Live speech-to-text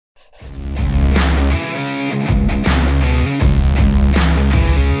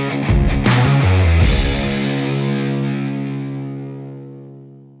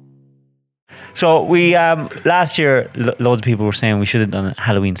So we last year, loads of people were saying we should have done a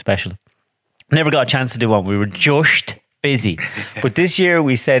Halloween special. Never got a chance to do one. We were just busy. But this year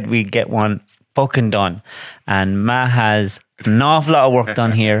we said we'd get one fucking done. And Matt has an awful lot of work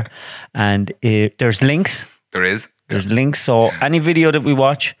done here. And there's links. There is. There's links. So any video that we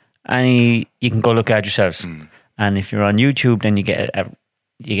watch, you can go look at yourselves. And if you're on YouTube, then you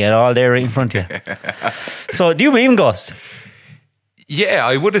get all there right in front of you. So do you believe in ghosts? Yeah,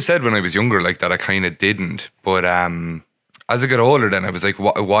 I would have said when I was younger like that I kind of didn't. But as I got older then I was like,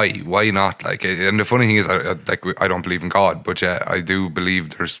 why? Why not? Like, and the funny thing is I don't believe in God, but yeah, I do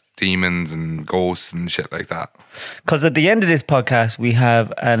believe there's demons and ghosts and shit like that. Because at the end of this podcast, we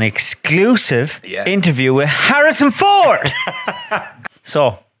have an exclusive interview with Harrison Ford.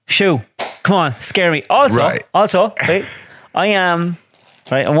 So, Shoo, come on, scare me. Also, right, I am,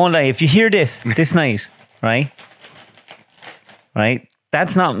 right, I won't lie, if you hear this night, right,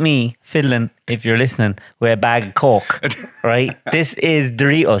 that's not me fiddling, if you're listening, with a bag of Coke, right? This is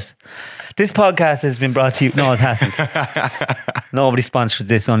Doritos. This podcast has been brought to you. No, it hasn't. Nobody sponsors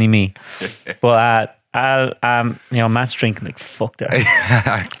this, only me. But Matt's drinking like fuck there.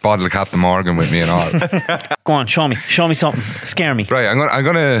 Bottle of Captain Morgan with me and all. Go on, show me something. Scare me. Right, I'm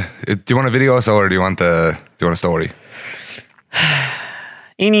gonna. Do you want a video or do you want a story?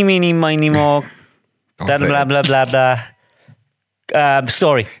 Eeny, meeny, miny, mo. Blah blah blah blah blah.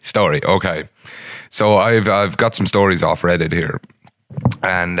 Story. Okay. So I've got some stories off Reddit here,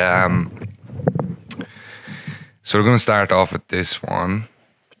 and so we're going to start off with this one.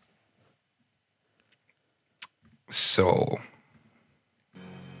 So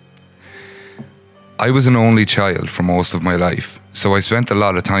I was an only child for most of my life, so I spent a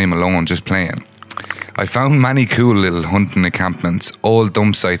lot of time alone just playing. I found many cool little hunting encampments, old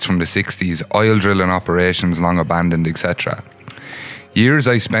dump sites from the 60s, oil drilling operations long abandoned, etc. Years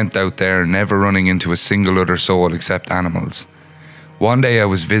I spent out there, never running into a single other soul except animals. One day I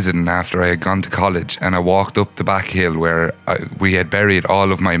was visiting after I had gone to college, and I walked up the back hill where we had buried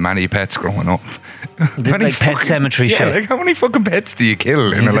all of my many pets growing up. This is like pet cemetery shit. Like how many fucking pets do you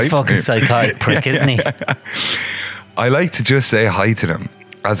kill in a lifetime? He's a fucking psychotic prick, isn't he? I like to just say hi to them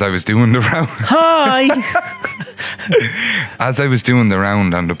as I was doing the round. Hi! As I was doing the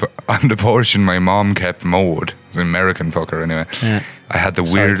round on the portion my mom kept mowed. It was an American fucker anyway. Yeah. I had the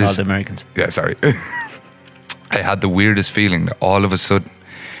weirdest... Called Americans. Yeah, sorry. I had the weirdest feeling that all of a sudden,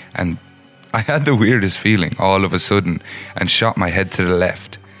 and shot my head to the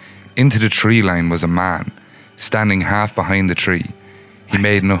left. Into the tree line was a man, standing half behind the tree. He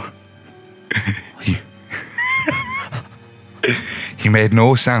made no... He made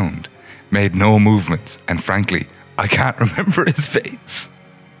no sound, made no movements, and frankly, I can't remember his face.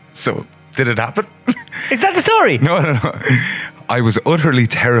 So, did it happen? Is that the story? No. I was utterly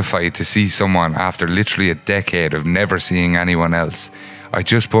terrified to see someone after literally a decade of never seeing anyone else. I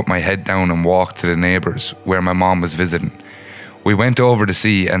just put my head down and walked to the neighbours where my mom was visiting. We went over to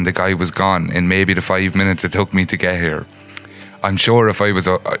see, and the guy was gone in maybe the 5 minutes it took me to get here. I'm sure it was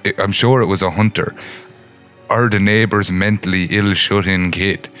a hunter or the neighbour's mentally ill shut-in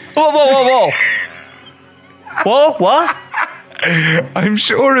kid. Whoa. Whoa, what? I'm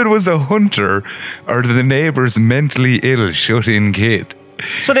sure it was a hunter or the neighbour's mentally ill shut-in kid.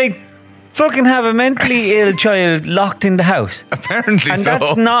 So they fucking have a mentally ill child locked in the house. Apparently and so. And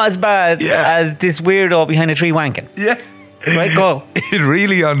that's not as bad as this weirdo behind a tree wanking. Yeah. Right, go. It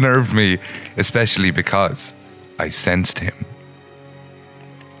really unnerved me, especially because I sensed him.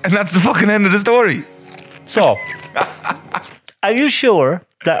 And that's the fucking end of the story. So, are you sure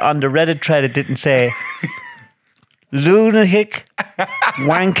that on the Reddit thread it didn't say lunatic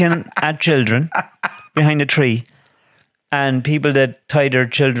wanking at children behind a tree and people that tie their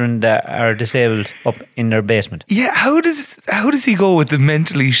children that are disabled up in their basement? Yeah, how does he go with the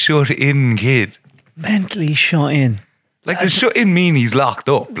mentally shut-in kid? Mentally shut in. Like, does shut-in mean he's locked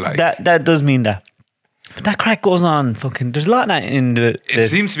up? Like that does mean that. But that crack goes on fucking... There's a lot of that in the... It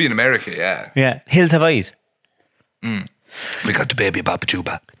seems to be in America, yeah. Yeah, Hills Have Eyes. We got the baby Baba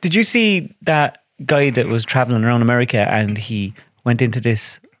Juba. Did you see that guy that was travelling around America and he went into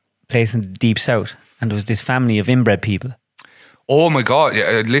this place in the deep south and there was this family of inbred people? Oh my God,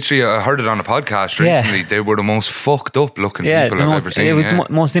 yeah, literally I heard it on a podcast recently. Yeah. They were the most fucked up looking people I've ever seen. It was the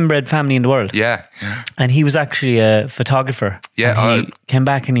most inbred family in the world. Yeah. And he was actually a photographer. Yeah. And he came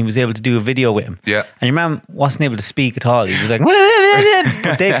back and he was able to do a video with him. Yeah. And your man wasn't able to speak at all. He was like,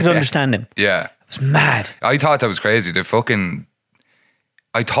 but they could understand him. Yeah. It was mad. I thought that was crazy.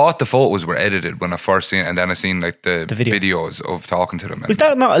 I thought the photos were edited when I first seen it, and then I seen like the videos of talking to them. Was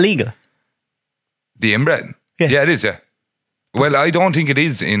that not illegal? The inbred? Yeah. Yeah, it is, yeah. Well, I don't think it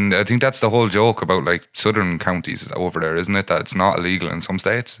is I think that's the whole joke about like southern counties over there, isn't it? That it's not illegal in some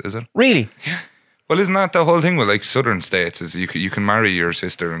states, is it? Really? Well, isn't that the whole thing with like southern states is you can marry your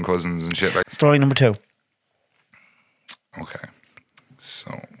sister and cousins and shit like. Story number 2. Okay.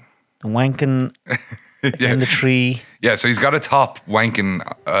 So. The wanking in the tree. Yeah, so he's got a top wanking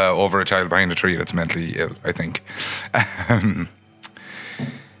over a child behind a tree that's mentally ill, I think.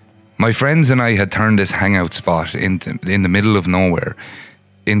 My friends and I had turned this hangout spot in the middle of nowhere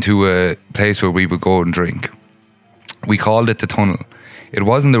into a place where we would go and drink. We called it the tunnel. It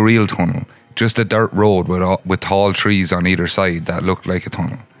wasn't a real tunnel, just a dirt road with tall trees on either side that looked like a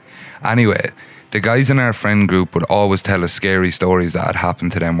tunnel. Anyway, the guys in our friend group would always tell us scary stories that had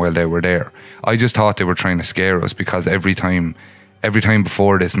happened to them while they were there. I just thought they were trying to scare us because every time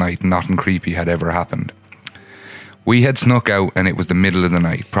before this night, nothing creepy had ever happened. We had snuck out and it was the middle of the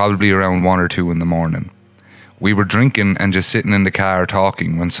night, probably around 1 or 2 in the morning. We were drinking and just sitting in the car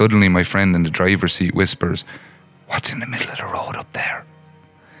talking when suddenly my friend in the driver's seat whispers, "What's in the middle of the road up there?"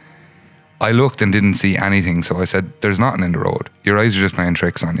 I looked and didn't see anything, so I said, "There's nothing in the road. Your eyes are just playing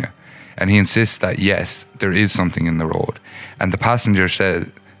tricks on you." And he insists that yes, there is something in the road. And the passenger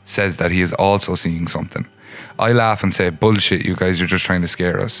says that he is also seeing something. I laugh and say, "Bullshit, you guys are just trying to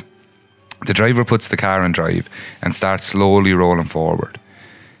scare us." The driver puts the car in drive and starts slowly rolling forward.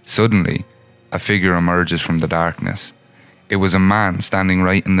 Suddenly, a figure emerges from the darkness. It was a man standing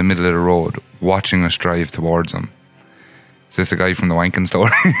right in the middle of the road, watching us drive towards him. Is this the guy from the wanking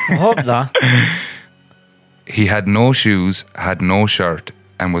story? I hope not. He had no shoes, had no shirt,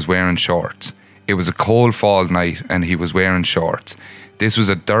 and was wearing shorts. It was a cold fall night and he was wearing shorts. This was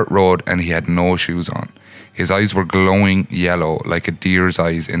a dirt road and he had no shoes on. His eyes were glowing yellow like a deer's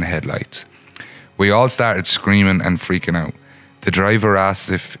eyes in headlights. We all started screaming and freaking out. The driver asked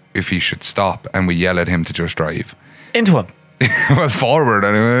if he should stop and we yelled at him to just drive. Into him. Well, forward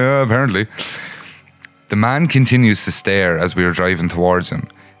anyway, apparently. The man continues to stare as we are driving towards him.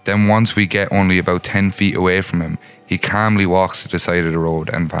 Then once we get only about 10 feet away from him, he calmly walks to the side of the road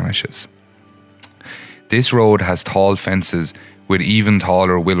and vanishes. This road has tall fences with even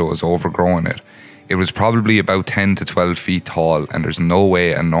taller willows overgrowing it. It was probably about 10 to 12 feet tall, and there's no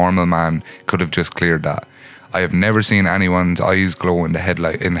way a normal man could have just cleared that. I have never seen anyone's eyes glow in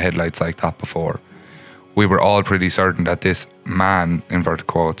headlights like that before. We were all pretty certain that this man, inverted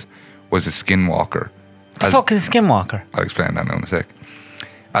quotes, was a skinwalker. What the fuck is a skinwalker? I'll explain that now in a sec.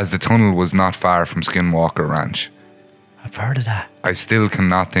 As the tunnel was not far from Skinwalker Ranch. I've heard of that. I still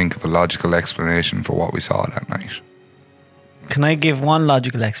cannot think of a logical explanation for what we saw that night. Can I give one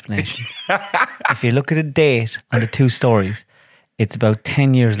logical explanation? If you look at the date on the 2 stories, it's about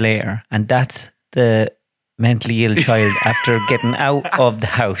 10 years later, and that's the mentally ill child after getting out of the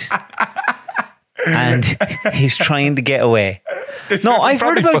house. And he's trying to get away. No, I've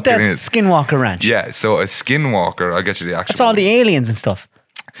heard about that Skinwalker Ranch. Yeah, so a skinwalker, I'll get you the actual. That's all the aliens and stuff.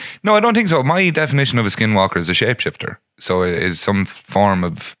 No, I don't think so. My definition of a skinwalker is a shapeshifter. So it is some form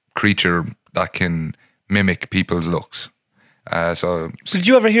of creature that can mimic people's looks. Did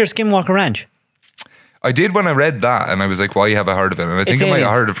you ever hear Skinwalker Ranch? I did when I read that, and I was like, why have I heard of it? And I think I might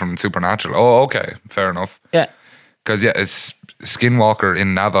have heard it from Supernatural. Oh, okay, fair enough. Yeah. Because, yeah, it's skinwalker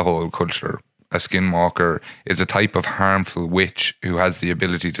in Navajo culture. A skinwalker is a type of harmful witch who has the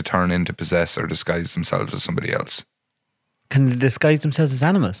ability to turn into, possess, or disguise themselves as somebody else. Can they disguise themselves as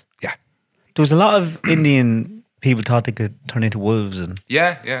animals? Yeah. There was a lot of Indian people thought they could turn into wolves. And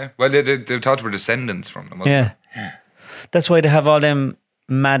Yeah. Well, they thought they were descendants from them, wasn't yeah. That's why they have all them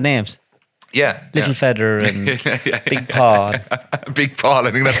mad names. Yeah. Little Feather and Big Paw. Big Paul,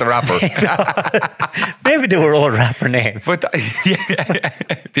 I think that's a rapper. Maybe they were all rapper names. But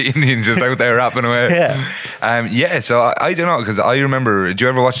the Indians just out there rapping away. Yeah. So I don't know, because I remember, did you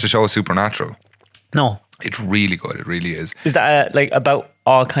ever watch the show Supernatural? No. It's really good, it really is. Is that like about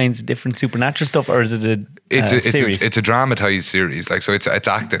all kinds of different supernatural stuff, or is it a series? It's a dramatized series, like, so it's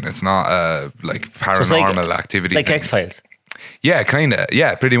acting, it's not like paranormal activity. Like X-Files. Yeah, kind of.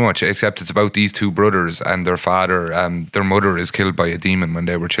 Yeah, pretty much. Except it's about these 2 brothers and their father. Their mother is killed by a demon when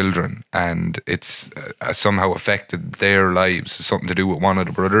they were children, and it's somehow affected their lives. Something to do with one of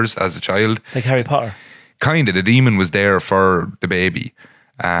the brothers as a child. Like Harry Potter. Kind of. The demon was there for the baby,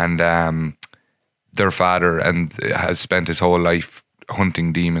 and their father has spent his whole life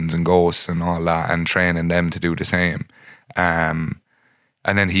hunting demons and ghosts and all that, and training them to do the same.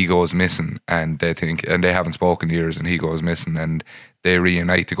 And then he goes missing, and they haven't spoken in years, and he goes missing, and they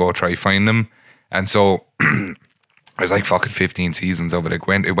reunite to go try find him. And so There's like fucking 15 seasons of it.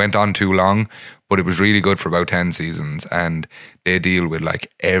 It went on too long, but it was really good for about 10 seasons. And they deal with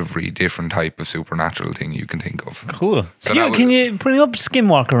like every different type of supernatural thing you can think of. Cool. So Can you bring up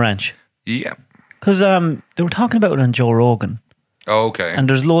Skinwalker Ranch? Yeah. Because they were talking about it on Joe Rogan. Oh, okay. And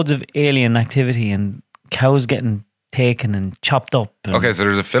there's loads of alien activity and cows getting taken and chopped up. Okay, so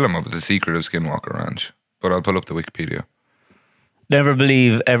there's a film of The Secret of Skinwalker Ranch, but I'll pull up the Wikipedia. Never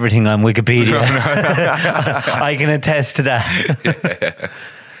believe everything on Wikipedia. I can attest to that.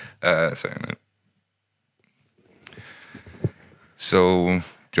 Sorry, no. So,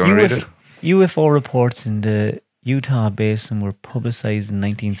 do you want to read it? UFO reports in the Utah basin were publicized in the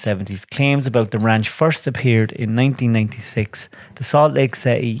 1970s. Claims about the ranch first appeared in 1996. The Salt Lake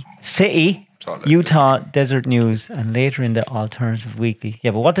City, Utah Desert News, and later in the Alternative Weekly.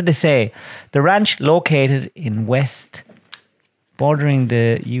 Yeah, but what did they say? The ranch, located in west, bordering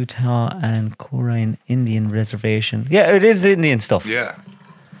the Utah and Kurine Indian Reservation. Yeah, it is Indian stuff. Yeah.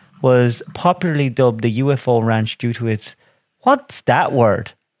 Was popularly dubbed the UFO Ranch due to its, what's that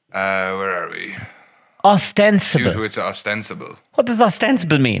word? Where are we? Ostensible. Due to its ostensible. What does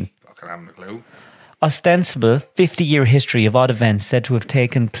ostensible mean? Fucking haven't a clue. Ostensible 50-year history of odd events said to have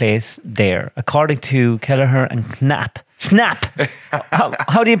taken place there, according to Kelleher and Knapp. Snap!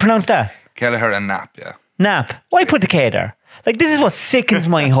 how do you pronounce that? Kelleher and Knapp, yeah. Knapp. Why put the K there? Like, this is what sickens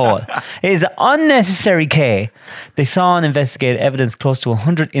my whole. It is an unnecessary K. They saw and investigated evidence close to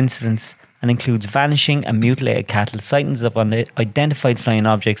 100 incidents and includes vanishing and mutilated cattle, sightings of unidentified flying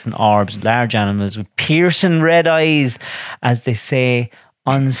objects and orbs, large animals with piercing red eyes, as they say,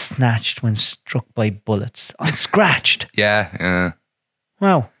 unsnatched when struck by bullets. Unscratched. Yeah.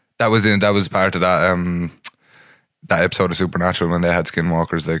 Wow. That was part of that that episode of Supernatural when they had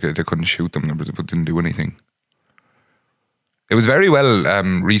skinwalkers. They couldn't shoot them, but didn't do anything. It was very well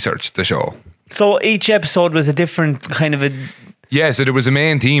researched, the show. So each episode was a different kind of a... Yeah, so there was a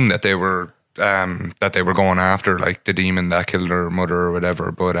main team that they were going after, like the demon that killed her mother or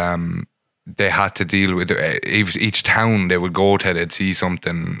whatever, but they had to deal with each town they would go to, they'd see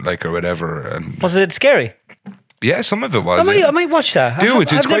something like or whatever. And was it scary? Yeah, some of it was. I might watch that. Dude,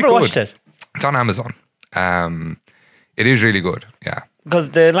 it's I've quite never good. Watched it. It's on Amazon. It is really good, yeah.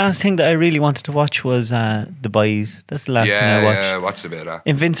 Because the last thing that I really wanted to watch was The Boys. That's the last thing I watched. Yeah, what's the bit of that?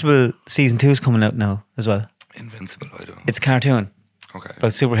 Invincible season 2 is coming out now as well. Invincible, I don't know. It's a cartoon. Okay.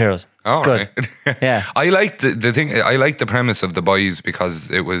 About superheroes. It's good. Right. Yeah. I liked the thing. I liked the premise of The Boys because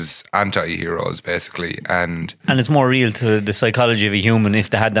it was anti-heroes basically, and it's more real to the psychology of a human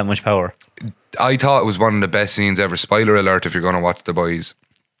if they had that much power. I thought it was one of the best scenes ever. Spoiler alert if you're going to watch The Boys.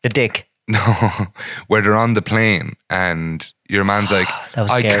 The dick. No, where they're on the plane and your man's like,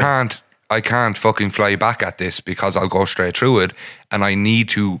 I can't fucking fly back at this because I'll go straight through it, and I need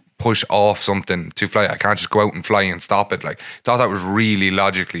to push off something to fly. I can't just go out and fly and stop it. Like, thought that was really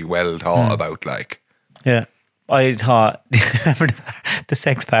logically well thought about. Like, yeah, I thought remember the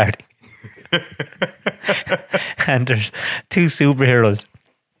sex party, and there's two superheroes.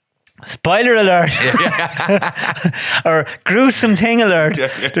 Spoiler alert, or gruesome thing alert.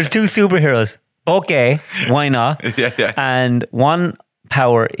 There's two superheroes. Okay, why not? And one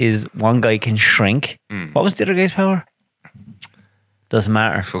power is one guy can shrink. What was the other guy's power? Doesn't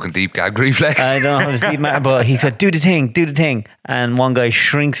matter. Fucking deep gag reflex. I don't know how it's deep matter, but he said, do the thing. And one guy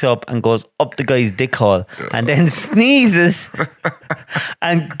shrinks up and goes up the guy's dick hole and then sneezes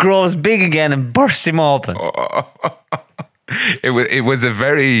and grows big again and bursts him open. It was a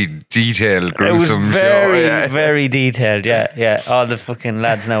very detailed, gruesome show. It was very, very detailed. Yeah. All the fucking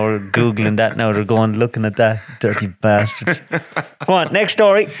lads now are Googling that now. They're going, looking at that. Dirty bastards. Go on, next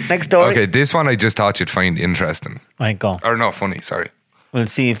story. Okay, this one I just thought you'd find interesting. Right, go. Or no, funny, sorry. We'll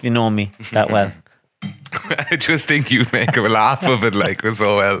see if you know me that well. I just think you'd make a laugh of it like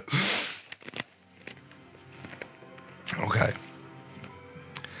so well. Okay.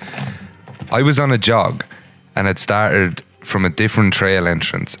 I was on a jog and had started from a different trail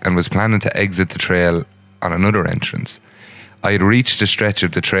entrance and was planning to exit the trail on another entrance. I had reached a stretch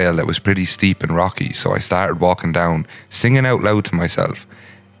of the trail that was pretty steep and rocky, so I started walking down, singing out loud to myself,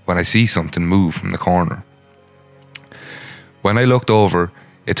 when I see something move from the corner. When I looked over,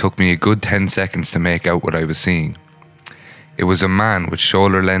 it took me a good 10 seconds to make out what I was seeing. It was a man with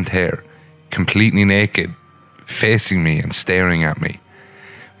shoulder-length hair, completely naked, facing me and staring at me.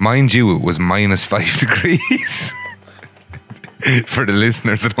 Mind you, it was -5 degrees. For the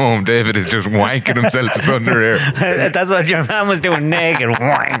listeners at home, David is just wanking himself his underwear. That's what your man was doing, naked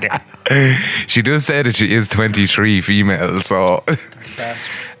wanking. She does say that she is 23 female, so...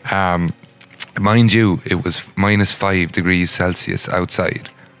 Mind you, it was -5 degrees Celsius outside.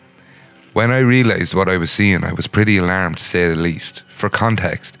 When I realised what I was seeing, I was pretty alarmed to say the least. For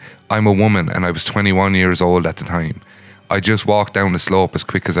context, I'm a woman and I was 21 years old at the time. I just walked down the slope as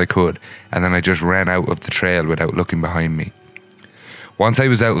quick as I could, and then I just ran out of the trail without looking behind me. Once I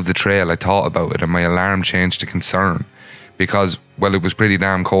was out of the trail, I thought about it and my alarm changed to concern because, well, it was pretty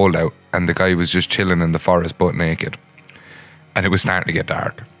damn cold out and the guy was just chilling in the forest butt naked. And it was starting to get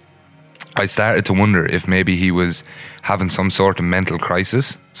dark. I started to wonder if maybe he was having some sort of mental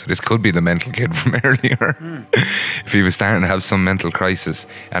crisis. So this could be the mental kid from earlier. If he was starting to have some mental crisis.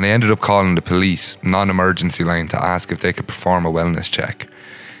 And I ended up calling the police, non-emergency line, to ask if they could perform a wellness check.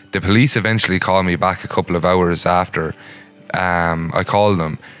 The police eventually called me back a couple of hours after I called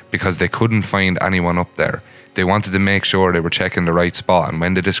them because they couldn't find anyone up there. They wanted to make sure they were checking the right spot. And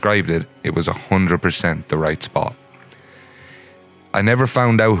when they described it, it was 100% the right spot. I never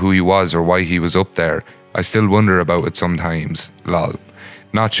found out who he was or why he was up there. I still wonder about it sometimes, lol.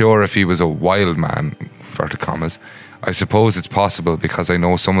 Not sure if he was a wild man, inverted commas. I suppose it's possible because I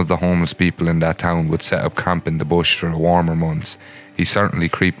know some of the homeless people in that town would set up camp in the bush for the warmer months. He certainly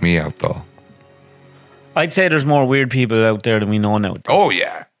creeped me out though. I'd say there's more weird people out there than we know now. Oh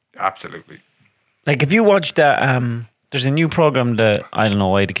yeah, absolutely. Like if you watch that, there's a new program that I don't know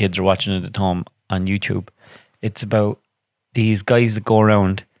why the kids are watching it at home on YouTube. It's about these guys that go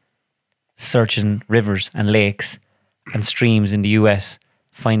around searching rivers and lakes and streams in the US,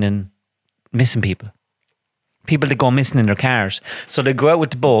 finding missing people. People that go missing in their cars. So they go out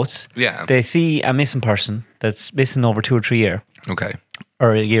with the boats. Yeah. They see a missing person that's missing over 2 or 3 years. Okay.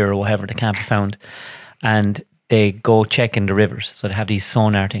 Or a year or whatever, they can't be found. And they go check in the rivers. So they have these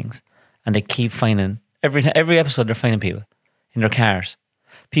sonar things. And they keep finding, every episode they're finding people in their cars.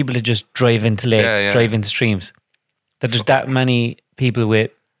 People that just drive into lakes, drive into streams. That there's that many people with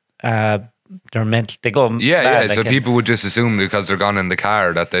they're mental. They go bad, So people would just assume because they're gone in the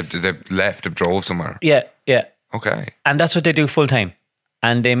car that they've left, have drove somewhere. Yeah. Okay. And that's what they do full time,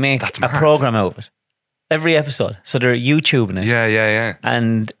 and they make a program out of it every episode. So they're YouTubing it. Yeah.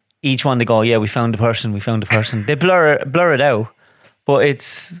 And each one they go, we found the person. They blur it out, but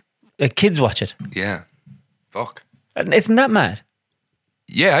it's kids watch it. Yeah. Fuck. And isn't that mad?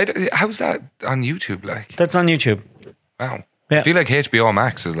 Yeah. How's that on YouTube? Like that's on YouTube. Wow. Yeah. I feel like HBO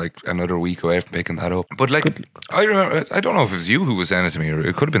Max is like another week away from picking that up. But like, I remember, I don't know if it was you who was saying it to me or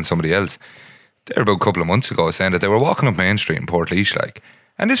it could have been somebody else. There about a couple of months ago saying that they were walking up Main Street in Portlaoise, like,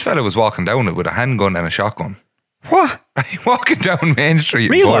 and this fella was walking down it with a handgun and a shotgun. What? Walking down Main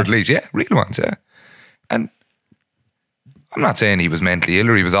Street in Portlaoise. Yeah, real ones, yeah. And I'm not saying he was mentally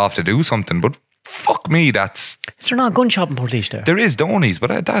ill or he was off to do something, but fuck me, that's... Is there not a gun shop in Portlaoise there? There is Donny's, but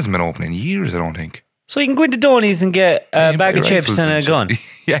that hasn't been open in years, I don't think. So you can go into Donny's and get a bag of chips and a gun?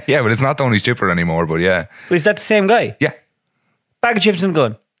 Yeah, but it's not Donny's chipper anymore, but yeah. Is that the same guy? Yeah. Bag of chips and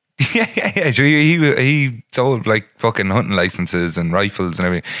gun? Yeah. So he sold like fucking hunting licenses and rifles and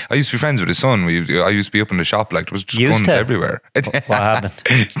everything. I used to be friends with his son. I used to be up in the shop, like there was just guns everywhere. What happened?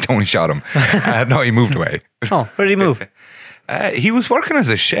 Tony shot him. No, he moved away. Oh, where did he move? He was working as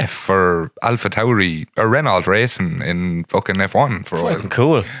a chef for Alpha Tauri or Renault Racing in fucking F1 for a while.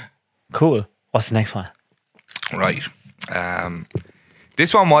 Cool. What's the next one? Right.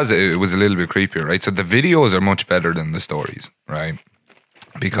 This one was a little bit creepier, right? So the videos are much better than the stories, right?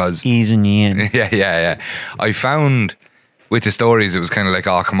 Because easing you in. Yeah. I found with the stories it was kind of like,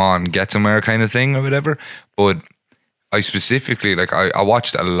 oh, come on, get somewhere kind of thing or whatever. But I specifically like I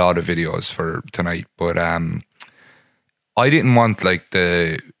watched a lot of videos for tonight, but I didn't want like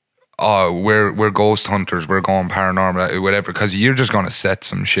the we're ghost hunters, we're going paranormal, whatever, because you're just gonna set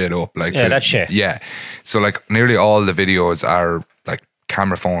some shit up, like that shit. Yeah. So like nearly all the videos are like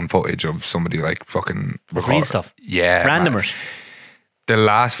camera phone footage of somebody like fucking free stuff. Yeah. Randomers. Man. The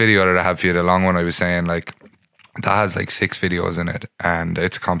last video that I have for you, the long one I was saying, like that has like 6 videos in it and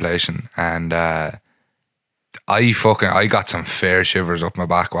it's a compilation. And I got some fair shivers up my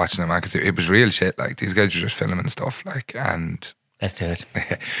back watching it, man, because it was real shit. Like these guys were just filming stuff, like, and let's do it.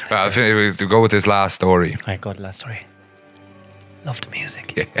 Well, to go with this last story. Alright, go with the last story. Love the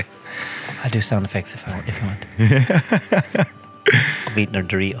music. Yeah. I'll do sound effects if you want. Of eating a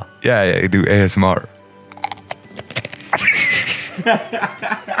Dorito. Yeah, you do ASMR.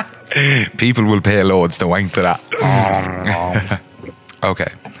 People will pay loads to wank to that.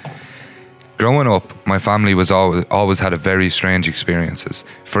 Okay. Growing up, my family was always had a very strange experiences.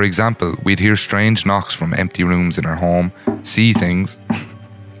 For example, we'd hear strange knocks from empty rooms in our home, see things,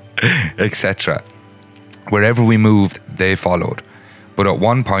 etc. Wherever we moved, they followed. But at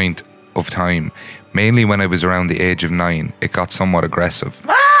one point of time, mainly when I was around the age of 9, it got somewhat aggressive.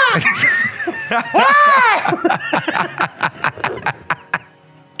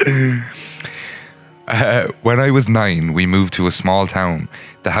 When I was 9, we moved to a small town.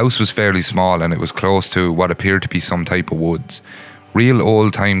 The house was fairly small and it was close to what appeared to be some type of woods. Real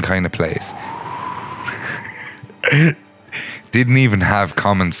old-time kind of place. Didn't even have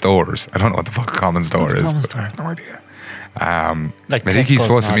common stores. I don't know what the fuck a common store is. Common store? I have no idea. Like I think he's Tesco's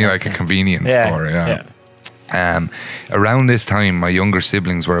supposed to and be all like that a stuff. convenience store, yeah. Around this time, my younger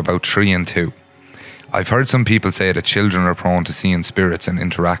siblings were about 3 and 2. I've heard some people say that children are prone to seeing spirits and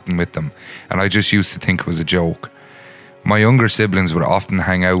interacting with them, and I just used to think it was a joke. My younger siblings would often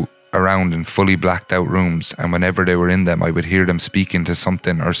hang out around in fully blacked out rooms, and whenever they were in them, I would hear them speaking to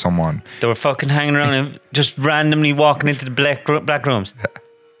something or someone. They were fucking hanging around and just randomly walking into the black rooms.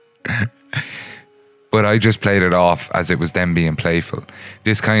 But I just played it off as it was them being playful.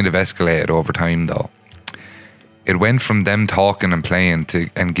 This kind of escalated over time though. It went from them talking and playing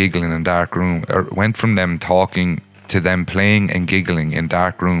and giggling in dark rooms, or went from them talking to them playing and giggling in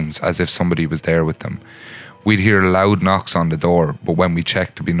dark rooms as if somebody was there with them. We'd hear loud knocks on the door, but when we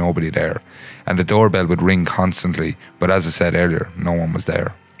checked, there'd be nobody there. And the doorbell would ring constantly, but as I said earlier, no one was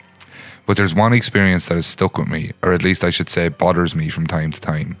there. But there's one experience that has stuck with me, or at least I should say bothers me from time to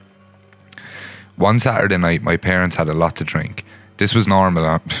time. One Saturday night, my parents had a lot to drink. This was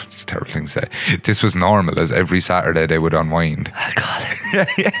normal. It's a terrible thing to say. This was normal, as every Saturday they would unwind.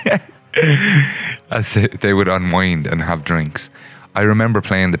 Alcoholic. As they would unwind and have drinks. I remember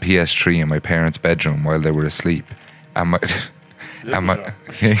playing the PS3 in my parents' bedroom while they were asleep. And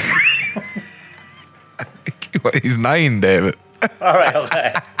he's 9, David. All right,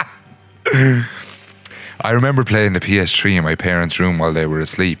 okay. I remember playing the PS3 in my parents' room while they were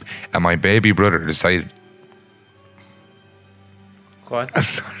asleep, and my baby brother decided. Go on. I'm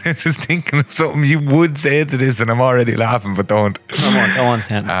sorry, I'm just thinking of something you would say to this, and I'm already laughing, but don't. Come on,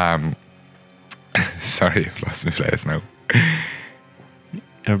 Stan. Sorry, I've lost my place now.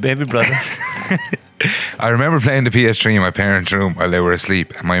 Your baby brother. I remember playing the PS3 in my parents' room while they were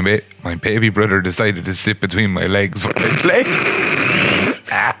asleep, and my baby brother decided to sit between my legs while I played.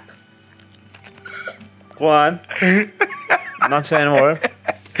 Go on. I'm not saying a word.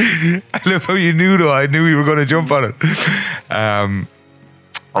 I love how you knew though. I knew you were going to jump on it.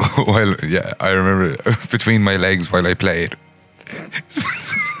 Well, yeah, I remember between my legs while I played.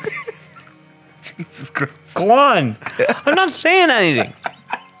 Jesus Christ. Go on. I'm not saying anything.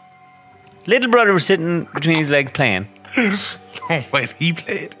 Little brother was sitting between his legs playing. While he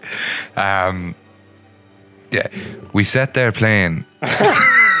played. Yeah, we sat there playing.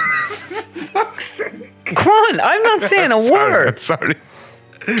 Come on, I'm not saying a word. I'm sorry.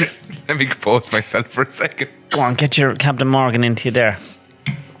 Let me compose myself for a second. Go on, get your Captain Morgan into you there.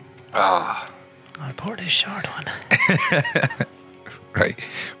 Ah. I'll pour this short one. Right.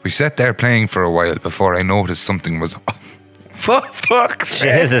 We sat there playing for a while before I noticed something was off. Fuck.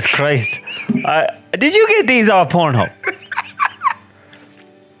 Jesus Christ. Did you get these off Pornhub?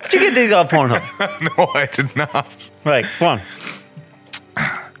 Did you get these off Pornhub? No, I did not. Right, go on.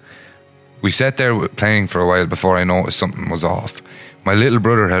 We sat there playing for a while before I noticed something was off. My little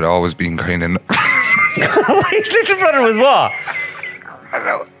brother had always been kind of... His little brother was what?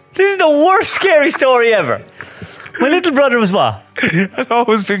 This is the worst scary story ever. My little brother was what? I'd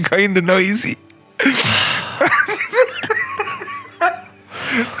always been kind of noisy.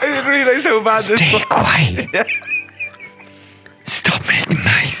 I didn't realise how bad this Stay was. quiet. Stop making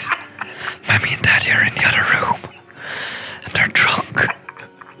noise. Mommy and Daddy are in the other room. And they're drunk.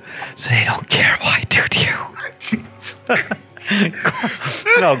 So they don't care what I do to you.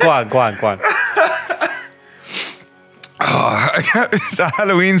 No, go on. Oh, the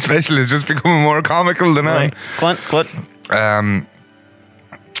Halloween special is just becoming more comical than Right. Go on.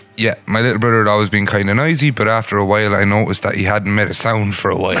 Yeah, my little brother had always been kind of noisy, but after a while I noticed that he hadn't made a sound for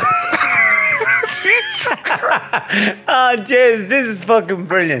a while. Oh, jeez, this is fucking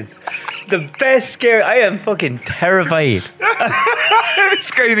brilliant. The best scare. I am fucking terrified.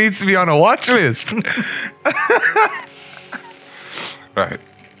 This guy needs to be on a watch list. Right.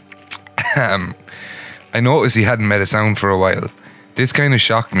 I noticed he hadn't made a sound for a while. This kind of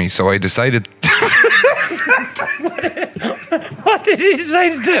shocked me, so I decided... What did he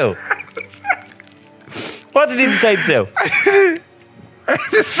decide to do? What did he decide to do? I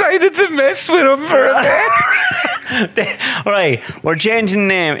decided to mess with him for a bit. Right, we're changing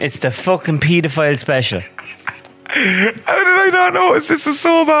the name. It's the fucking paedophile special. How did I not notice this was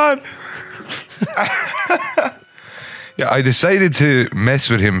so bad? Yeah, I decided to mess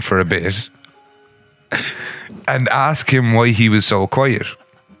with him for a bit and ask him why he was so quiet.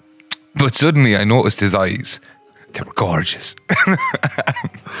 But suddenly I noticed his eyes. They were gorgeous.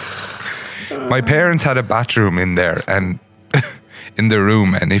 My parents had a bathroom in there, and in the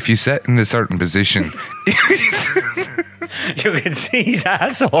room, and if you sit in a certain position, You can see his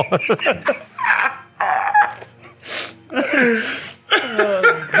asshole. Oh,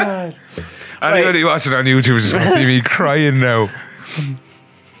 God. anybody watching on YouTube is just going to see me crying now.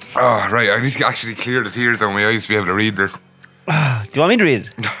 Oh, right. I need to actually clear the tears on my eyes to be able to read this. Do you want me to read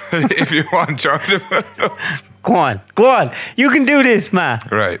it? If you want, Jordan. Go on. You can do this, man.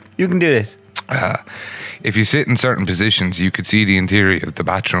 Right. You can do this. If you sit in certain positions, you could see the interior of the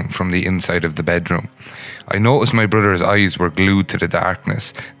bathroom from the inside of the bedroom. I noticed my brother's eyes were glued to the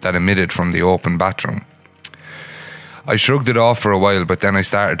darkness that emitted from the open bathroom. I shrugged it off for a while, but then I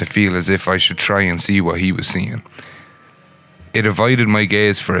started to feel as if I should try and see what he was seeing. It avoided my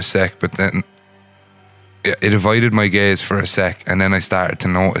gaze for a sec, and then I started to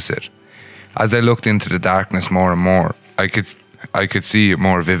notice it. As I looked into the darkness more and more, I could see it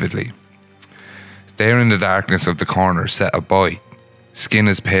more vividly. There in the darkness of the corner sat a boy, skin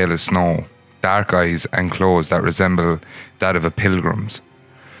as pale as snow, dark eyes and clothes that resemble that of a pilgrim's.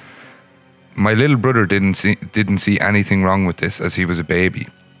 My little brother didn't see anything wrong with this, as he was a baby.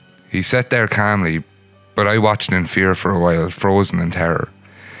 He sat there calmly, but I watched in fear for a while, frozen in terror.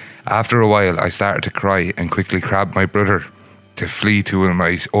 After a while, I started to cry and quickly grabbed my brother to flee to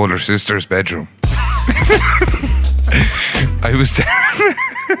my older sister's bedroom. I was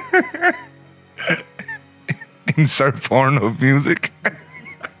insert porno music.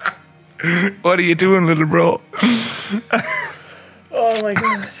 What are you doing, little bro? Oh my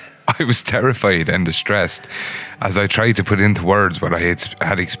God. I was terrified and distressed as I tried to put into words what I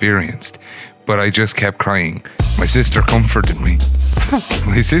had experienced, but I just kept crying. My sister comforted me.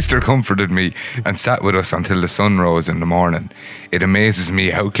 And sat with us until the sun rose in the morning. It amazes me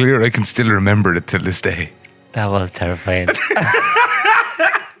how clear I can still remember it till this day. That was terrifying.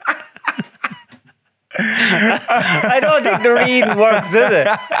 I don't think the reading works, does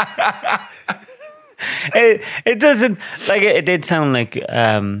it? It doesn't. Like, it did sound like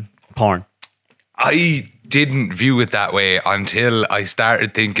porn. I didn't view it that way until I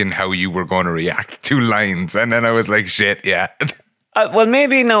started thinking how you were going to react to lines, and then I was like, shit, yeah. Well,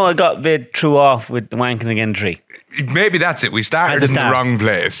 maybe no, I got a bit threw off with the wanking again tree. Maybe that's it. We started in the wrong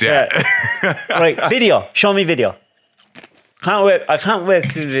place, yeah. Right, video. Show me video. Can't wait. I can't wait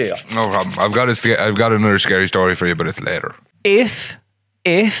to see the video. No problem. I've got another scary story for you, but it's later. If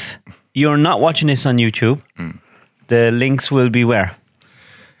you're not watching this on YouTube, the links will be where?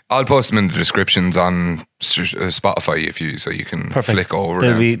 I'll post them in the descriptions on Spotify so you can flick over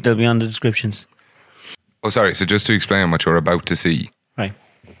they'll them. They'll be on the descriptions. Oh, sorry. So just to explain what you're about to see, right,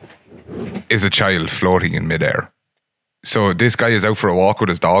 is a child floating in midair. So this guy is out for a walk with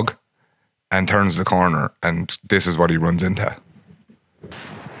his dog and turns the corner, and this is what he runs into.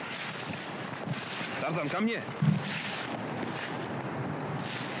 Tarzan, come here.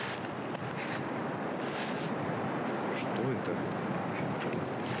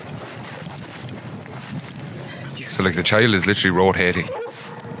 So like the child is literally rotating.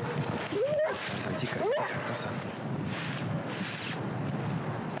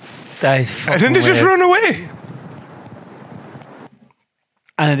 that is fucking And then they just weird. run away.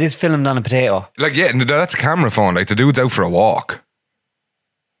 And it is filmed on a potato. Like, yeah, no, that's a camera phone. Like, the dude's out for a walk.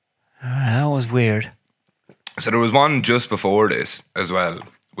 That was weird. So there was one just before this as well,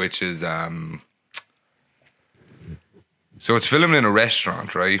 which is so it's filmed in a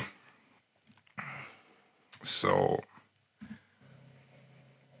restaurant, right? So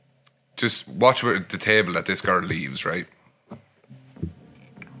just watch where the table that this girl leaves, right?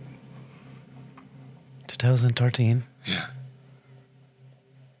 2013, Yeah.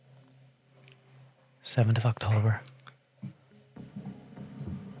 7th of October.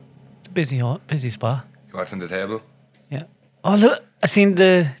 It's a busy spot. You watching the table? Yeah. Oh, look, I seen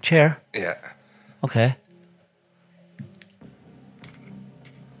the chair. Yeah. Okay.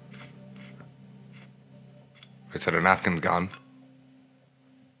 Right, so the napkin's gone.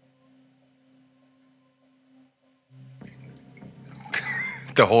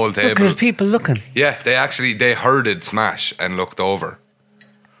 The whole Look, table. there's people looking. Yeah, they heard it smash and looked over.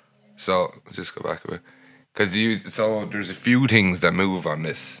 So just go back a bit, because so there's a few things that move on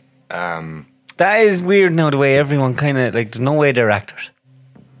this. That is weird now, the way everyone kind of, like, there's no way they're actors.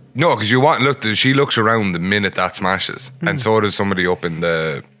 No, because she looks around the minute that smashes, and so does somebody up in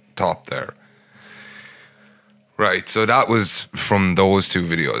the top there. Right, so that was from those two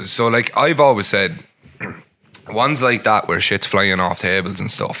videos. So like I've always said, ones like that where shit's flying off tables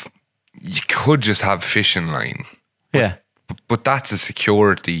and stuff, you could just have fishing line. Yeah. But that's a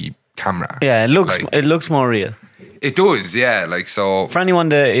security camera. Yeah, it looks more real. It does, yeah. Like, so For anyone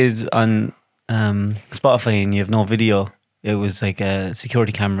that is on Spotify and you have no video, it was like a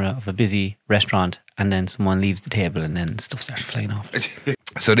security camera of a busy restaurant, and then someone leaves the table, and then stuff starts flying off.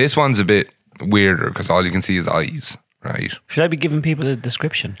 So this one's a bit weirder because all you can see is eyes, right? Should I be giving people a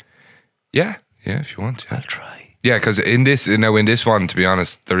description? Yeah, if you want. Yeah. I'll try. Yeah, because in this one, to be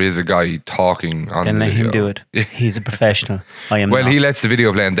honest, there is a guy talking on Then the let video. him do it. He's a professional. I am Well, not. he lets the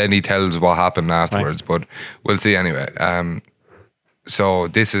video play and then he tells what happened afterwards. But we'll see anyway. So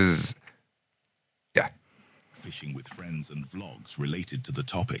this is, fishing with friends and vlogs related to the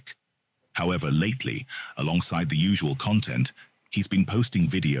topic. However, lately, alongside the usual content, he's been posting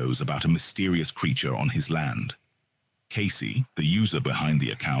videos about a mysterious creature on his land. Casey, the user behind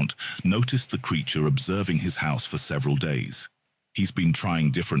the account, noticed the creature observing his house for several days. He's been trying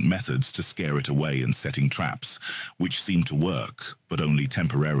different methods to scare it away and setting traps, which seem to work, but only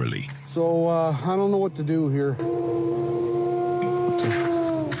temporarily. So, I don't know what to do here.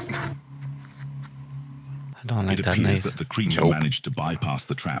 I don't like It that appears noise. that the creature managed to bypass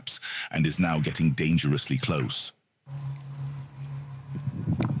the traps and is now getting dangerously close.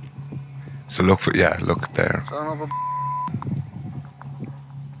 so look there.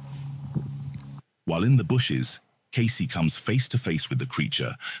 While in the bushes, Casey comes face to face with the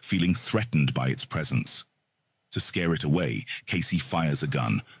creature, feeling threatened by its presence. To scare it away, Casey fires a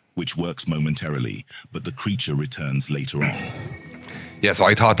gun, which works momentarily, but the creature returns later on. Yeah, so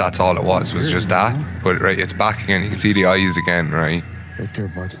I thought that's all it was just that. But right, it's back again. You can see the eyes again, right? Right there,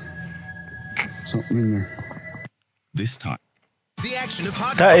 bud. Something in there. This time, The action of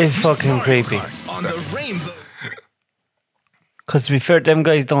hot That dogs is fucking Mario creepy. Kart on the rainbow. Because to be fair, them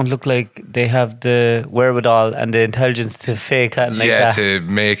guys don't look like they have the wherewithal and the intelligence to fake it like that. to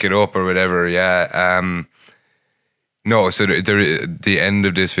make it up or whatever. Yeah. No, so the end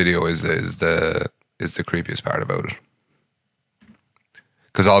of this video is the creepiest part about it.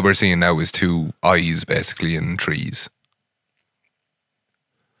 Because all we're seeing now is two eyes basically in trees.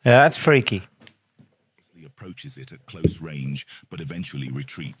 Yeah, that's freaky. he approaches it at close range, but eventually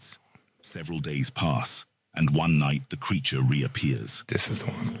retreats. Several days pass, and one night the creature reappears. This is the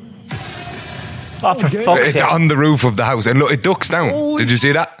one. Oh, for fuck's It's sake. on the roof of the house, and look, it ducks down. Holy Did you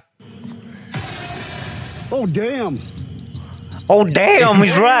see that? Oh, damn. Oh, damn,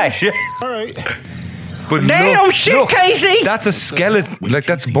 he's right. All right. But Damn shit, Casey! That's a skeleton. When Like,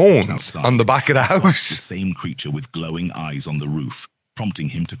 that's Casey steps bones outside, on the back of the he spots house. The same creature with glowing eyes on the roof, prompting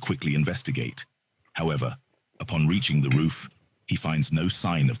him to quickly investigate. However, upon reaching the roof, he finds no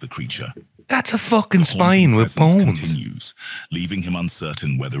sign of the creature. That's a fucking The haunting spine with presence bones. continues, leaving him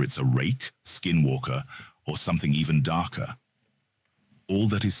uncertain whether it's a rake, skinwalker, or something even darker. All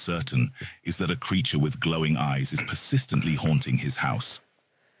that is certain is that a creature with glowing eyes is persistently haunting his house.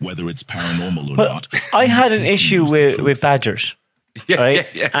 Whether it's paranormal or But not, I had an Casey issue knows the with truth. badgers, Yeah, right?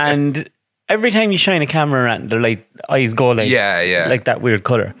 yeah. And every time you shine a camera around, they're like, eyes go like, Yeah. like that weird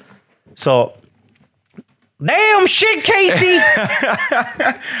color. So, damn shit, Casey!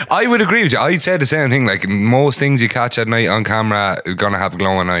 I would agree with you. I'd say the same thing. Like, most things you catch at night on camera is going to have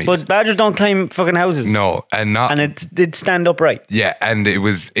glowing eyes. But badgers don't climb fucking houses. no, and not. And it did stand upright. yeah, and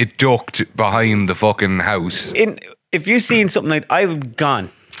it ducked behind the fucking house. If you seen something like, I've gone.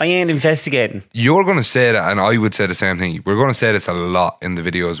 I ain't investigating. You're going to say that, and I would say the same thing. We're going to say this a lot in the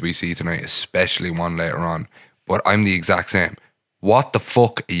videos we see tonight, especially one later on. But I'm the exact same. What the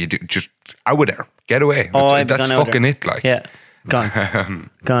fuck are you doing? Just out of there. Get away. I've That's gone out fucking there. it. Like, Yeah,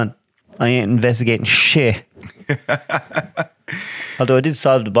 gone. Gone. I ain't investigating shit. Although I did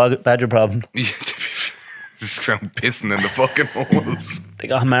solve the badger problem. just found pissing in the fucking holes. They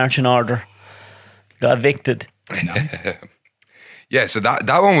got a marching order. Got evicted. Now, Yeah, so that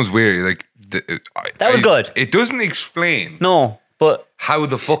one was weird. Like, That was good. It doesn't explain No, but how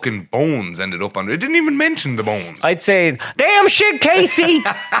the fucking bones ended up on it. It didn't even mention the bones. I'd say, damn shit, Casey.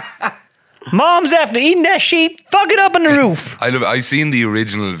 Mom's after eating that sheep. Fuck it up on the roof. I seen the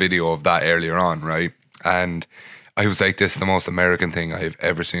original video of that earlier on, right? And I was like, this is the most American thing I've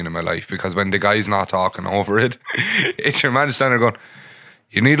ever seen in my life. Because when the guy's not talking over it, it's your man standing there going,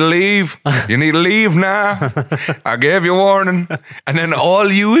 you need to leave. You need to leave now. I gave you warning. And then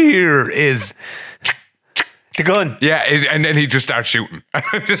all you hear is, The gun. yeah, and then he just starts shooting. And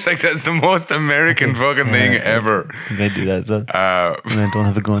I'm just like, that's the most American fucking thing ever. I'm going to do that as well. And I don't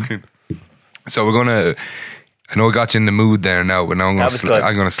have a gun. So we're gonna. I know I got you in the mood there now, but now I'm That was good.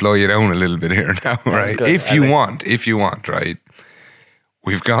 gonna slow you down a little bit here now, right? good. If I you like- want, right?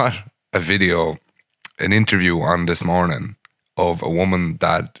 We've got a video, an interview on this morning of a woman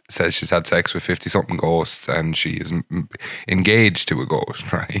that says she's had sex with 50-something ghosts and she is engaged to a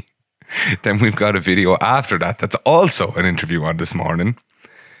ghost, right? Then we've got a video after that that's also an interview on this morning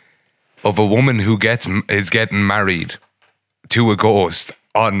of a woman who is getting married to a ghost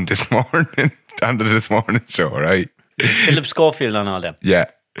on This Morning, on the This Morning show, right? Philip Schofield on all them. Yeah.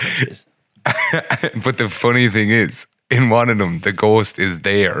 Jeez. But the funny thing is, in one of them, the ghost is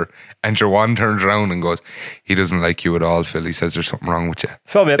there, and Jerwan turns around and goes, "He doesn't like you at all, Phil. He says there's something wrong with you."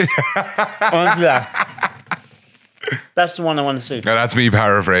 Probably. Honestly, that's the one I want to see. Now, that's me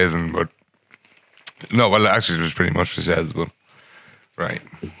paraphrasing, but no, well, actually, it was pretty much what he says, but right.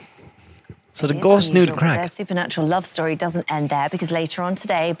 So the It is ghost knew the unusual, but Their crack. supernatural love story doesn't end there because later on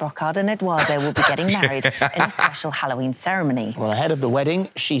today, Brocard and Eduardo will be getting married in a special Halloween ceremony. Well, ahead of the wedding,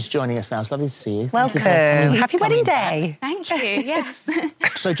 she's joining us now. It's lovely to see you. Welcome. Happy wedding day. Thank you. Yes.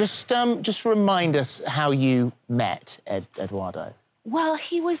 So just remind us how you met Eduardo. Well,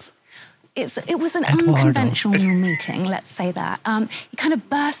 it was an unconventional meeting, let's say that. He kind of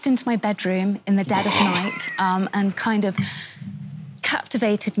burst into my bedroom in the dead of night and kind of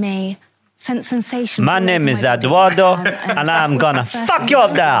captivated me, sent sensations. My all name over is my body, Eduardo, and I'm that was gonna the first fuck thing you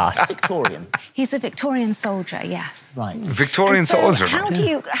up I the noticed. ass. Victorian. He's a Victorian soldier, yes. Right. Victorian And so soldier. How do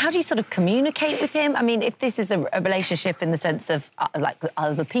you sort of communicate with him? I mean, if this is a relationship in the sense of like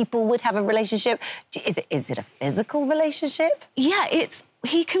other people would have a relationship, is it a physical relationship? Yeah,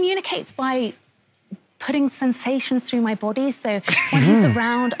 he communicates by putting sensations through my body. So when he's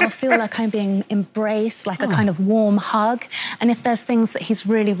around, I'll feel like I'm being embraced, like a kind of warm hug. And if there's things that he's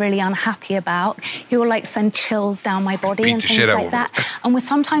really, really unhappy about, he will like send chills down my body Beat and the things shit out like of that. And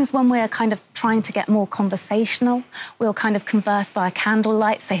sometimes when we're kind of trying to get more conversational, we'll kind of converse via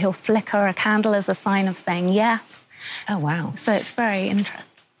candlelight. So he'll flicker a candle as a sign of saying yes. Oh, wow. So it's very interesting.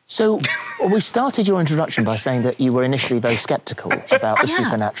 So we started your introduction by saying that you were initially very sceptical about the Yeah.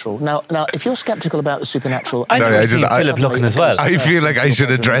 supernatural. Now, if you're sceptical about the supernatural, I Sorry, never I seen just- I- Philip looking as well. I feel like I should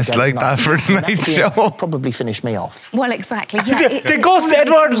have dressed like that for tonight's show. Probably finish me off. Well, exactly. Yeah, The ghost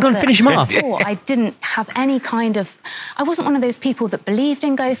Edward was going to finish him off. Before, I didn't have any kind of. I wasn't one of those people that believed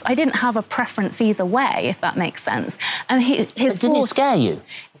in ghosts. I didn't have a preference either way, if that makes sense. And his Didn't it force, scare you?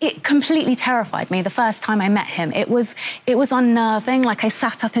 it completely terrified me the first time I met him. It was unnerving. Like I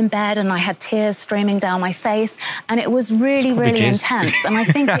sat up in bed and I had tears streaming down my face, and it was really, Probably really jizz. intense. And I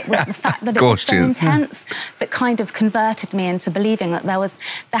think it was the fact that it was Ghost so jizz. intense that kind of converted me into believing that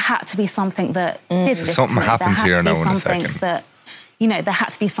there had to be something that did this Something to me. happens there here had to be now in a something second. that, there had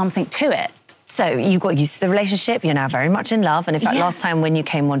to be something to it. So you got used to the relationship. You're now very much in love. And in fact, Yeah. last time when you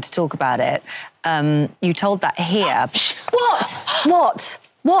came on to talk about it, you told that here. What?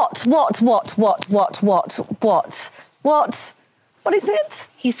 What is it?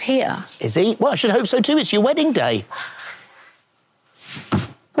 He's here. Is he? Well, I should hope so too. It's your wedding day.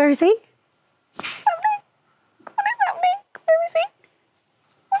 Where is he? What's happening? What is happening? Where is he?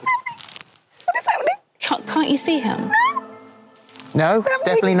 What's happening? What is happening? Can't you see him? No,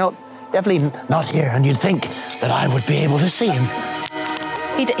 definitely not. Definitely not here. And you'd think that I would be able to see him.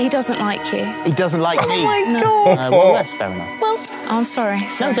 He doesn't like you. He doesn't like me. my No. God. Well, that's fair enough. Well, I'm sorry.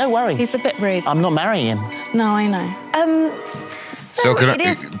 No, don't worry. He's a bit rude. I'm not marrying him. No, I know. So can it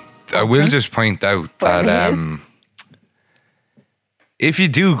is. I will just point out that if you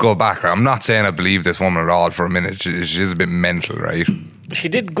do go back, I'm not saying I believe this woman at all for a minute. She is a bit mental, right? She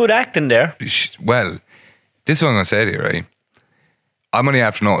did good acting there. Well, this is what I'm going to say to you, right? I'm only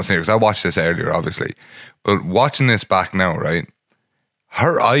after noticing here because I watched this earlier, obviously. But watching this back now, right?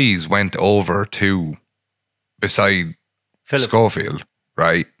 Her eyes went over to beside Philip. Schofield,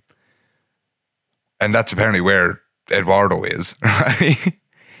 right? And that's apparently where Eduardo is, right?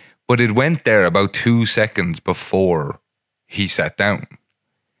 But it went there about 2 seconds before he sat down.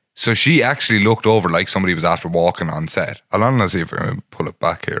 So she actually looked over like somebody was after walking on set. I'll see if I can pull it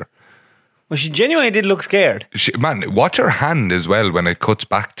back here. Well, she genuinely did look scared. Man, watch her hand as well when it cuts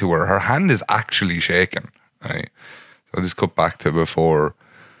back to her. Her hand is actually shaking, right? So I'll just cut back to before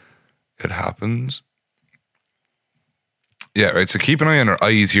it happens. Yeah, right. So keep an eye on her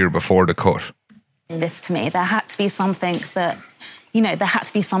eyes here before the cut. This to me, there had to be something that, there had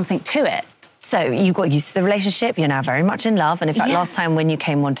to be something to it. So you got used to the relationship. You're now very much in love. And in fact, Yeah. last time when you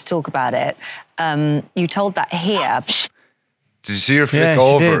came on to talk about it, you told that here. Did you see her flick Yeah, she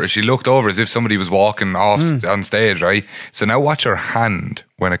over? did. She looked over as if somebody was walking off on stage, right? So now watch her hand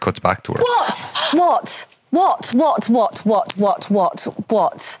when it cuts back to her. What?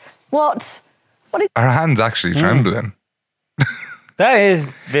 Her hand's actually trembling. That is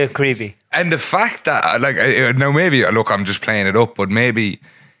a bit creepy. And the fact that, now maybe, look, I'm just playing it up, but maybe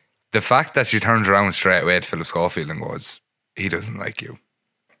the fact that she turns around straight away to Philip Schofield and goes, he doesn't like you.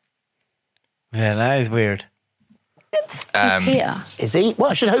 Yeah, that is weird. He's here. Is he?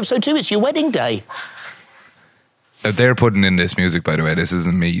 Well, I should hope so too. It's your wedding day. Now, they're putting in this music, by the way. This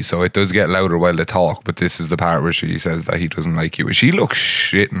isn't me, so it does get louder while they talk. But this is the part where she says that he doesn't like you. She looks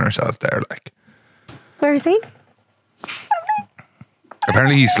shitting herself there, like. Where is he?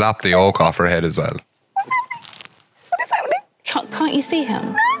 Apparently, he slapped the oak off her head as well. What is happening? Can't you see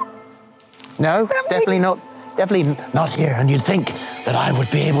him? No, definitely not. Definitely not here. And you'd think that I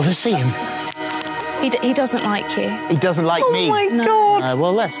would be able to see him. He doesn't like you. He doesn't like me. Oh my No. God.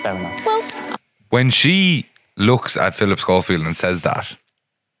 Well, that's fair enough. Well, When she looks at Philip Schofield and says that,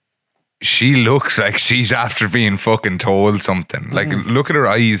 she looks like she's after being fucking told something. Like, look at her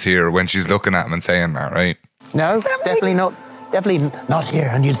eyes here when she's looking at him and saying that, right? No, definitely not. Definitely not here.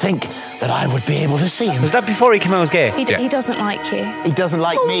 And you'd think that I would be able to see him. Was that before he came out as gay? He doesn't like you. He doesn't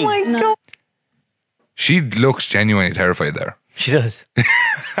like me. oh my No. God. She looks genuinely terrified there. She does.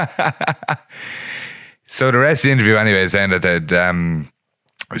 So the rest of the interview, anyway, is saying that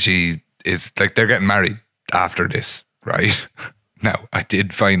she is like they're getting married after this, right? Now, I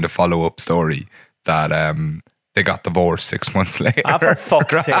did find a follow-up story that they got divorced 6 months later. Ah, for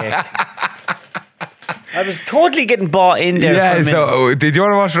fuck's sake. I was totally getting bought in there. Yeah. for a minute. So, did you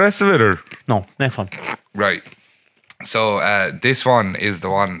want to watch the rest of it, or No, next one. right? So this one is the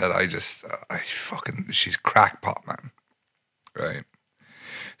one that she's crackpot, man. Right.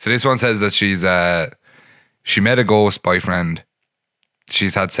 So this one says that she met a ghost boyfriend.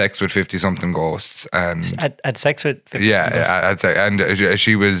 She's had sex with 50-something ghosts, and Had sex with 50 yeah, I'd say, and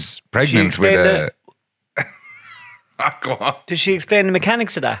she was pregnant with a. Go on. Does she explain the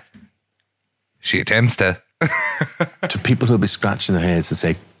mechanics of that? She attempts to. To people who'll be scratching their heads and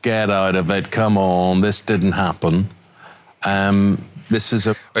say, "Get out of it! Come on, this didn't happen." This is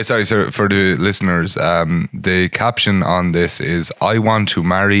a Sorry, sir, for the listeners. The caption on this is, "I want to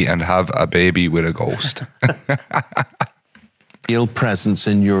marry and have a baby with a ghost." real presence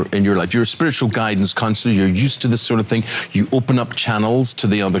in your life. You're a spiritual guidance counselor. You're used to this sort of thing. You open up channels to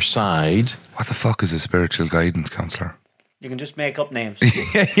the other side. What the fuck is a spiritual guidance counsellor? You can just make up names.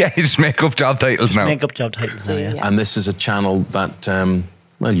 Yeah, you just make up job titles now. Make up job titles now, yeah. And this is a channel that,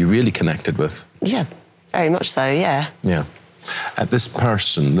 well, you really connected with. Yeah, very much so, yeah. Yeah. This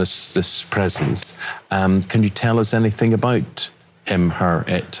person, this presence, can you tell us anything about him, her,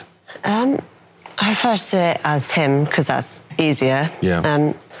 it? I refer to it as him because that's easier.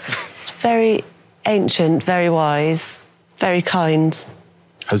 Yeah. It's very ancient, very wise, very kind.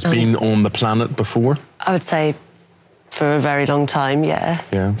 Has been on the planet before? I would say for a very long time, yeah.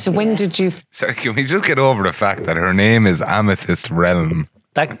 Yeah. So when did you... Sorry, can we just get over the fact that her name is Amethyst Realm?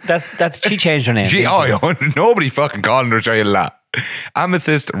 That's she changed her name. Nobody fucking calling her child that.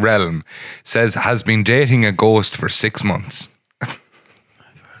 Amethyst Realm says has been dating a ghost for 6 months.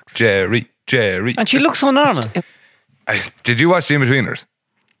 Jerry. And she looks so normal. Did you watch The Inbetweeners?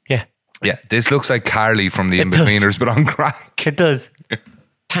 Yeah. Yeah, this looks like Carly from The Inbetweeners, but on crack. It does.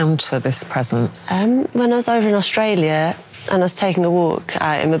 counter this presence? When I was over in Australia and I was taking a walk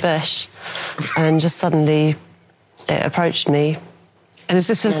out in the bush and just suddenly it approached me. And is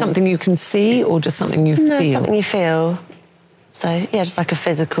this something you can see or just something you No, feel? something you feel. So, yeah, just like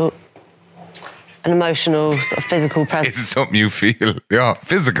an emotional, sort of physical presence. It's something you feel. Yeah,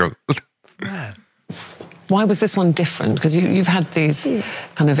 physical. Why was this one different? Because you've had these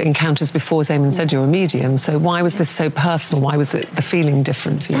kind of encounters before. Eamon said you're a medium. So why was this so personal? Why was the feeling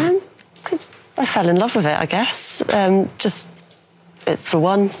different for you? Because I fell in love with it, I guess. Just, it's for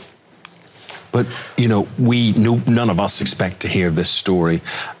one. But, you know, none of us expect to hear this story.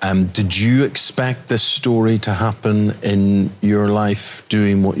 Did you expect this story to happen in your life,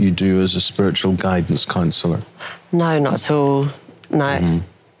 doing what you do as a spiritual guidance counsellor? No, not at all. No. Mm-hmm.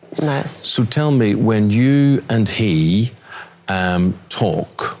 No. So tell me, when you and he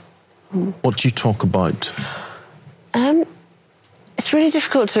talk, what do you talk about? It's really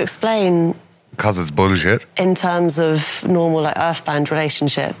difficult to explain Because it's bullshit. in terms of normal, like, earthbound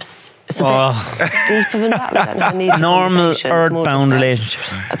relationships. It's a bit deeper than that. We don't have any normal conversations. It's more just, earthbound like,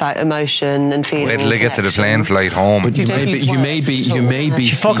 relationships. about emotion and feeling. Wait till they get to the plane connection. flight home. But you may be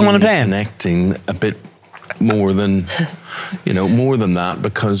She fucking on a plane. connecting a bit more than, more than that,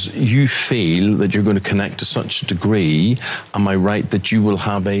 because you feel that you're going to connect to such a degree. Am I right that you will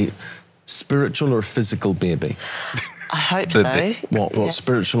have a spiritual or physical baby? I hope so. What, Yeah.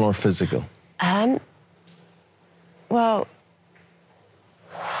 spiritual or physical? Well,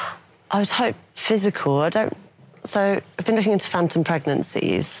 I would hope physical. So I've been looking into phantom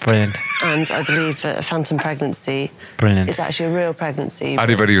pregnancies. Brilliant. And I believe that a phantom pregnancy Brilliant. is actually a real pregnancy.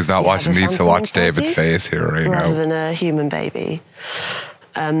 Anybody who's not You have watching a needs to phantom watch inside David's you face here right rather now. than a human baby.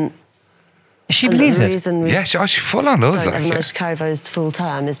 She And believes the it. reason we Yeah, she full on does. don't Like, ever yeah. manage to carry those to full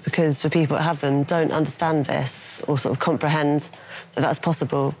term is because the people that have them don't understand this or sort of comprehend that that's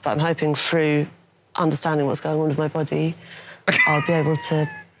possible. But I'm hoping through understanding what's going on with my body, I'll be able to,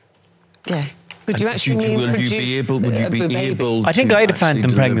 yeah. Would you actually mean Would you be able I think to I had a actually phantom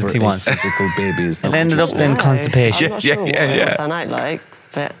deliver pregnancy a once. physical baby? Is that It what ended you're up saying? in constipation. I'm not sure what it will turn out like,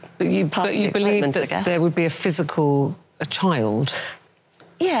 but you part of the believe excitement, I that guess. there would be a physical a child.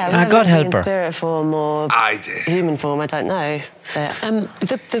 Yeah, Ah, whether God it be help in her. spirit form or I did. human form, I don't know.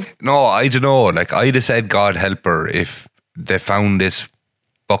 But No, I don't know. Like, I'd have said God help her if they found this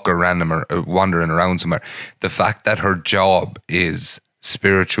fucker random or wandering around somewhere. The fact that her job is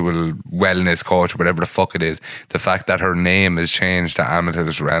spiritual wellness coach, whatever the fuck it is, the fact that her name is changed to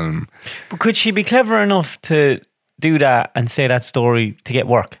Amethyst Realm. But could she be clever enough to do that and say that story to get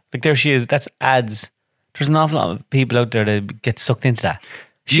work? Like, there she is. That's ads. There's an awful lot of people out there that get sucked into that.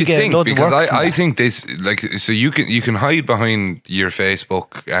 Do you She get think? loads of Because work from I that. think this, like, so you can hide behind your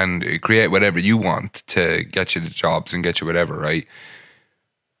Facebook and create whatever you want to get you the jobs and get you whatever, right?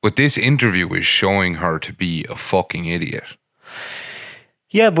 But this interview is showing her to be a fucking idiot.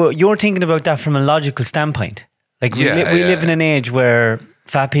 Yeah, but you're thinking about that from a logical standpoint. Like, we, Yeah, we yeah. live in an age where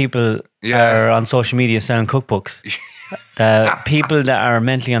fat people Yeah. are on social media selling cookbooks. The people that are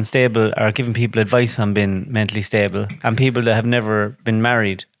mentally unstable are giving people advice on being mentally stable, and people that have never been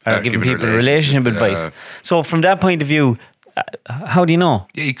married are giving people relationship advice. yeah. So from that point of view, how do you know?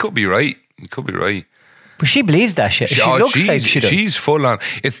 Yeah, you could be right. You could be right. But she believes that shit. She looks like she does. She's full on.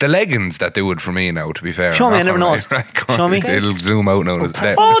 It's the leggings that do it for me now, to be fair. Show me, I'm I never not noticed. gonna lie. Show me. It'll zoom out now.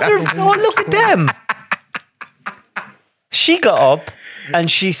 Oh, look at them. She got up and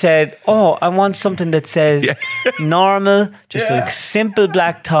she said, "Oh, I want something that says normal, just a simple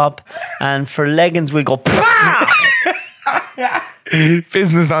black top, and for leggings we'll go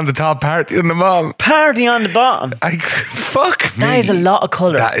Business on the top, party on the bottom. Party on the bottom. Fuck me. That is a lot of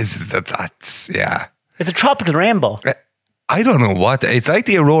colour. That's yeah. It's a tropical rainbow. I don't know what. It's like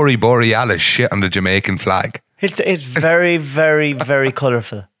the Aurora Borealis shit on the Jamaican flag. It's very, very, very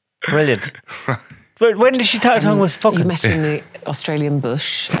colourful. Brilliant. But when did she talk was fucking? You met in the Australian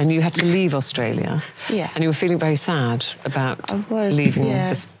bush and you had to leave Australia. Yeah. And you were feeling very sad about leaving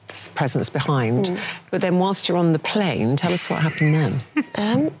this presence behind. But then whilst you're on the plane, tell us what happened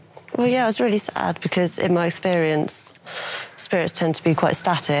then. Well, yeah, I was really sad because in my experience, spirits tend to be quite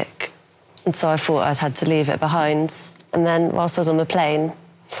static. And so I thought I'd had to leave it behind. And then whilst I was on the plane,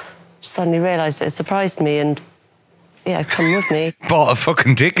 I suddenly realised it surprised me and, yeah, come with me. Bought a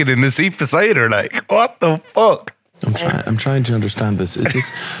fucking ticket in the seat beside her. Like, what the fuck? I'm trying to understand this. Is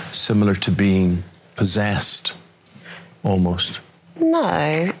this similar to being possessed, almost?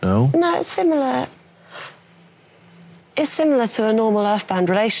 No. No? No, it's similar. It's similar to a normal earthbound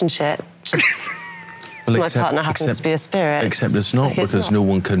relationship. Just Well, my partner happens to be a spirit. Except it's not, Like, it's because not. no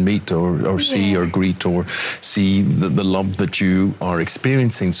one can meet or see or greet or see the love that you are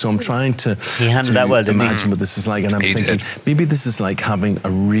experiencing. So I'm trying to, He handled that well, didn't he? imagine what this is like. And I'm He thinking, did. maybe this is like having a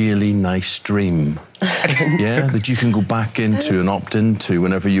really nice dream. Yeah, that you can go back into and opt into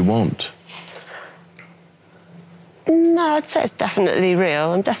whenever you want. No, I'd say it's definitely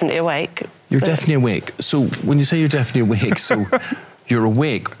real. I'm definitely awake. You're But- definitely awake. So when you say you're definitely awake, so you're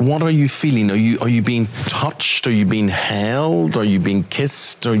awake. What are you feeling? Are you being touched? Are you being held? Are you being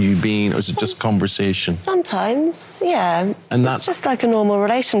kissed? Or is it just conversation? Sometimes, yeah. And it's just like a normal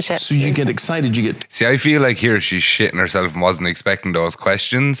relationship. So you get excited. You get. See, I feel like here she's shitting herself and wasn't expecting those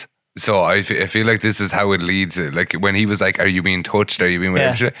questions. So I feel like this is how it leads it. Like when he was like, "Are you being touched? Are you being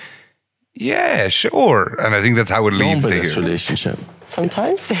whatever?" Yeah. Yeah, sure. And I think that's how it leads to this here. relationship.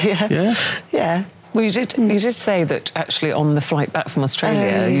 Sometimes, yeah. Yeah. Yeah. Well, you did say that actually on the flight back from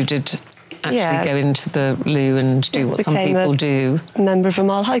Australia, you did actually yeah. go into the loo and do what some Became people a do. Member of a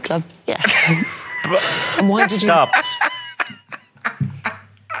Mile High Club. Yeah. And why did Stop.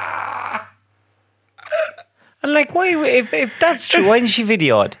 And like, why? If that's true, why didn't she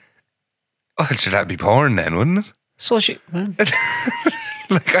video it? Oh, should that be porn then, wouldn't it? So she.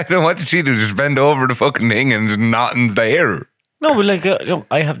 Like, I don't know what to see. Just bend over the fucking thing and just nothing's there. No, but like,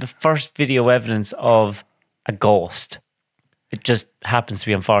 I have the first video evidence of a ghost. It just happens to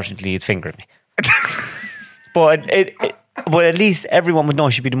be, unfortunately, it's fingering me. But but at least everyone would know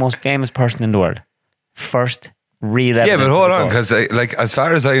she'd be the most famous person in the world. First real evidence. Yeah, but of hold a on, ghost. because like as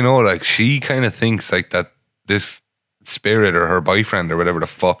far as I know, like she kind of thinks like that this spirit or her boyfriend or whatever the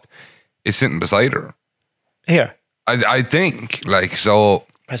fuck is sitting beside her. Here, I think like so.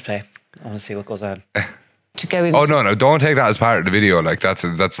 press play. I want to see what goes on. To go into Oh no, don't take that as part of the video. Like that's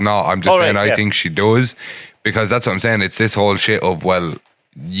not. I'm just All saying right, I yeah. think she does, because that's what I'm saying. It's this whole shit of, well,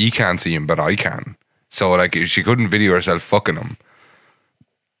 you can't see him, but I can. So like, she couldn't video herself fucking him.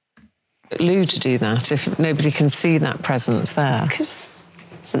 Lou to do that if nobody can see that presence there? Because,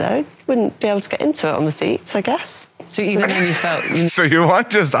 I don't know, wouldn't be able to get into it on the seats, I guess. So even when you felt... So your one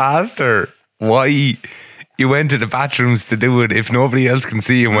just asked her why you went to the bathrooms to do it if nobody else can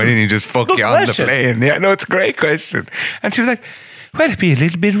see you. Why didn't you just fuck you on the plane? Yeah, no, it's a great question. And she was like, well, it'd be a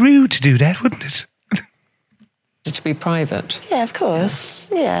little bit rude to do that, wouldn't it? To be private. Yeah, of course.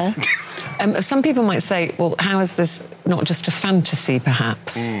 Yeah. Some people might say, well, how is this not just a fantasy,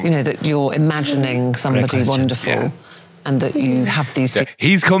 perhaps? You know, that you're imagining somebody wonderful and that you have these... Yeah,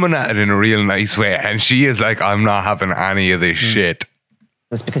 he's coming at it in a real nice way, and she is like, I'm not having any of this shit.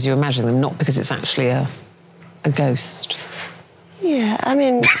 It's because you imagine them, not because it's actually a ghost. Yeah, I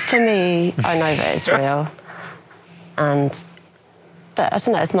mean, for me, I know that it's real. But I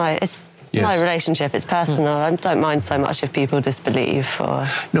don't know, it's my relationship, it's personal. I don't mind so much if people disbelieve or...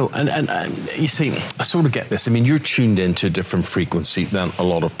 No, and you see, I sort of get this. I mean, you're tuned into a different frequency than a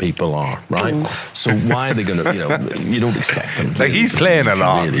lot of people are, right? So why are they going to, you don't expect them. Like, he's playing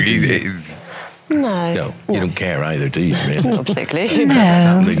along. Really, No, you don't care either, do you? Really? Not particularly.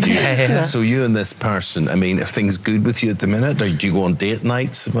 No. So you and this person, I mean, are things good with you at the minute? Or do you go on date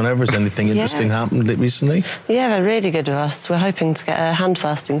nights whenever? Has anything interesting happened recently? Yeah, they're really good with us. We're hoping to get a hand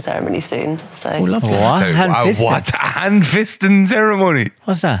fasting ceremony soon. So. Oh, lovely. What? So, Hand fisting? what? A hand fisting ceremony?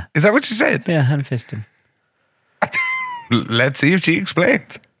 What's that? Is that what you said? Yeah, hand fisting. Let's see if she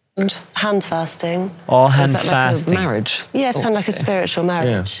explains. And hand fasting. Oh, hand Is that fasting. like a marriage? Yeah, it's kind of like a spiritual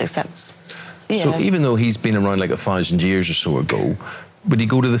marriage, except... Yeah. So even though he's been around like 1,000 years or so ago, would he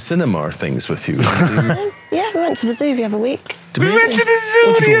go to the cinema or things with you? Yeah, we went to the zoo the other week. We went to the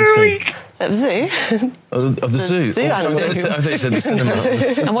zoo the other week. At the zoo? Of the zoo? Zoo animals. I thought you said the cinema.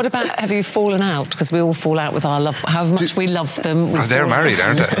 And what about, have you fallen out? Because we all fall out with our love. However much we love them. They're married,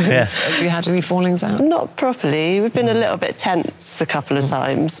 aren't they? Yeah. Have you had any fallings out? Not properly. We've been a little bit tense a couple of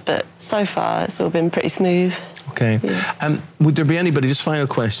times, but so far it's all been pretty smooth. Okay. Would there be anybody, just final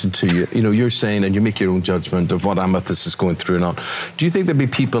question to you, you're saying, and you make your own judgment of what Amethyst is going through or not. Do you think there'd be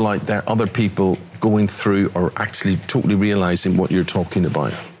people out there, other people going through or actually totally realising what you're talking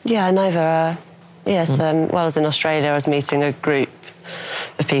about? Yeah, I know there are. Yes, while I was in Australia, I was meeting a group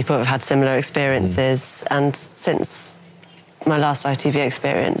of people who have had similar experiences. And since my last ITV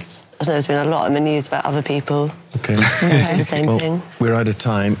experience, I know there's been a lot in the news about other people Okay. who do the same thing. We're out of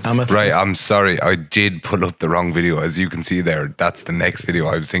time. Amethyst. Right, I'm sorry. I did pull up the wrong video. As you can see there, that's the next video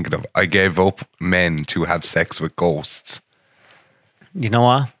I was thinking of. I gave up men to have sex with ghosts. You know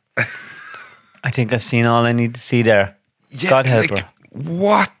what? I think I've seen all I need to see there. God help her.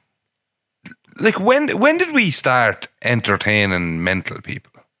 What? Like, when did we start entertaining mental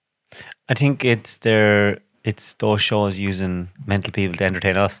people? I think it's those shows using mental people to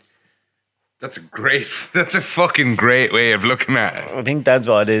entertain us. That's a fucking great way of looking at it. I think that's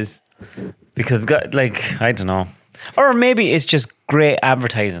what it is. Because, I don't know. Or maybe it's just great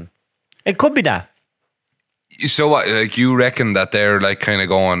advertising. It could be that. So what, like, you reckon that they're like kind of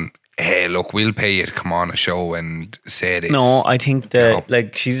going, hey, look, we'll pay you to come on a show and say this? No, I think that,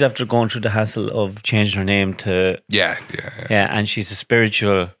 like, she's after going through the hassle of changing her name to... Yeah. Yeah, and she's a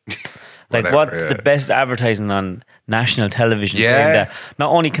spiritual... Like, Whatever, what's the best advertising on national television? Yeah. Saying that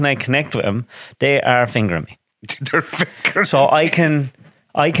not only can I connect with them, they are fingering me. They're fingering So I can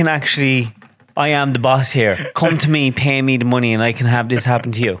actually, I am the boss here. Come to me, pay me the money, and I can have this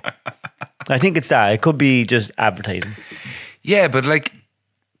happen to you. I think it's that. It could be just advertising. Yeah, but like,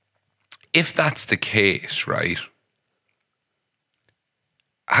 if that's the case, right?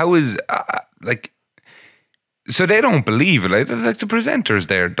 How is, so they don't believe it. Like the presenters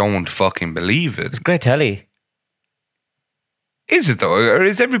there don't fucking believe it. It's great telly. Is it though? Or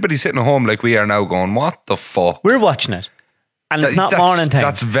is everybody sitting at home like we are now going, what the fuck? We're watching it. And it's not morning time.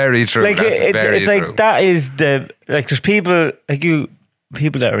 That's very true. Like, that's very it's true. like, that is there's people, like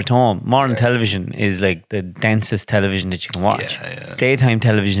people that are at home. Morning television is like the densest television that you can watch. Yeah. Daytime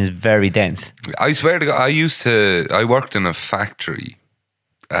television is very dense. I swear to God, I worked in a factory.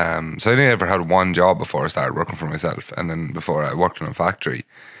 So I only ever had one job before I started working for myself. And then before I worked in a factory.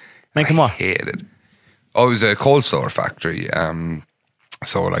 Like I what? hated it. Oh, it was a cold store factory.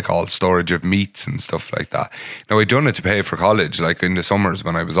 So like all storage of meats and stuff like that. Now I'd done it to pay for college, like in the summers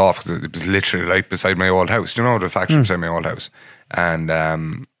when I was off, because it was literally like beside my old house. Do you know the factory beside my old house? And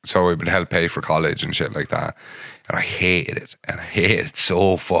so it would help pay for college and shit like that. And I hated it. And I hated it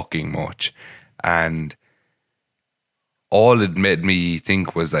so fucking much. And all it made me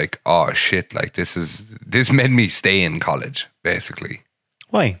think was like, oh shit, like this made me stay in college, basically.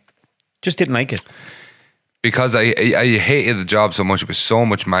 Why? Just didn't like it. because I hated the job so much. It was so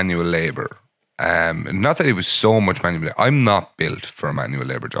much manual labor. Not that it was so much manual labor. I'm not built for a manual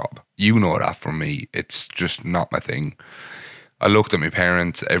labor job. You know that from me. It's just not my thing. I looked at my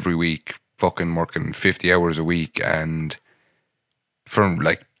parents every week, fucking working 50 hours a week, and from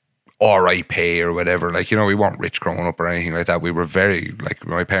like alright pay or whatever. Like, you know, we weren't rich growing up or anything like that. We were very, like,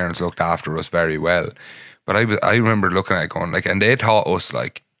 my parents looked after us very well. But I remember looking at it going, like, and they taught us,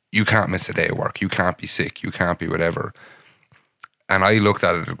 like, you can't miss a day of work. You can't be sick. You can't be whatever. And I looked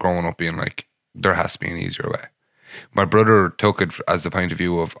at it growing up being like, there has to be an easier way. My brother took it as the point of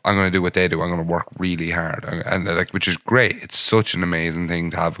view of, I'm going to do what they do. I'm going to work really hard. And like, which is great. It's such an amazing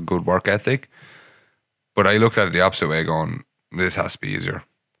thing to have a good work ethic. But I looked at it the opposite way going, this has to be easier.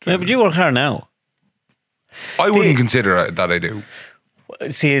 Yeah, but you work hard now. I wouldn't consider that I do.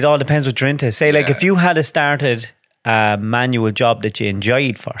 See, it all depends what you're into. Say, like, if you had started a manual job that you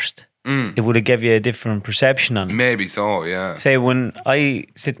enjoyed first, it would have given you a different perception on it. Maybe so, yeah. Say, when I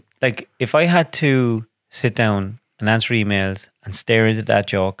sit, like, if I had to sit down and answer emails and stare into that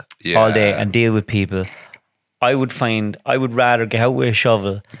joke all day and deal with people, I would rather get out with a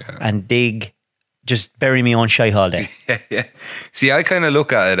shovel and dig, just bury me on shite all day. Yeah. See, I kind of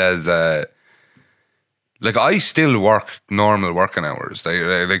look at it as, like, I still work normal working hours.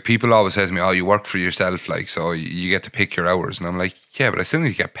 Like people always say to me, oh, you work for yourself, like, so you get to pick your hours. And I'm like, yeah, but I still need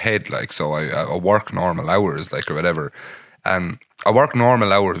to get paid, like, so I work normal hours, like, or whatever. And I work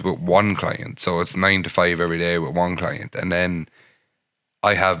normal hours with one client. So it's 9 to 5 every day with one client. And then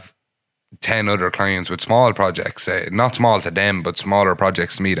I have 10 other clients with small projects, not small to them, but smaller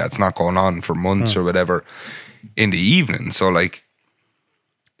projects to me that's not going on for months or whatever in the evening. So, like,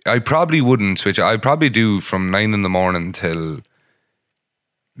 I probably wouldn't switch. I'd probably do from 9 in the morning till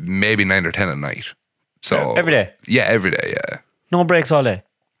maybe 9 or 10 at night. So every day? Yeah, every day, yeah. No breaks all day?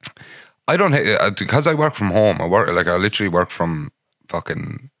 I don't, because I work from home, I literally work from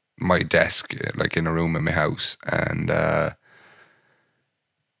fucking my desk, like in a room in my house. And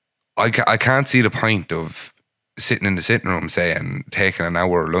I can't see the point of sitting in the sitting room, say, and taking an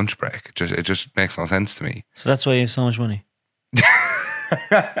hour lunch break. It just makes no sense to me. So that's why you have so much money?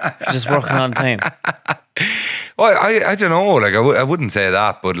 Just working all the time. Well, I don't know. Like, I wouldn't say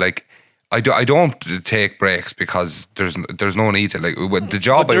that, but like, I don't take breaks because there's no need to. Like, the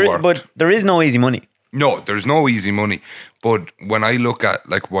job I work. But there is no easy money. No, there's no easy money. But when I look at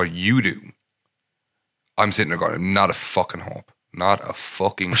like what you do, I'm sitting there going, not a fucking hope. Not a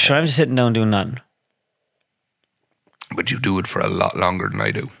fucking hope. Sure, I'm just sitting down doing nothing. But you do it for a lot longer than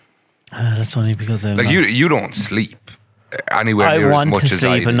I do. That's only because I'm like, you don't sleep anywhere near as much as I do. I want to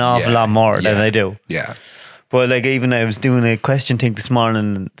sleep an awful lot more than I do. Yeah. But like, even I was doing a question thing this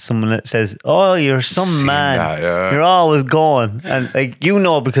morning, and someone says, "Oh, you're some man. You're always going." And like, you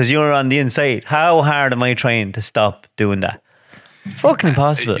know, because you're on the inside, how hard am I trying to stop doing that? Fucking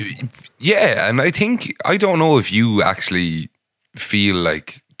impossible. Yeah, and I don't know if you actually feel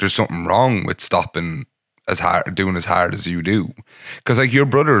like there's something wrong with stopping doing as hard as you do, because like, your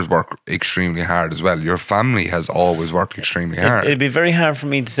brothers work extremely hard as well. Your family has always worked extremely hard. It'd be very hard for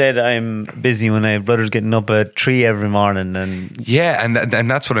me to say that I'm busy when I have brothers getting up at 3 every morning. And yeah, and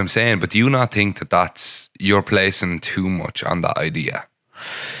that's what I'm saying. But do you not think that that's, you're placing too much on that idea?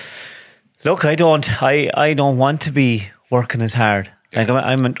 Look, I don't want to be working as hard. Like,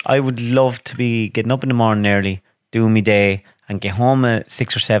 I would love to be getting up in the morning early, doing my day, and get home at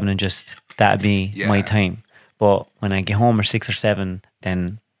 6 or 7, and just that'd be my time. But when I get home at 6 or 7,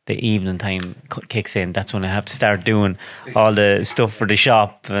 then the evening time kicks in. That's when I have to start doing all the stuff for the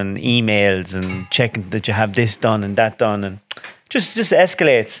shop and emails and checking that you have this done and that done, and just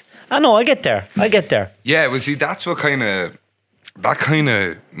escalates. I know, I get there. Yeah, well, see, that's what that kind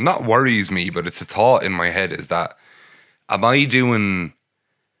of not worries me, but it's a thought in my head, is that am I getting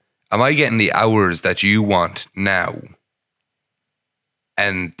the hours that you want now?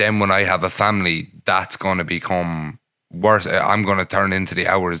 And then when I have a family, that's going to become worse. I'm going to turn into the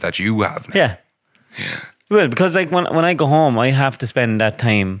hours that you have now. Yeah. Well, because like when I go home, I have to spend that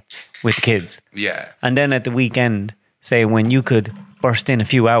time with the kids. Yeah. And then at the weekend, say, when you could burst in a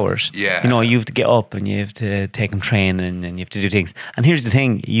few hours, you know, you have to get up and you have to take them training and you have to do things. And here's the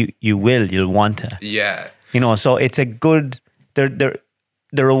thing, you'll want to. Yeah. You know, so it's a good, the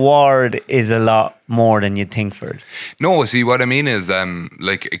reward is a lot more than you'd think for it. No, see, what I mean is,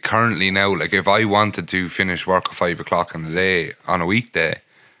 like, currently now, like, if I wanted to finish work at 5 o'clock in the day on a weekday,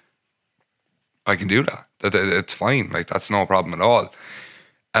 I can do that. It's fine. Like, that's no problem at all.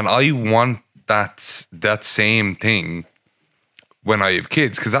 And I want that same thing when I have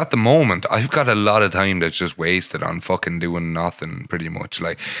kids, because at the moment I've got a lot of time that's just wasted on fucking doing nothing, pretty much.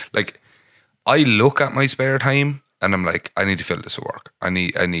 Like I look at my spare time and I'm like, I need to fill this with work. I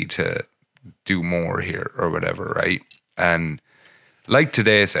need to do more here or whatever, right? And like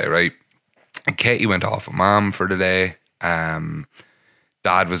today, say, right, Katie went off with mom for the day.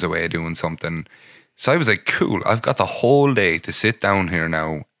 Dad was away doing something. So I was like, cool, I've got the whole day to sit down here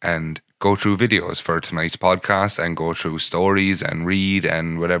now and go through videos for tonight's podcast and go through stories and read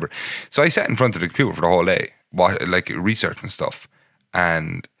and whatever. So I sat in front of the computer for the whole day, like researching stuff.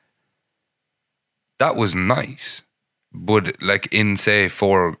 And that was nice. But like in, say,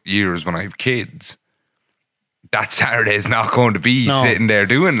 4 years when I have kids, that Saturday is not going to be sitting there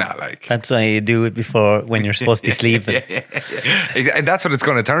doing that. Like, that's why you do it before when you're supposed to be sleeping. And that's what it's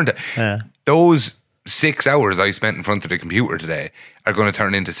going to turn to. Yeah. Those 6 hours I spent in front of the computer today are going to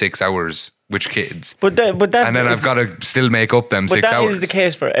turn into 6 hours with kids. But that, and then I've got to still make up them 6 hours. But that is the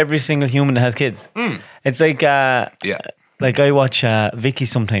case for every single human that has kids. It's like, like I watch Vicky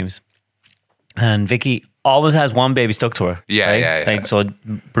sometimes, and Vicky always has one baby stuck to her. Yeah. Like, so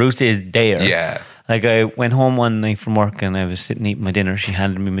Bruce is there. Yeah. Like, I went home one night from work and I was sitting eating my dinner. She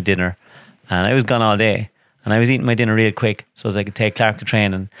handed me my dinner, and I was gone all day. And I was eating my dinner real quick so as I could take Clark to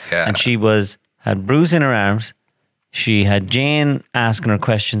training. And she had Bruce in her arms. She had Jane asking her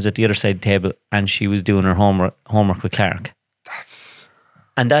questions at the other side of the table, and she was doing her homework with Clark.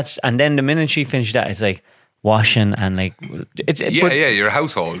 And then the minute she finished that, it's like washing and like your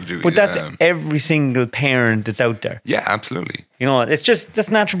household duties. But that's every single parent that's out there. Yeah, absolutely. You know, it's just that's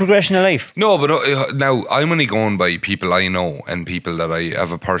natural progression of life. No, but now I'm only going by people I know and people that I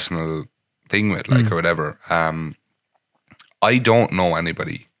have a personal thing with, like or whatever. I don't know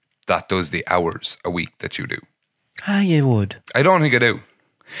anybody that does the hours a week that you do. You would. I don't think I do.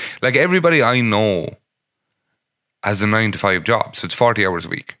 Like, everybody I know has a 9 to 5 job, so it's 40 hours a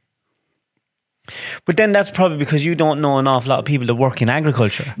week. But then that's probably because you don't know an awful lot of people that work in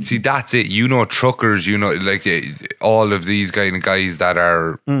agriculture. See, that's it. You know truckers, you know, like all of these kind of guys that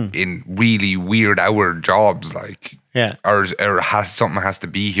are in really weird hour jobs, like, or something has to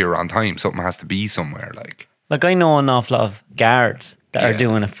be here on time, something has to be somewhere, like. Like, I know an awful lot of guards that are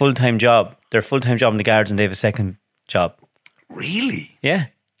doing a full-time job. They're full-time job in the guards and they have a second job. Really? Yeah.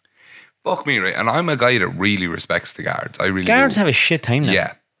 Fuck me, right? And I'm a guy that really respects the guards. I really Guards have a shit time now.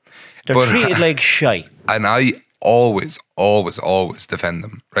 Yeah. They're treated like shite. And I always defend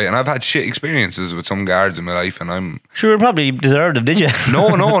them, right? And I've had shit experiences with some guards in my life, and I'm... Sure, you probably deserved them, did you? No,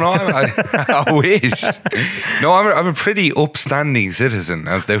 I wish. No, I'm a pretty upstanding citizen,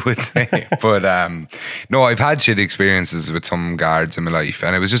 as they would say. But no, I've had shit experiences with some guards in my life,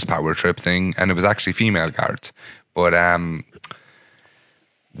 and it was just a power trip thing, and it was actually female guards. But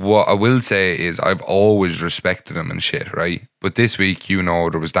what I will say is I've always respected them and shit, right? But this week, you know,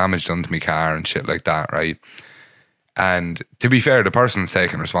 there was damage done to my car and shit like that, right? And to be fair, the person's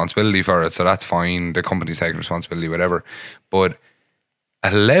taking responsibility for it, so that's fine. The company's taking responsibility, whatever. But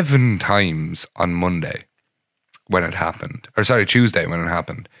 11 times on Monday when it happened, or sorry, Tuesday when it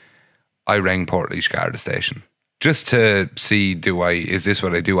happened, I rang Portlaoise Garda Station just to see, is this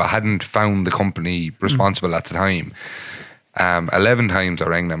what I do? I hadn't found the company responsible at the time. 11 times I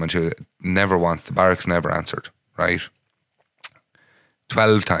rang them and the barracks never answered, right?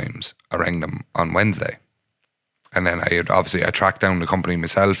 12 times I rang them on Wednesday. And then I tracked down the company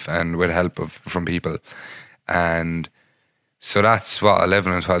myself and with help from people. And so that's what,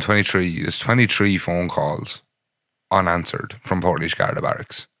 11 and 12, 23. There's 23 phone calls unanswered from Portlaoise Garda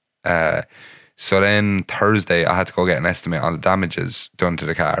Barracks. So then Thursday, I had to go get an estimate on the damages done to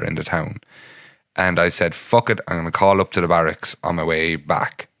the car in the town. And I said, fuck it, I'm going to call up to the barracks on my way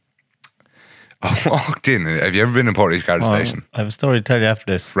back. I walked in. Have you ever been in Portlaoise Garda Station? I have a story to tell you after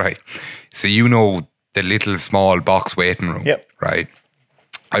this. Right. So you know the little small box waiting room, right?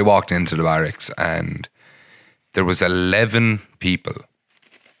 I walked into the barracks and there was 11 people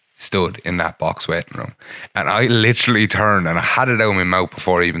stood in that box waiting room. And I literally turned and I had it out of my mouth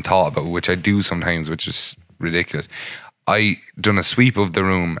before I even thought about it, which I do sometimes, which is ridiculous. I done a sweep of the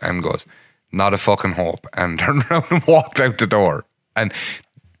room and goes, not a fucking hope, and turned around and walked out the door. And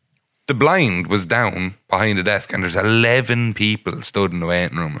the blind was down behind the desk and there's 11 people stood in the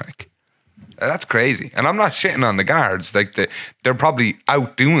waiting room, like. That's crazy. And I'm not shitting on the guards. Like, they're probably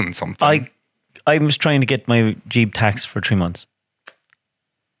out doing something. I was trying to get my Jeep taxed for 3 months.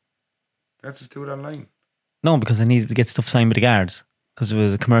 Let's just do it online. No, because I needed to get stuff signed by the guards. Because it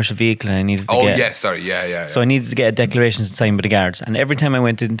was a commercial vehicle and I needed to get... yeah, sorry. Yeah. So I needed to get a declaration signed by the guards. And every time I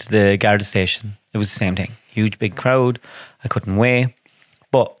went into the Garda station, it was the same thing. Huge, big crowd. I couldn't wait.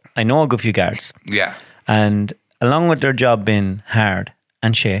 But I know a good few guards. Yeah. And along with their job being hard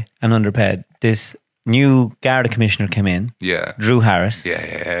and shit and underpaid, this new Garda commissioner came in. Yeah. Drew Harris.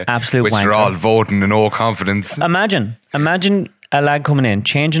 Yeah. Absolute Which wanker. are all voting in all confidence. Imagine a lad coming in,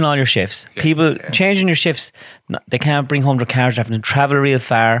 changing all your shifts. People changing your shifts. They can't bring home their cars. They're having to travel real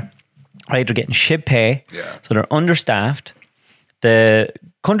far. Right, they're getting shit pay. Yeah. So they're understaffed. The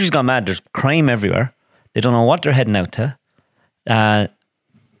country's gone mad. There's crime everywhere. They don't know what they're heading out to.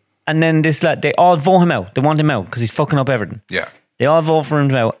 And then this lad, they all vote him out. They want him out because he's fucking up everything. Yeah. They all vote for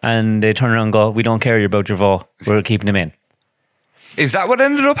him out, and they turn around and go, "We don't care about your vote. We're keeping him in." Is that what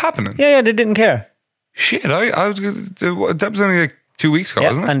ended up happening? Yeah, they didn't care. Shit, I was that was only like 2 weeks ago,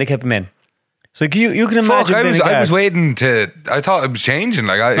 wasn't it? And they kept him in. So you can Fuck, imagine. I was waiting to. I thought it was changing,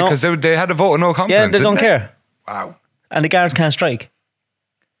 like No. because they had a vote of no confidence. Yeah, they don't didn't care. Wow. And the guards can't strike.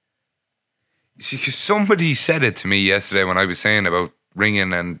 You see, because somebody said it to me yesterday when I was saying about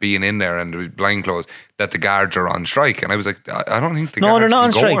ringing and being in there and the blind clothes that the guards are on strike, and I was like, I don't think the No, they're guards not can on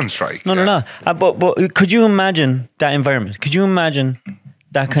go strike. on strike. No, they're not. But could you imagine that environment? Could you imagine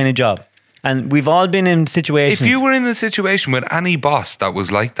that kind of job? And we've all been in situations. If you were in a situation with any boss that was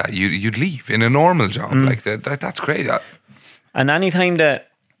like that, you'd leave in a normal job. Like that's great. And anytime that,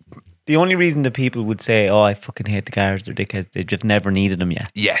 the only reason that people would say, "Oh, I fucking hate the guards," they're dickheads. They just never needed them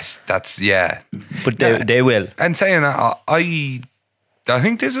yet. Yes, that's yeah. But they will. And saying that, I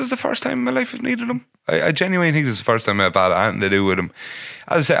think this is the first time in my life I've needed them. I genuinely think this is the first time I've had anything to do with them.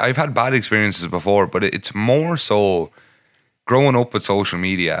 As I say, I've had bad experiences before, but it's more so growing up with social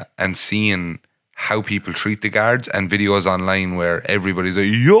media and seeing how people treat the guards and videos online where everybody's like,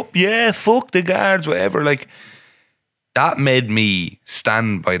 yup, yeah, fuck the guards, whatever. Like, that made me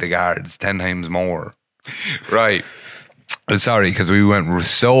stand by the guards 10 times more. Right. Sorry, because we went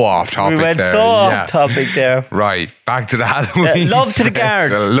so off topic there. We went so off topic there. Right. Back to the Halloween. Love to the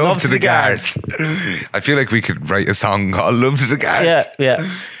guards. Love to the guards. I feel like we could write a song called Love to the Guards. Yeah.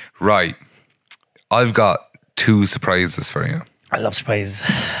 Right. I've got 2 surprises for you. I love surprises.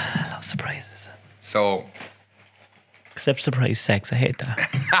 So, except surprise sex. I hate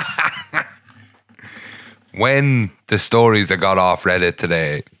that. when the stories I got off Reddit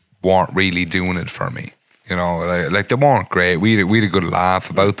today weren't really doing it for me, you know, like they weren't great. We had a good laugh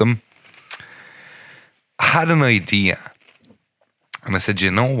about them. I had an idea, and I said,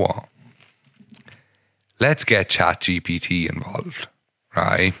 you know what? Let's get ChatGPT involved,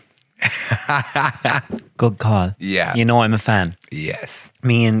 right? Good call. Yeah. You know I'm a fan. Yes.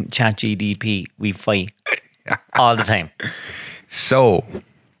 Me and ChatGPT, we fight all the time. So,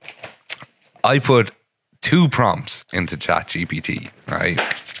 I put 2 prompts into ChatGPT, right?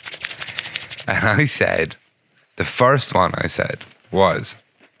 And I said, the first one I said was,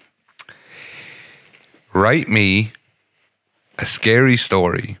 write me a scary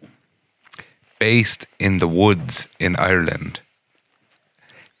story based in the woods in Ireland,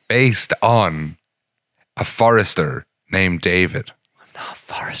 based on a forester named David. I'm not a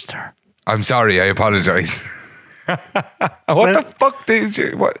forester. I'm sorry, I apologize. What the fuck is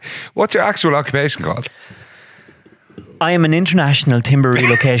what's your actual occupation called? I am an international timber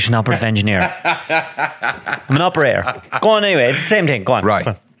relocation operative engineer. I'm an operator. Go on anyway, it's the same thing. Go on. Right.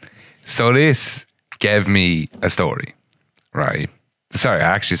 Go on. So this gave me a story, right? Sorry, I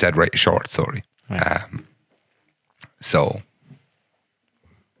actually said write a short story. Right. So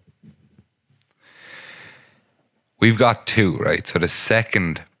we've got 2, right? So the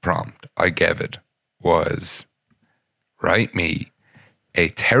second prompt I gave it was, write me a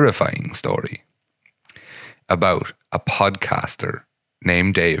terrifying story about a podcaster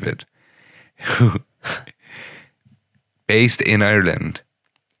named David who, based in Ireland,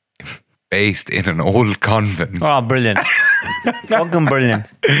 based in an old convent. Oh, brilliant. Fucking brilliant.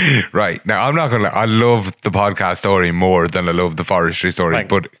 Right. Now, I'm not going to I love the podcast story more than I love the forestry story. Right.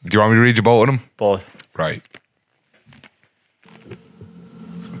 But do you want me to read you both of them? Both. Right.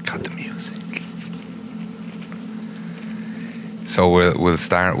 So we got the music. So we'll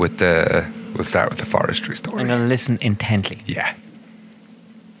start with the forestry story. I'm going to listen intently. Yeah.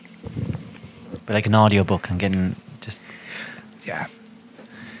 But like an audiobook, I'm getting just... Yeah.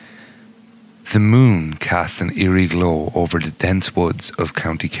 The moon cast an eerie glow over the dense woods of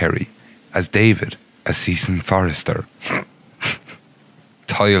County Kerry as David, a seasoned forester,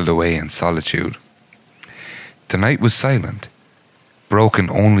 toiled away in solitude. The night was silent, broken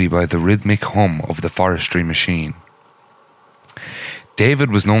only by the rhythmic hum of the forestry machine.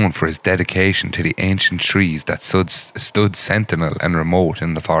 David was known for his dedication to the ancient trees that stood sentinel and remote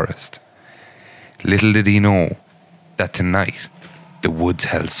in the forest. Little did he know that tonight the woods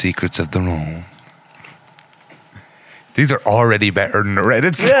held secrets of their own. These are already better than the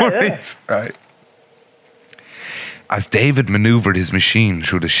Reddit stories, right? As David maneuvered his machine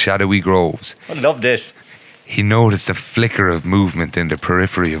through the shadowy groves, I loved it. he noticed a flicker of movement in the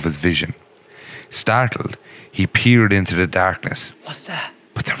periphery of his vision. Startled, he peered into the darkness. What's that?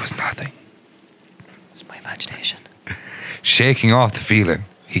 But there was nothing. It's my imagination. Shaking off the feeling,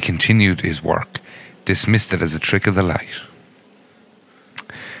 he continued his work, dismissed it as a trick of the light.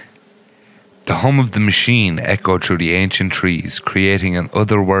 The hum of the machine echoed through the ancient trees, creating an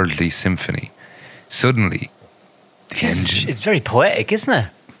otherworldly symphony. Suddenly, the engine... It's very poetic, isn't it?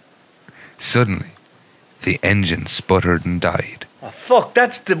 Suddenly, the engine sputtered and died, Oh, fuck,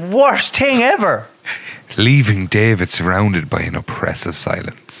 that's the worst thing ever. leaving David surrounded by an oppressive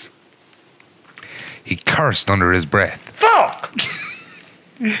silence. He cursed under his breath, Fuck!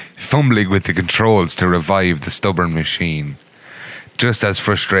 fumbling with the controls to revive the stubborn machine. Just as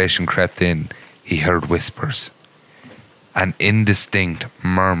frustration crept in, he heard whispers, an indistinct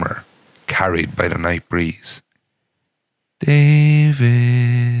murmur carried by the night breeze.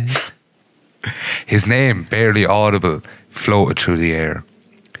 David. His name, barely audible, floated through the air.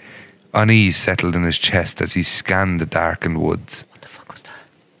 Unease settled in his chest as he scanned the darkened woods. What the fuck was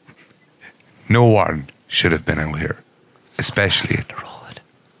that? No one should have been out here, especially The road.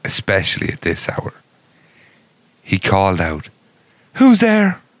 especially at this hour. He called out, "Who's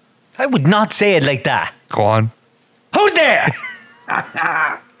there?" I would not say it like that. Go on. Who's there?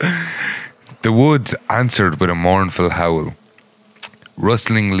 The woods answered with a mournful howl,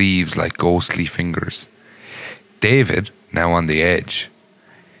 rustling leaves like ghostly fingers. David, now on the edge,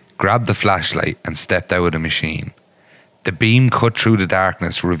 grabbed the flashlight and stepped out of the machine. The beam cut through the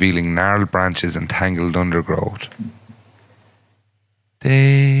darkness, revealing gnarled branches and tangled undergrowth.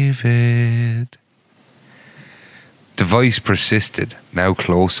 David. The voice persisted, now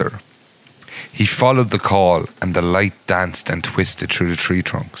closer. He followed the call, and the light danced and twisted through the tree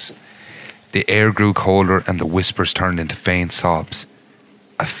trunks. The air grew colder, and the whispers turned into faint sobs.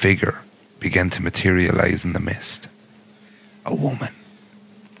 A figure began to materialize in the mist. A woman,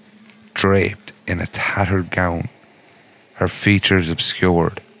 draped in a tattered gown, her features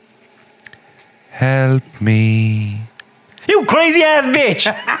obscured. "Help me." You crazy ass bitch!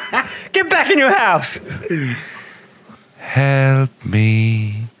 Get back in your house! "Help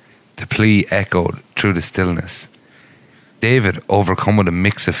me." The plea echoed through the stillness. David, overcome with a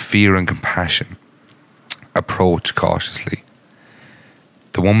mix of fear and compassion, approached cautiously.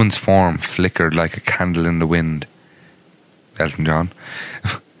 The woman's form flickered like a candle in the wind. Elton John.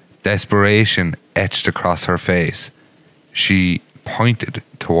 Desperation etched across her face. She pointed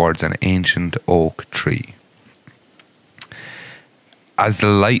towards an ancient oak tree. As the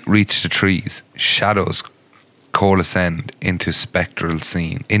light reached the trees, shadows coalesced into a spectral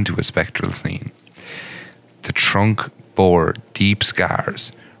scene. The trunk bore deep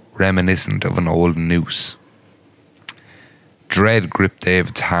scars, reminiscent of an old noose. Dread gripped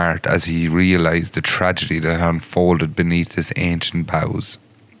David's heart as he realized the tragedy that unfolded beneath his ancient boughs.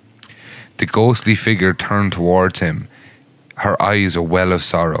 The ghostly figure turned towards him, her eyes a well of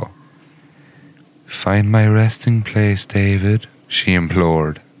sorrow. "Find my resting place, David," she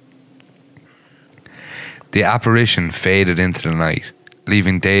implored. The apparition faded into the night,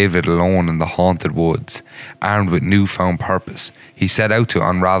 leaving David alone in the haunted woods. Armed with newfound purpose, he set out to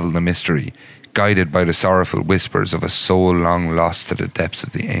unravel the mystery, guided by the sorrowful whispers of a soul long lost to the depths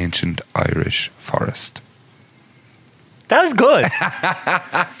of the ancient Irish forest. That was good.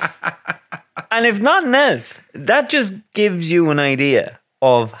 And if nothing else, that just gives you an idea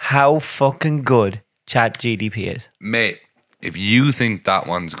of how fucking good ChatGDP is. Mate, if you think that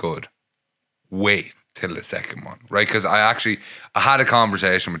one's good, wait till the second one, right? Because I had a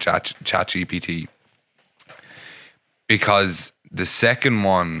conversation with ChatGPT because the second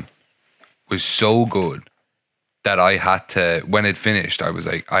one was so good that I had to, when it finished, I was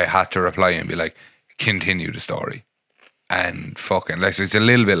like, I had to reply and be like, continue the story. And fucking, like, so it's a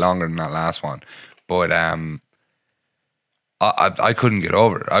little bit longer than that last one, but I couldn't get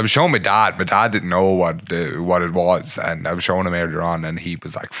over it. I was showing my dad. My dad didn't know what it was, and I was showing him earlier on, and he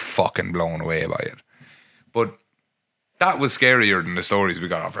was like fucking blown away by it. But that was scarier than the stories we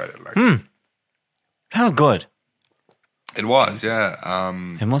got off Reddit. Like, How good. It was, yeah.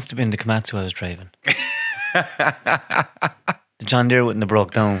 It must have been the Komatsu I was driving. The John Deere wouldn't have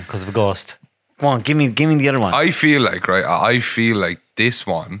broke down because of a ghost. Go on, give me the other one. I feel like this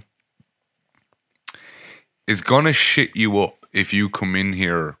one is gonna shit you up if you come in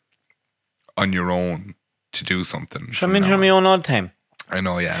here on your own to do something. I'm in here on my own all the time. I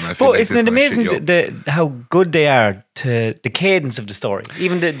know, yeah, and I feel But like isn't it this is gonna amazing shit you up. how good they are to the cadence of the story,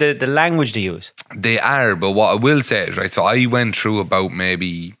 even the language they use? They are, but what I will say is, right, so I went through about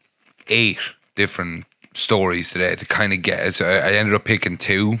maybe 8 different stories today to kind of get it. So I ended up picking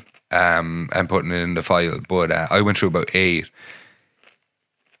 2 and putting it in the file, but I went through about 8.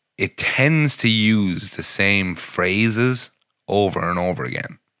 It tends to use the same phrases over and over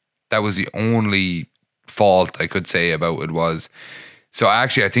again. That was the only fault I could say about it was. So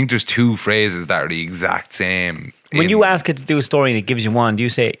actually, I think there's 2 phrases that are the exact same. When you ask it to do a story and it gives you one, do you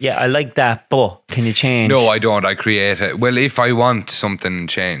say, yeah, I like that, but can you change? No, I don't. I create it. Well, if I want something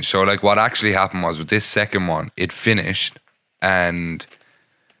changed. So like what actually happened was with this second one, it finished and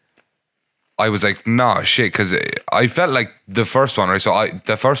I was like, nah, shit, because I felt like the first one, right? So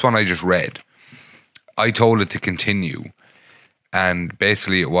the first one I just read, I told it to continue. And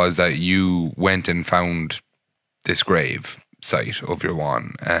basically it was that you went and found this grave site of your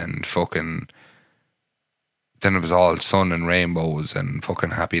one and fucking then it was all sun and rainbows and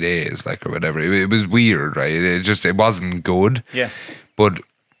fucking happy days, like, or whatever. It was weird, right? It wasn't good. Yeah. But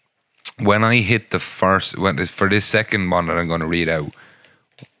when I hit for this second one that I'm going to read out,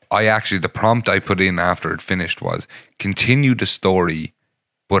 the prompt I put in after it finished was continue the story,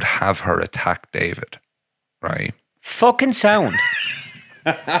 but have her attack David, right? Fucking sound.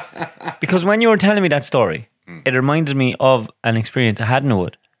 Because when you were telling me that story, it reminded me of an experience I had in the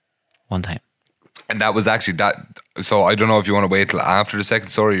wood one time. And that was actually that. So I don't know if you want to wait till after the second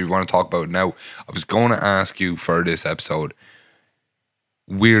story or you want to talk about it now. I was going to ask you for this episode,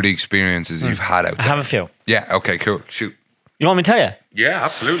 weird experiences you've had out there. I have a few. Yeah, okay, cool. Shoot. You want me to tell you? Yeah,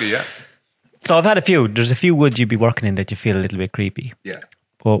 absolutely, yeah. So I've had a few. There's a few woods you'd be working in that you feel a little bit creepy. Yeah.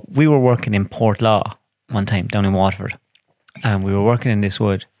 But we were working in Port Law one time down in Waterford. And we were working in this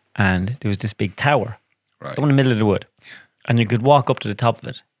wood and there was this big tower. Right. Down in the middle of the wood. And you could walk up to the top of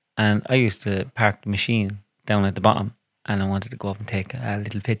it. And I used to park the machine down at the bottom and I wanted to go up and take a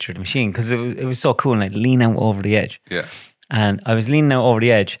little picture of the machine because it was so cool and I'd lean out over the edge. Yeah. And I was leaning out over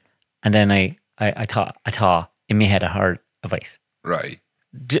the edge and then I thought in my head I heard a voice. Right.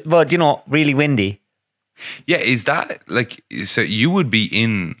 But, really windy. Yeah, is that like, so you would be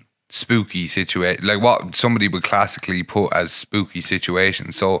in spooky situation, like what somebody would classically put as spooky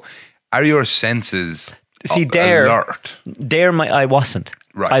situations. So are your senses alert? I wasn't.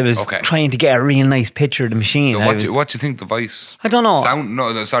 Right. I was trying to get a real nice picture of the machine. So what do you think the voice? I don't know.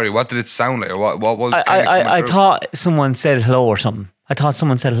 What did it sound like? Or what was? I thought someone said hello or something. I thought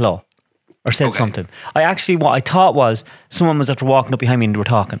someone said hello or said something. What I thought was someone was after walking up behind me and they were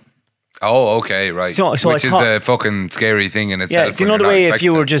talking. Oh, okay, right. So which is a fucking scary thing in itself. Yeah, do you know the way if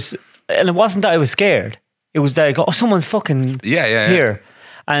you were just, and it wasn't that I was scared. It was that I go, someone's fucking here.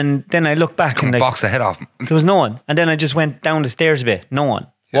 And then I looked back and box the head off him. There was no one. And then I just went down the stairs a bit. No one.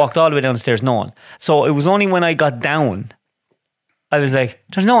 Walked all the way down the stairs. No one. So it was only when I got down, I was like,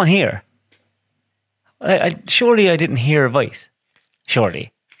 there's no one here. Surely I didn't hear a voice.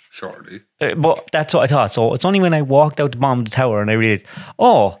 Surely. But that's what I thought. So it's only when I walked out the bottom of the tower and I realized,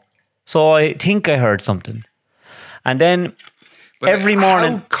 so I think I heard something. And then every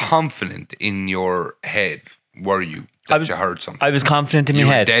morning. How confident in your head were you that you heard something? I was confident in my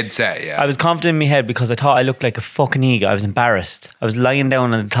head. You were dead set, yeah. I was confident in my head because I thought I looked like a fucking eagle. I was embarrassed. I was lying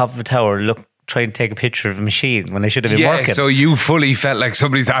down on the top of a tower trying to take a picture of a machine when I should have been working. Yeah, so you fully felt like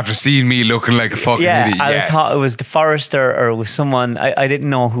somebody's after seeing me looking like a fucking idiot. I thought it was the forester or it was someone. I didn't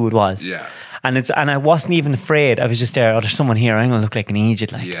know who it was. Yeah. And I wasn't even afraid. I was just there. There's someone here. I'm going to look like an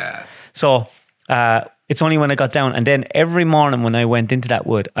idiot. Yeah. So it's only when I got down. And then every morning when I went into that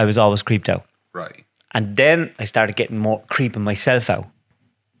wood, I was always creeped out. Right. And then I started getting more creeping myself out.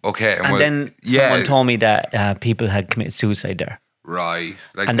 Okay. And then someone told me that people had committed suicide there. Right.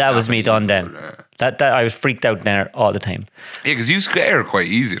 Like and that was me done then. That I was freaked out there all the time. Yeah, because you scare quite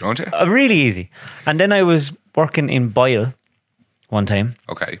easy, don't you? Really easy. And then I was working in Boyle one time.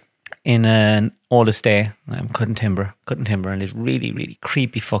 Okay. In an old estate. I'm cutting timber, and it's really, really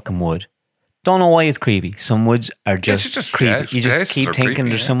creepy fucking wood. Don't know why it's creepy. Some woods are just creepy. Yeah, you just keep thinking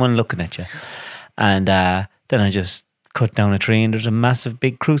there's someone looking at you. And then I just cut down a tree and there's a massive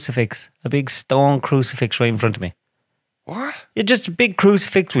big crucifix, a big stone crucifix right in front of me. What? Yeah, just a big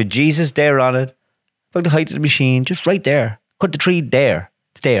crucifix with Jesus there on it, about the height of the machine, just right there. Cut the tree there.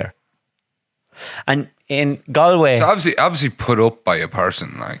 It's there. And in Galway... So obviously put up by a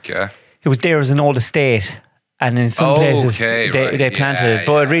person, like, yeah? It was there as an old estate. And in some places, they planted it.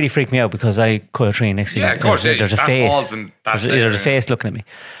 But it really freaked me out because I cut a tree next to me. Yeah, of course. There's a face. There's a face looking at me.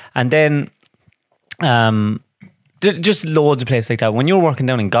 And then... just loads of places like that. When you were working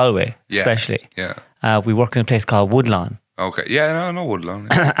down in Galway, especially, we worked in a place called Woodlawn. Okay, yeah, no Woodlawn.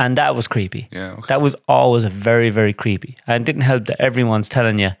 Yeah. And that was creepy. Yeah, okay. That was always very, very creepy. And it didn't help that everyone's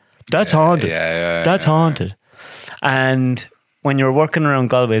telling you, that's haunted. Yeah. That's haunted. And when you're working around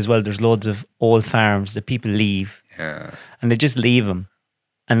Galway as well, there's loads of old farms that people leave. Yeah. And they just leave them.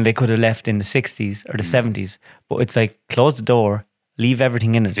 And they could have left in the 60s or the 70s. But it's like, close the door, leave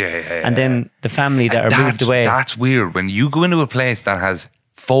everything in it. And then the family that are moved away. That's weird. When you go into a place that has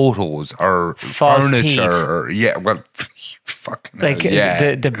photos or False furniture teeth. or, fucking hell,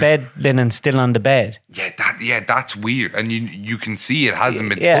 Like the bed linen still on the bed. That's weird. And you can see it hasn't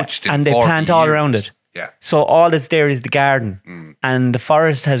been touched in and they 40 plant all years. around it. Yeah. So all that's there is the garden. And the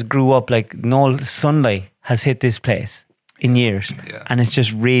forest has grew up, like no sunlight has hit this place in years. Yeah. And it's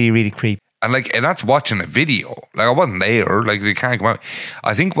just really, really creepy. And that's watching a video. Like, I wasn't there. Like, they can't come out.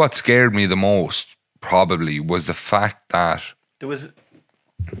 I think what scared me the most probably was the fact that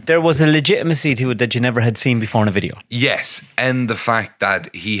there was a legitimacy to it that you never had seen before in a video. yes, and the fact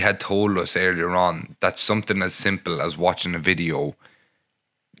that he had told us earlier on that something as simple as watching a video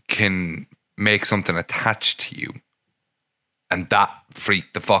can make something attached to you. And that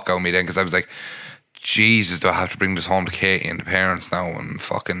freaked the fuck out of me then, because I was like, Jesus, do I have to bring this home to Katie and the parents now and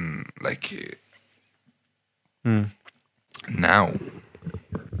fucking like now.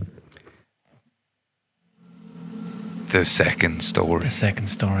 The second story.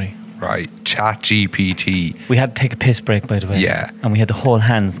 Right. ChatGPT. We had to take a piss break, by the way. Yeah. And we had to hold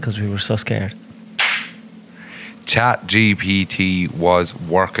hands because we were so scared. ChatGPT was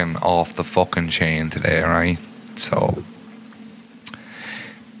working off the fucking chain today, right? So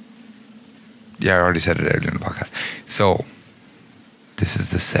yeah, I already said it earlier in the podcast. So this is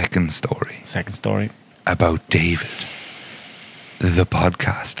the second story. About David, the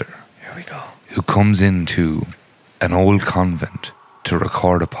podcaster. Here we go. Who comes into an old convent to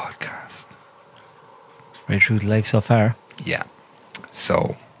record a podcast. It's very true to life so far. Yeah.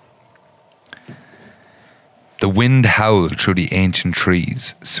 So the wind howled through the ancient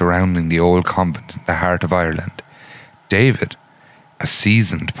trees surrounding the old convent in the heart of Ireland. David, a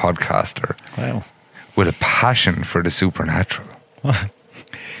seasoned podcaster with a passion for the supernatural,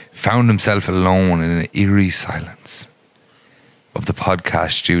 found himself alone in an eerie silence of the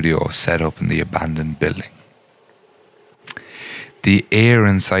podcast studio set up in the abandoned building. The air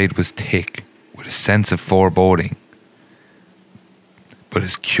inside was thick with a sense of foreboding, but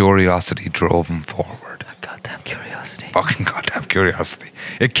his curiosity drove him forward. That goddamn curiosity. Fucking goddamn curiosity.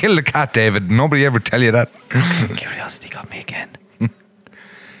 It killed a cat, David. Nobody ever tell you that. Curiosity got me again.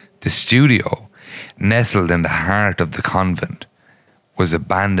 The studio, nestled in the heart of the convent, was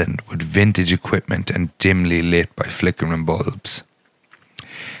abandoned with vintage equipment and dimly lit by flickering bulbs.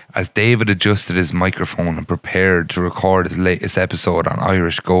 As David adjusted his microphone and prepared to record his latest episode on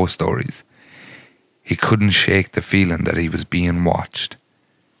Irish ghost stories, he couldn't shake the feeling that he was being watched.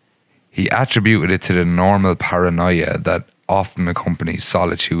 He attributed it to the normal paranoia that often accompanies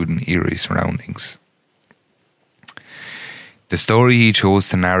solitude and eerie surroundings. The story he chose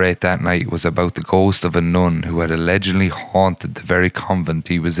to narrate that night was about the ghost of a nun who had allegedly haunted the very convent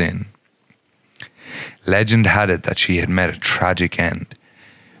he was in. Legend had it that she had met a tragic end,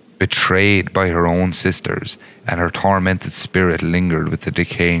 betrayed by her own sisters, and her tormented spirit lingered with the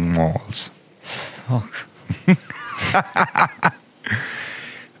decaying walls. Fuck.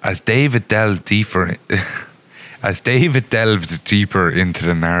 As David delved deeper into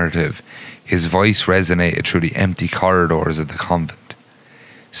the narrative, his voice resonated through the empty corridors of the convent.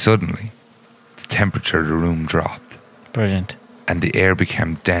 Suddenly, the temperature of the room dropped. Brilliant. And the air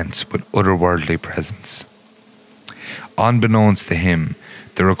became dense with otherworldly presence. Unbeknownst to him,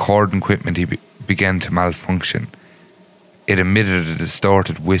 the recording equipment began to malfunction. It emitted a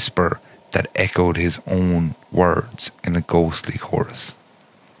distorted whisper that echoed his own words in a ghostly chorus.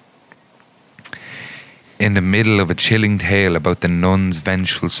 In the middle of a chilling tale about the nun's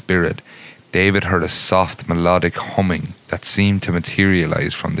vengeful spirit, David heard a soft melodic humming that seemed to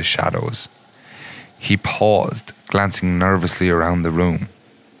materialize from the shadows. He paused, glancing nervously around the room.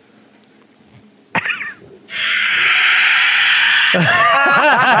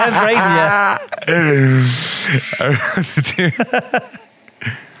 That's right,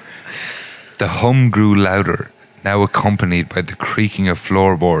 The hum grew louder, now accompanied by the creaking of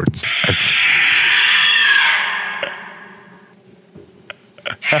floorboards as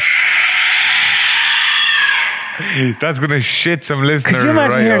that's gonna shit some listeners. Could you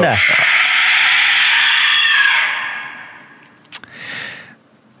imagine right hearing up. that?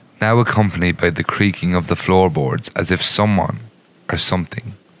 Now accompanied by the creaking of the floorboards as if someone or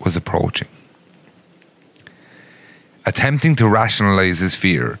something was approaching. Attempting to rationalize his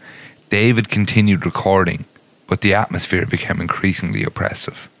fear, David continued recording, but the atmosphere became increasingly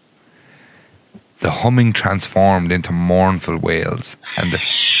oppressive. The humming transformed into mournful wails, and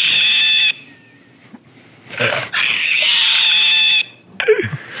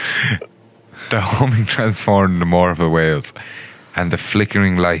The humming transformed into more of a wails, and the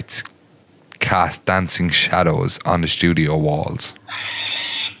flickering lights cast dancing shadows on the studio walls.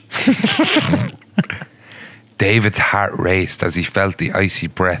 David's heart raced as he felt the icy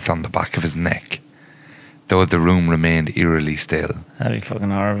breath on the back of his neck, though the room remained eerily still. That'd be fucking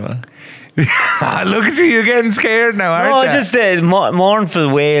horrible. Look at you, you're getting scared now, aren't you? No, just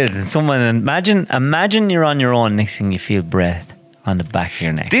mournful wails and someone. Imagine you're on your own. Next thing you feel breath on the back of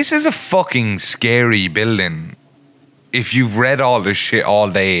your neck. This is a fucking scary building. If you've read all this shit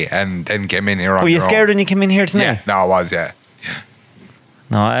all day and then came in here on Were you your scared own. when you came in here tonight? Yeah, no, I was, yeah.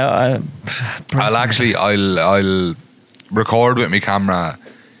 No, I'll record with my camera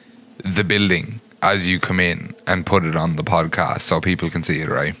the building as you come in and put it on the podcast so people can see it,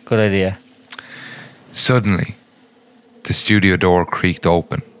 right? Good idea. Suddenly, the studio door creaked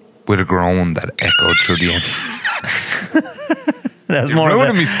open with a groan that echoed through the end. That was You're more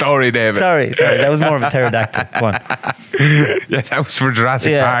ruining of a, me story, David. Sorry, that was more of a pterodactyl. Go on. Yeah, that was for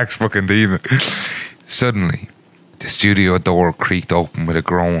Jurassic Park's fucking theme. Suddenly, the studio door creaked open with a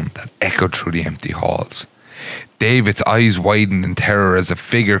groan that echoed through the empty halls. David's eyes widened in terror as a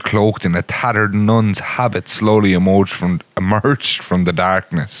figure cloaked in a tattered nun's habit slowly emerged from the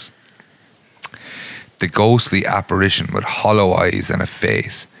darkness. The ghostly apparition with hollow eyes and a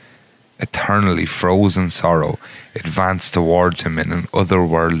face, eternally frozen sorrow, advanced towards him in an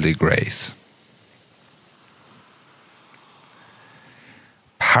otherworldly grace.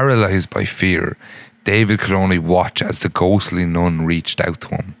 Paralyzed by fear, David could only watch as the ghostly nun reached out to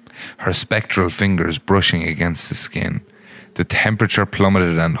him, her spectral fingers brushing against his skin. The temperature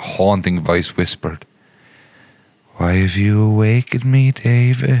plummeted and a haunting voice whispered, "Why have you awakened me,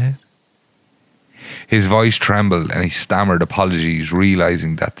 David?" His voice trembled and he stammered apologies,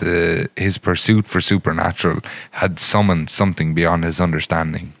 realizing that his pursuit for supernatural had summoned something beyond his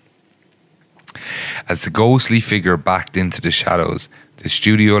understanding. As the ghostly figure backed into the shadows, the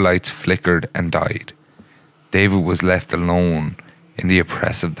studio lights flickered and died. David was left alone in the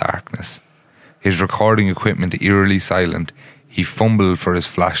oppressive darkness. His recording equipment eerily silent, he fumbled for his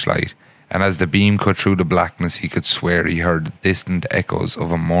flashlight, and as the beam cut through the blackness, he could swear he heard distant echoes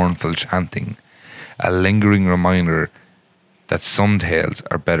of a mournful chanting, a lingering reminder that some tales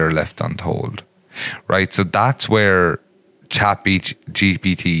are better left untold. Right, so that's where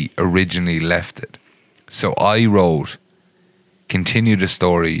ChatGPT originally left it. So I wrote, continue the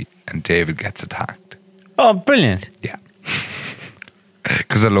story, and David gets attacked. Oh, brilliant. Yeah.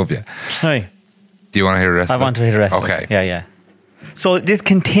 Because I love you. Hi. Do you want to hear the rest of it? I want to hear the rest of it. Yeah. So this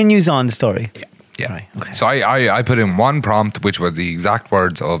continues on the story? Yeah. Right, okay. So I put in one prompt, which was the exact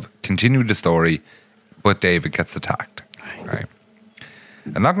words of continue the story, but David gets attacked. Right.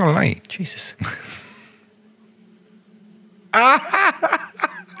 I'm not going to lie. Jesus. Go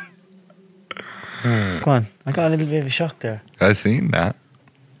on. I got a little bit of a shock there. I seen that.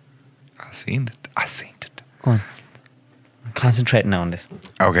 I seen it. Go on. I'm concentrating now on this.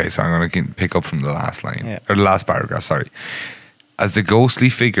 Okay, so I'm going to pick up from the last line. Or the last paragraph, sorry. As the ghostly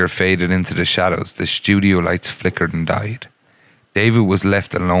figure faded into the shadows, the studio lights flickered and died. David was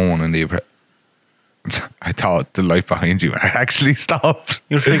left alone in the... I thought the light behind you actually stopped.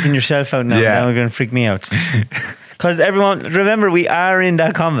 You're freaking yourself out now. Yeah. Now you're going to freak me out. Because everyone, remember, we are in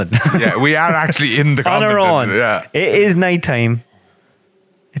that convent. Yeah, we are actually in the on convent. our own. Yeah. It is nighttime.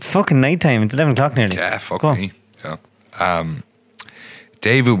 It's fucking nighttime. It's 11 o'clock nearly. Yeah, fuck Go me. Yeah.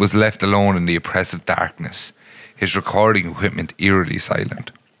 David was left alone in the oppressive darkness, his recording equipment eerily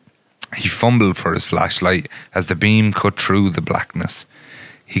silent. He fumbled for his flashlight as the beam cut through the blackness.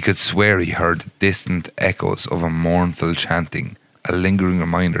 He could swear he heard distant echoes of a mournful chanting, a lingering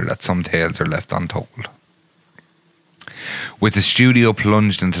reminder that some tales are left untold. With the studio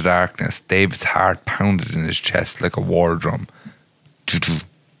plunged into darkness, David's heart pounded in his chest like a war drum.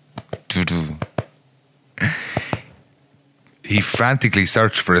 He frantically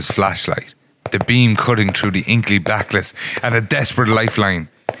searched for his flashlight, the beam cutting through the inky blackness and a desperate lifeline.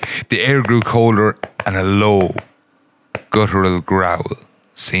 The air grew colder and a low, guttural growl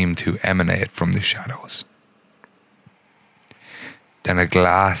seemed to emanate from the shadows. Then a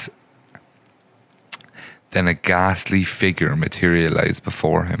ghastly figure materialized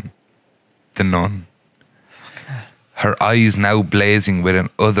before him. The nun. Her eyes now blazing with an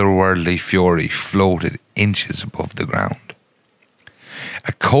otherworldly fury floated inches above the ground.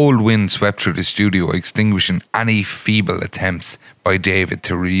 A cold wind swept through the studio, extinguishing any feeble attempts by David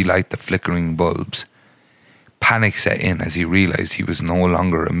to relight the flickering bulbs. Panic set in as he realized he was no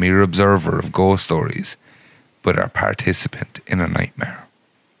longer a mere observer of ghost stories, but a participant in a nightmare.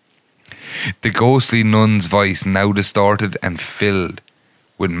 The ghostly nun's voice, now distorted and filled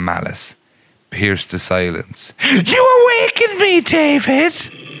with malice, pierced the silence. You awakened me, David.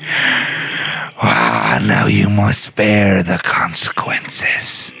 Ah, now you must bear the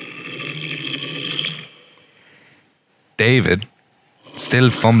consequences. David,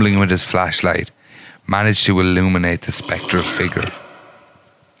 still fumbling with his flashlight, managed to illuminate the spectral figure.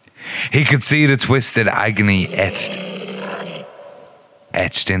 He could see the twisted agony etched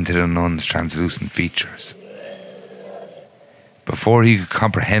into the nun's translucent features. Before he could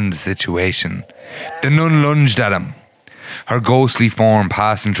comprehend the situation, the nun lunged at him, her ghostly form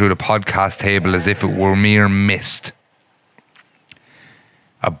passing through the podcast table as if it were mere mist.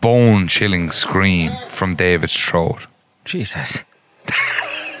 A bone-chilling scream from David's throat. Jesus.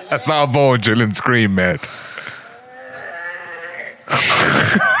 That's not a bone-chilling scream, mate.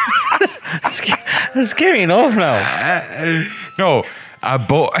 That's scary enough now. No, an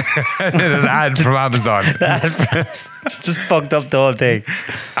ad from Amazon. Just fucked up the whole thing.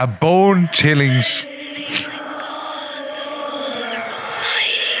 A bone-chilling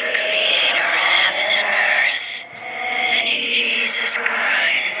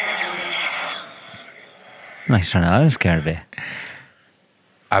Nice trying to. I was scared of it.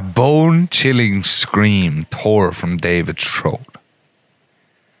 A bone-chilling scream tore from David's throat.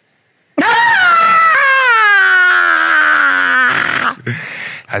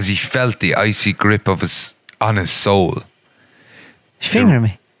 As he felt the icy grip on his soul. You fingering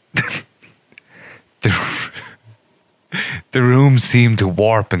me? The room seemed to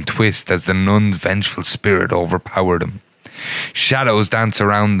warp and twist as the nun's vengeful spirit overpowered him. Shadows danced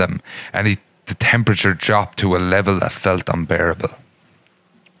around them, and the temperature dropped to a level that felt unbearable.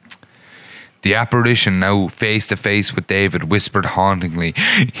 The apparition, now face to face with David, whispered hauntingly,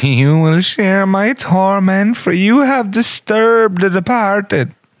 "You will share my torment, for you have disturbed the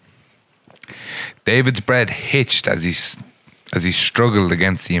departed." David's breath hitched as he struggled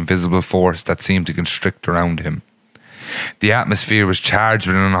against the invisible force that seemed to constrict around him. The atmosphere was charged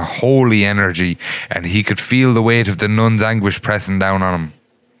with an unholy energy, and he could feel the weight of the nun's anguish pressing down on him.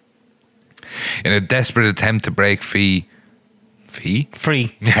 In a desperate attempt to break free.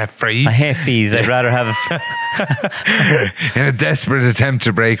 Yeah, free. I hate fees. I'd rather have a... In a desperate attempt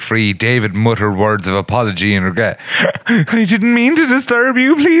to break free, David muttered words of apology and regret. "I didn't mean to disturb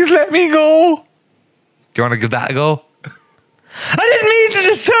you. Please let me go." Do you want to give that a go? I didn't mean to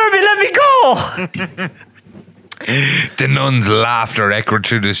disturb you. Let me go. The nun's laughter echoed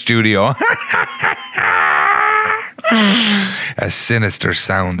through the studio. A sinister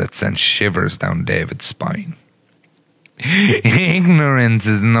sound that sent shivers down David's spine. "Ignorance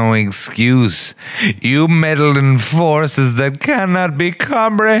is no excuse. You meddled in forces that cannot be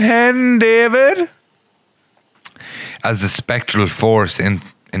comprehended, David." As the spectral force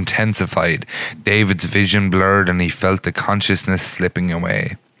intensified, David's vision blurred and he felt the consciousness slipping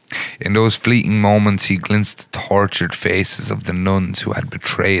away. In those fleeting moments, he glimpsed the tortured faces of the nuns who had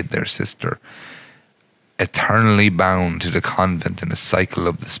betrayed their sister, eternally bound to the convent in a cycle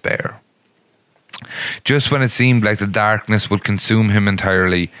of despair. Just when it seemed like the darkness would consume him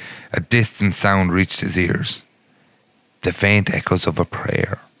entirely, a distant sound reached his ears. The faint echoes of a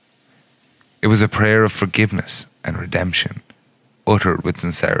prayer. It was a prayer of forgiveness and redemption, uttered with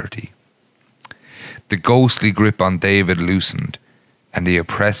sincerity. The ghostly grip on David loosened, and the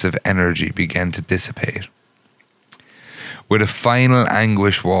oppressive energy began to dissipate. With a final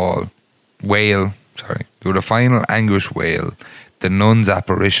anguish wail, the nun's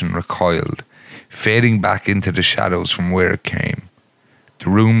apparition recoiled, fading back into the shadows from where it came. The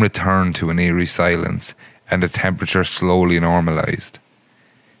room returned to an eerie silence, and the temperature slowly normalized.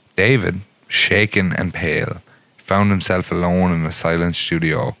 David, shaken and pale, found himself alone in a silent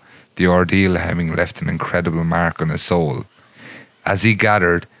studio, the ordeal having left an incredible mark on his soul. As he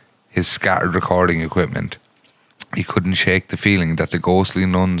gathered his scattered recording equipment, he couldn't shake the feeling that the ghostly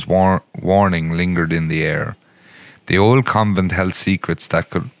nun's warning lingered in the air. The old convent held secrets that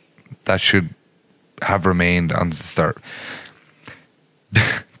should have remained undisturbed.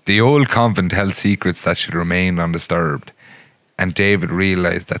 The old convent held secrets that should remain undisturbed, and David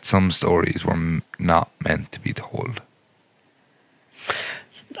realized that some stories were not meant to be told.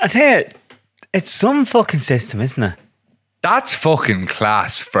 I tell you, it's some fucking system, isn't it? That's fucking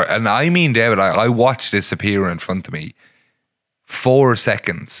class. And I mean, David, I watched this appear in front of me. 4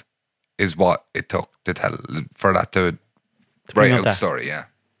 seconds is what it took to tell, for that to write out the story, yeah.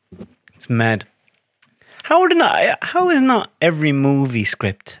 It's mad. How is not every movie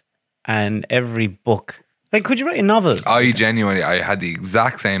script and every book, like, could you write a novel? I had the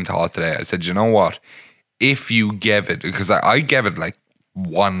exact same thought today. I said, you know what? If you gave it, because I gave it like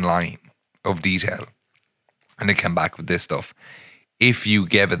one line of detail, and it came back with this stuff. if you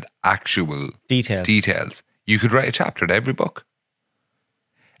gave it actual details, you could write a chapter to every book.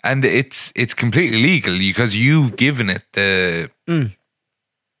 And it's completely legal because you've given it the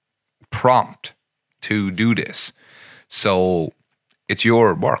prompt to do this. So it's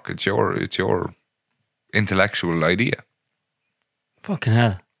your work. It's your intellectual idea. Fucking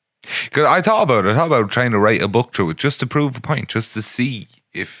hell. Because I thought about trying to write a book through it just to prove a point, just to see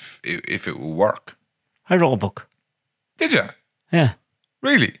if it will work. I wrote a book. Did you? Yeah.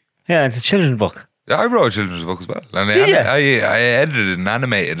 Really? Yeah, it's a children's book. Yeah, I wrote a children's book as well. And Did you? I edited and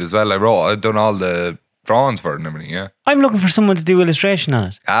animated as well. I've done all the drawings for it and everything, yeah. I'm looking for someone to do illustration on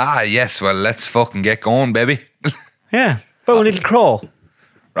it. Ah, yes. Well, let's fucking get going, baby. Yeah. About a little crow.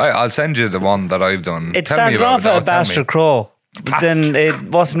 Right, I'll send you the one that I've done. It Tell me started about off it. at a Tell me. bastard crow. But then it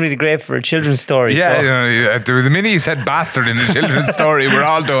wasn't really great for a children's story. Yeah, so the minute you said bastard in a children's story, we're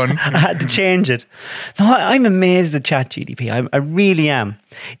all done. I had to change it. No, I'm amazed at ChatGPT. I really am.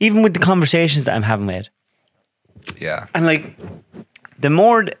 Even with the conversations that I'm having with it. Yeah. And like, the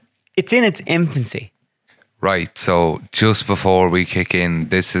more it's in its infancy. Right, so just before we kick in,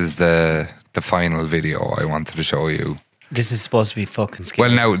 this is the final video I wanted to show you. This is supposed to be fucking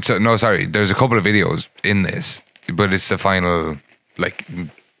scary. Well, no, sorry. There's a couple of videos in this, but it's the final, like,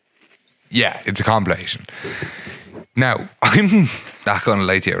 yeah, it's a compilation. Now, I'm not going to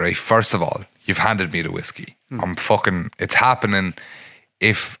lie to you, right? First of all, you've handed me the whiskey. It's happening.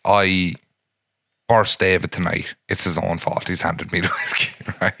 If I burst David tonight, it's his own fault. He's handed me the whiskey,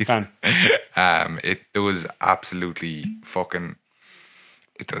 right? It does absolutely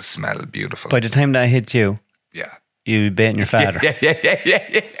it does smell beautiful. By the time that hits you, yeah, you'll be baiting your father.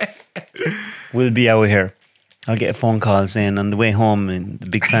 Yeah. We'll be out here. I'll get a phone call saying on the way home in the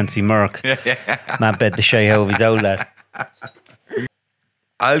big fancy Merc, Matt bet the shy how of his outlet.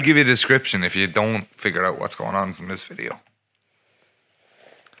 I'll give you a description if you don't figure out what's going on from this video.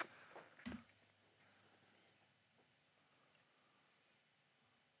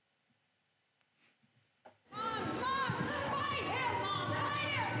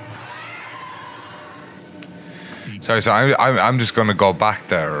 Sorry, so I'm just going to go back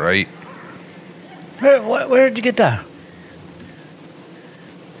there, right? Where did you get that?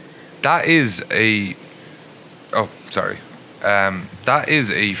 That is a... Oh, sorry. That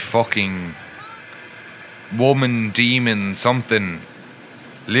is a fucking woman, demon, something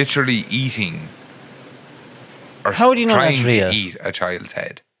literally eating or How do you know that's trying real? to eat a child's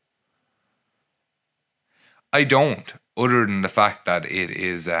head. I don't, other than the fact that it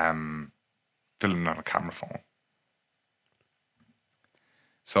is filmed on a camera phone.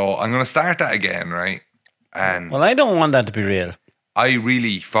 So I'm going to start that again, right? And Well, I don't want that to be real. I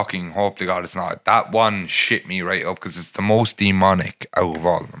really fucking hope to God it's not. That one shit me right up because it's the most demonic out of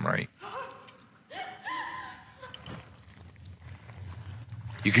all of them, right?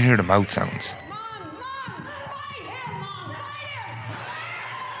 You can hear the mouth sounds.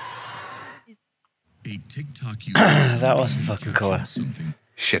 A TikTok user That wasn't fucking cool.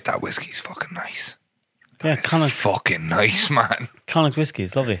 Shit, that whiskey's fucking nice. Yeah, Connacht. Fucking nice, man. Connacht whiskey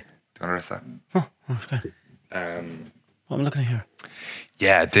is lovely. Do you want to rest Oh, that's great. that? What am I looking at here?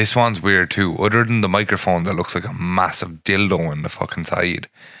 Yeah, this one's weird too. Other than the microphone that looks like a massive dildo in the fucking side,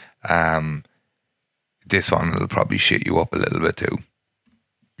 this one will probably shit you up a little bit too.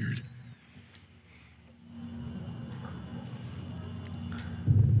 Weird.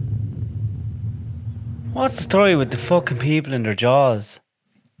 What's the story with the fucking people in their jaws?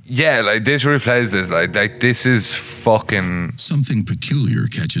 Yeah, like this replays this. Like this is fucking... Something peculiar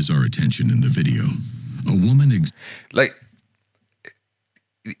catches our attention in the video. A woman like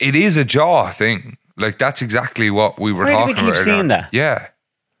it is a jaw thing. Like that's exactly what we were Why do talking we keep about. seeing that? Yeah.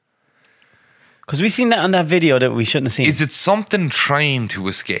 Because we seen that on that video that we shouldn't have seen. Is it something trying to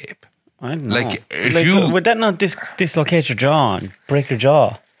escape? I don't know. Like, if would that not dislocate your jaw and break your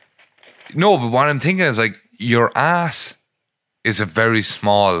jaw? No, but what I'm thinking is like your ass is a very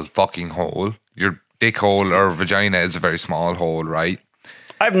small fucking hole. Your dick hole or vagina is a very small hole, right?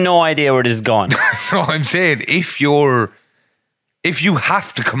 I have no idea where this is going. So I'm saying if you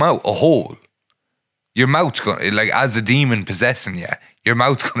have to come out a hole, your mouth's gonna, like, as a demon possessing you, your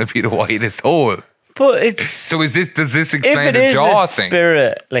mouth's gonna be the widest hole. But it's so does this if explain it the is jaw a thing?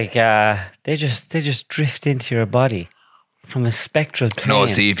 spirit, like they just drift into your body from a spectral plane. No,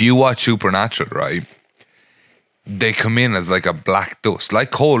 see, if you watch Supernatural, right, they come in as like a black dust, like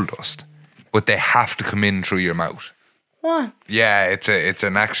coal dust, but they have to come in through your mouth. What? Yeah, it's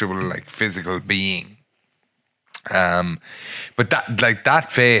an actual like physical being. But that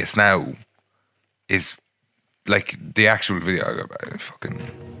face now is like the actual video. Fucking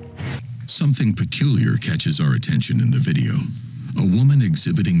Something peculiar catches our attention in the video. A woman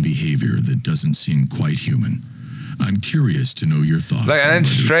exhibiting behavior that doesn't seem quite human. I'm curious to know your thoughts. Like, and then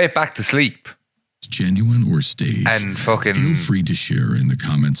straight back to sleep. It's genuine or staged. And fucking... Feel free to share in the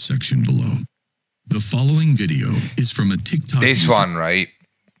comments section below. The following video is from a TikTok This user. one, right?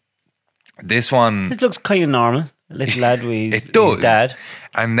 This one... This looks kind of normal. A little lad with it does. his dad.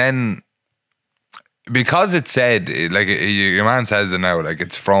 And then, because it said, like, your man says it now, like,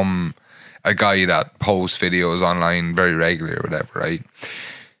 it's from a guy that posts videos online very regularly or whatever, right?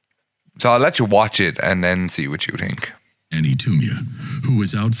 So I'll let you watch it and then see what you think. Annie Tumia, who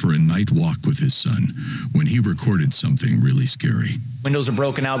was out for a night walk with his son when he recorded something really scary. Windows are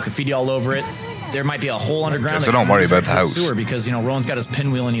broken out, graffiti all over it. There might be a hole underground. Yeah, so don't worry about the house. Sewer because, you know, Rowan's got his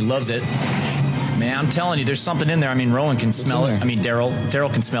pinwheel and he loves it. Man, I'm telling you, there's something in there. I mean, Rowan can smell it. I mean,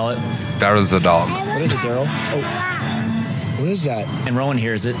 Daryl can smell it. Daryl's a dog. What is it, Daryl? Oh, what is that? And Rowan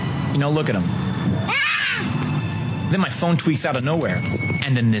hears it. You know, look at him. Then my phone tweaks out of nowhere,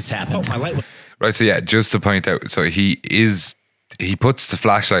 and then this happened. Oh, my light. Right, so yeah, just to point out, so he puts the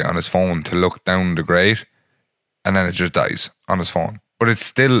flashlight on his phone to look down the grate, and then it just dies on his phone. But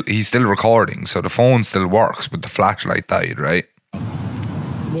he's still recording, so the phone still works, but the flashlight died, right?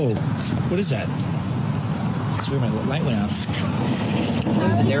 Whoa, what is that? That's where my light went out.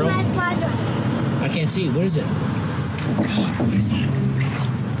 What is it, Daryl? I can't see. What is it? God, what is that?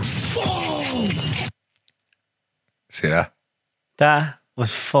 Oh! See that? That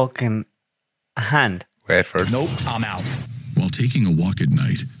was fucking a hand. Wait for it. Nope, I'm out. While taking a walk at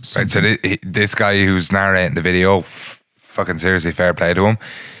night. Right, so this guy who's narrating the video, fucking seriously, fair play to him.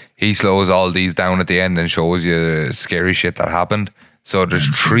 He slows all these down at the end and shows you the scary shit that happened. So there's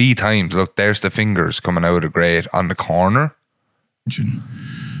 3 times. Look, there's the fingers coming out of the grate on the corner.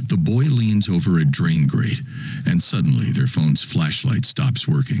 The boy leans over a drain grate, and suddenly their phone's flashlight stops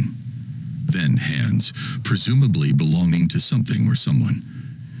working. Then hands, presumably belonging to something or someone,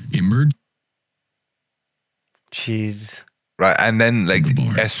 emerge. Jeez. Right, and then like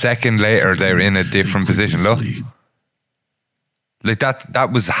a second later, they're in a different position. Look, like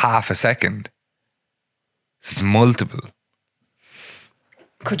that was half a second. It's multiple.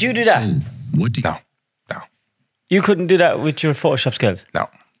 Could you do that? So, what do you... No. You couldn't do that with your Photoshop skills? No.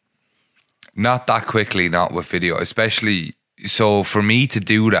 Not that quickly, not with video, especially. So for me to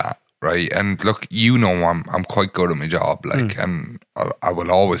do that, right? And look, you know, I'm quite good at my job, like, and I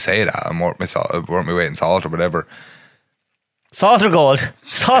will always say that I'm worth my weight in salt or whatever. Salt or gold?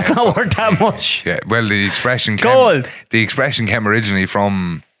 Salt's not worth that much. Yeah. Well, the expression came originally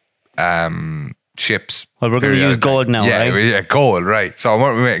from ships. Well, we're going to use gold now, right? Yeah, gold, right. So I'm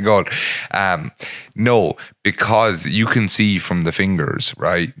worth my weight in gold. No, because you can see from the fingers,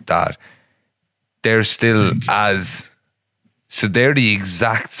 right, that they're still so they're the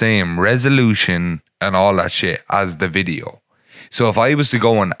exact same resolution and all that shit as the video. So if I was to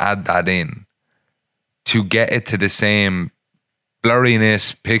go and add that in to get it to the same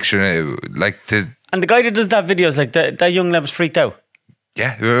blurriness picture, like and the guy that does that video is like that young lad was freaked out.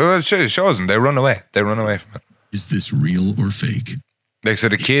 Yeah, it shows them. They run away. They run away from it. Is this real or fake? Like, so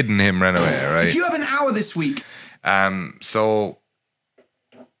the kid and him ran away, right? If you have an hour this week. So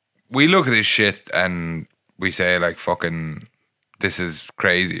we look at this shit and we say, like, fucking, this is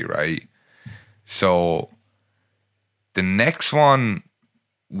crazy, right? So the next one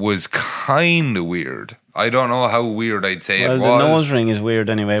was kind of weird. I don't know how weird I'd say it was. The nose ring is weird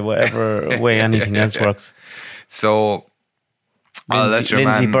anyway, whatever way anything else works. So I'll let your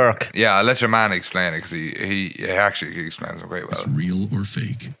Lindsay man, Burke. Yeah, I'll let your man explain it because he actually explains it quite well. Is real or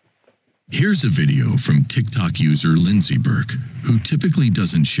fake? Here's a video from TikTok user Lindsay Burke, who typically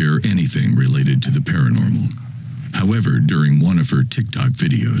doesn't share anything related to the paranormal. However, during one of her TikTok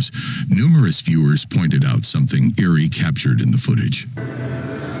videos, numerous viewers pointed out something eerie captured in the footage.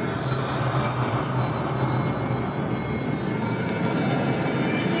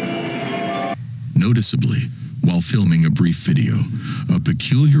 Noticeably, while filming a brief video, a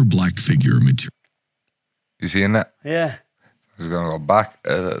peculiar black figure materialized. You seeing that? Yeah. He's going to go back.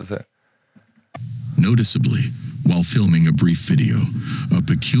 That's it. Noticeably, while filming a brief video, a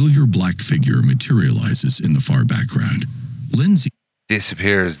peculiar black figure materializes in the far background. Lindsay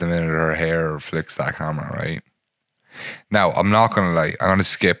disappears the minute her hair flicks that camera, right? Now, I'm not going to lie. I'm going to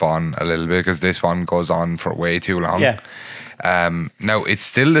skip on a little bit because this one goes on for way too long. Yeah. Now, it's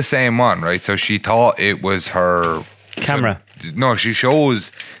still the same one, right? So she thought it was her camera. No, she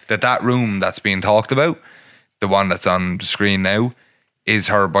shows that room that's being talked about, the one that's on the screen now, is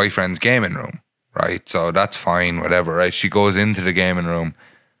her boyfriend's gaming room, right? So that's fine, whatever, right? She goes into the gaming room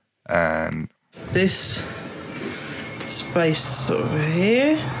and... This space over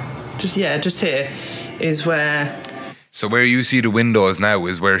here, just here, is where... So where you see the windows now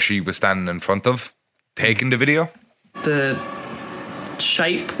is where she was standing in front of, taking the video? The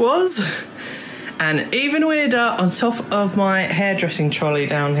shape was. And even weirder, on top of my hairdressing trolley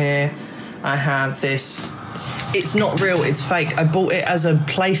down here, I have this. It's not real, it's fake. I bought it as a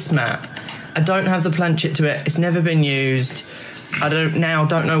placemat. I don't have the planchet to it. It's never been used. I don't know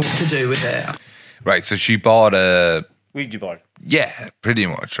what to do with it. Right, so she bought a... Ouija board. Yeah, pretty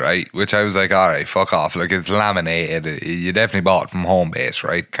much, right? Which I was like, all right, fuck off. Like, it's laminated. You definitely bought it from home base,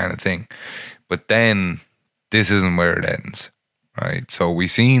 right? Kind of thing. But then this isn't where it ends, right? So we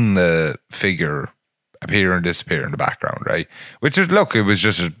seen the figure appear and disappear in the background, right? Which is, look, it was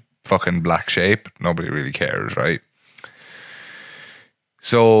just a fucking black shape. Nobody really cares, right?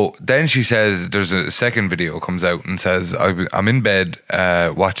 So then she says, there's a second video comes out and says, I'm in bed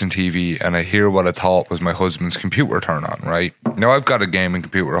watching TV and I hear what I thought was my husband's computer turn on, right? Now I've got a gaming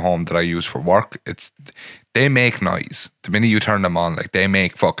computer at home that I use for work. They make noise. The minute you turn them on, like they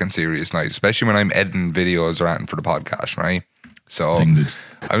make fucking serious noise, especially when I'm editing videos or anything for the podcast, right? So I'm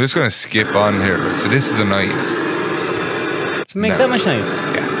just going to skip on here. So this is the noise. To make that much noise?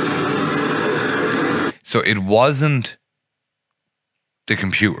 Yeah. So it wasn't the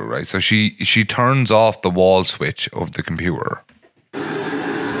computer, right? So she turns off the wall switch of the computer.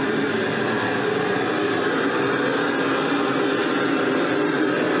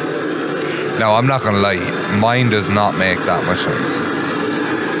 Now, I'm not going to lie, mine does not make that much noise.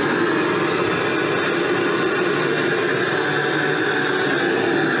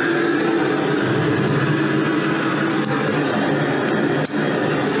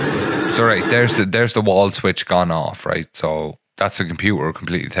 So right, there's the wall switch gone off, right? So that's the computer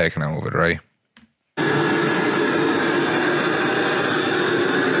completely taken out of it, right?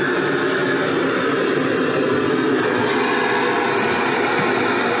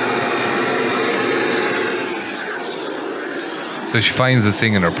 So she finds the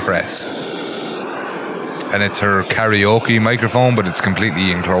thing in her press. And it's her karaoke microphone, but it's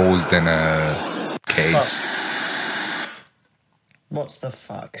completely enclosed in a case. What the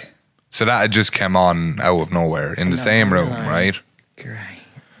fuck? So that had just came on out of nowhere in the same room, right? Great.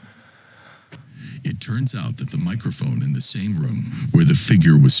 It turns out that the microphone in the same room where the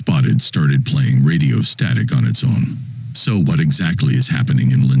figure was spotted started playing radio static on its own. So what exactly is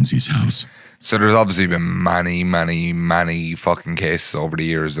happening in Lindsay's house? So there's obviously been many fucking cases over the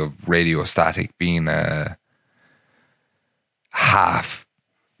years of radio static being half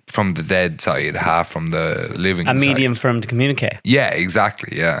from the dead side, half from the living side. A medium for him to communicate. Yeah,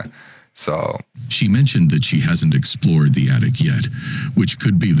 exactly, yeah. So she mentioned that she hasn't explored the attic yet, which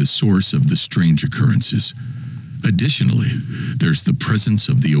could be the source of the strange occurrences. Additionally, there's the presence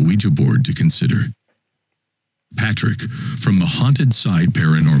of the Ouija board to consider. Patrick, from the Haunted Side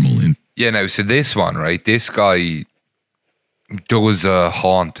Paranormal... now, so this one, right, this guy does a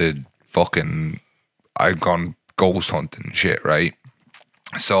haunted fucking... I've gone ghost hunting shit, right?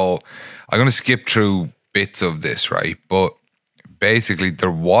 So I'm going to skip through bits of this, right? But basically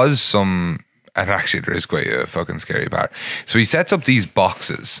there was some, and actually there is quite a fucking scary part. So he sets up these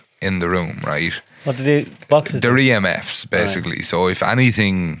boxes in the room, right? What do they, boxes? They're EMFs, basically. Right. So if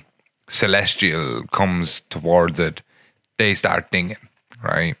anything celestial comes towards it, they start dinging,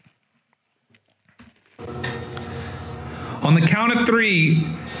 right? On the count of 3,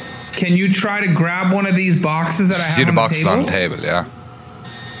 can you try to grab one of these boxes that I have See the on boxes the table? on the table, yeah.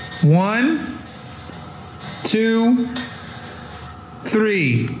 1, 2,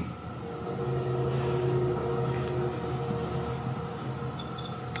 3.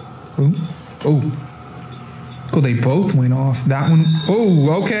 Oh, they both went off. That one.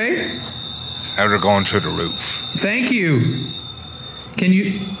 Oh, okay. Now they're going through the roof. Thank you. Can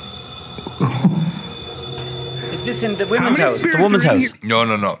you? Is this in the women's house? The woman's house?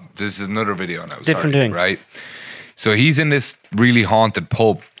 No. This is another video now. Different thing. Right? So he's in this really haunted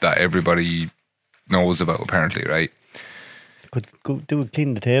pub that everybody knows about, apparently, right? Could go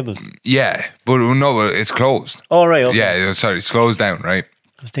clean the tables. Yeah, but no, it's closed. Oh, right. Okay. Yeah, sorry, it's closed down, right?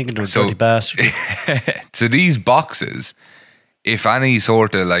 I was thinking there was dirty bastard. So these boxes, if any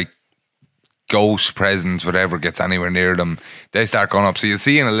sort of like ghost presence, whatever, gets anywhere near them, they start going up. So you'll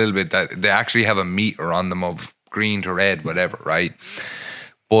see in a little bit that they actually have a meter on them of green to red, whatever, right?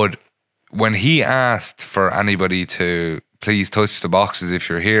 But when he asked for anybody to please touch the boxes if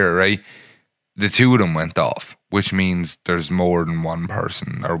you're here, right, the 2 of them went off, which means there's more than one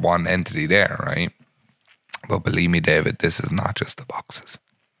person or one entity there, right? But believe me, David, this is not just the boxes.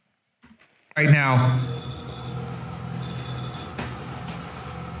 Right now.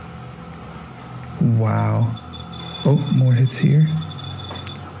 Wow. Oh, more hits here.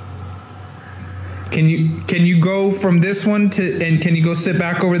 Can you go from this one to, and can you go sit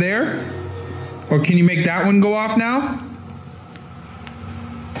back over there? Or can you make that one go off now?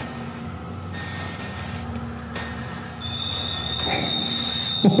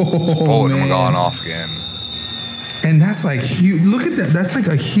 Both of them are going off again. And that's like huge. Look at that. That's like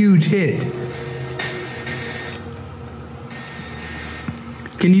a huge hit.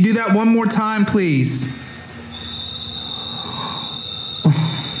 Can you do that one more time, please? Oh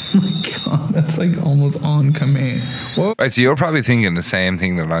my God, that's like almost on command. Whoa. Right, so you're probably thinking the same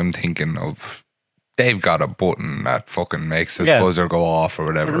thing that I'm thinking of. They've got a button that fucking makes this buzzer go off or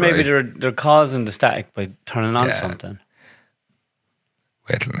whatever. Or maybe right? they're causing the static by turning on something.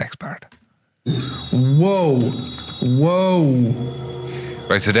 Wait till the next part. Whoa.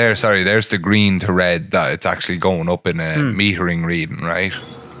 Right, so there's the green to red that it's actually going up in a metering reading, right?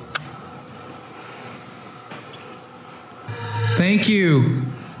 Thank you.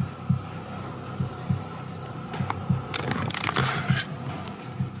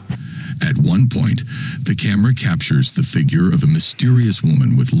 At one point, the camera captures the figure of a mysterious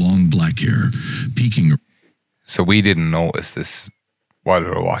woman with long black hair peeking. So we didn't notice this while we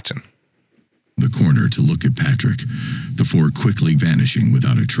were watching. The corner to look at Patrick, before quickly vanishing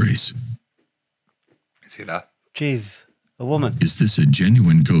without a trace. See that? Jeez, a woman. Is this a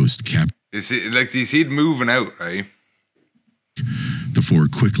genuine ghost do you see it moving out, right? Before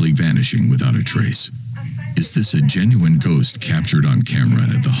quickly vanishing without a trace. Is this a genuine ghost captured on camera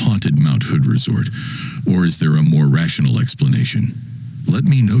at the haunted Mount Hood Resort, or is there a more rational explanation? Let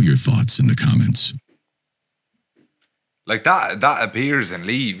me know your thoughts in the comments. Like that appears and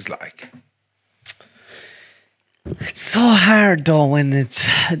leaves, like. It's so hard though when it's.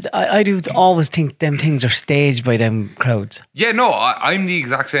 I do always think them things are staged by them crowds. Yeah, no, I'm the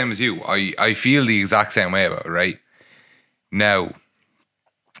exact same as you. I feel the exact same way about it, right? Now,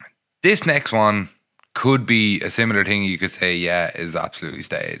 this next one could be a similar thing you could say, yeah, is absolutely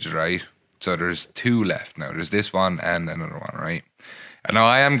staged, right? So there's two left now. There's this one and another one, right? And now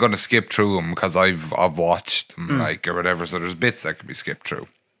I am going to skip through them because I've watched them, like, or whatever. So there's bits that can be skipped through.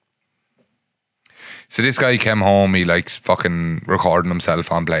 So this guy came home, he likes fucking recording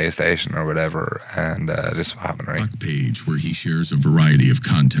himself on PlayStation or whatever, and this is what happened, right? Page where he shares a variety of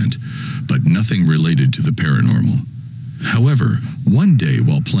content, but nothing related to the paranormal. However, one day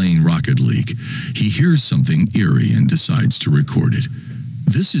while playing Rocket League, he hears something eerie and decides to record it.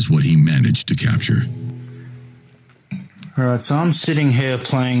 This is what he managed to capture. Alright, so I'm sitting here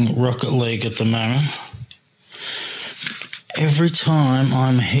playing Rocket League at the moment. Every time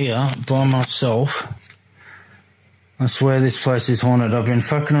I'm here by myself, I swear this place is haunted. I've been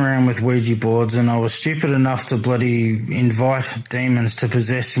fucking around with Ouija boards and I was stupid enough to bloody invite demons to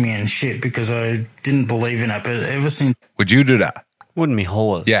possess me and shit because I didn't believe in it. But ever since... Would you do that? Wouldn't be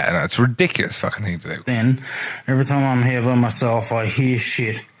whole. Yeah, no, it's a ridiculous fucking thing to do. Then, every time I'm here by myself, I hear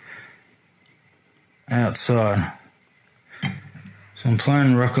shit outside. So I'm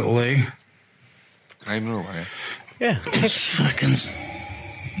playing Rocket League. Can I move away? Yeah. It's fucking...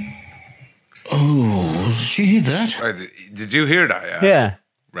 Oh, did you hear that? Right, did you hear that? Yeah. Yeah.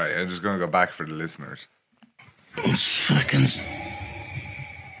 Right, I'm just going to go back for the listeners. It's fucking...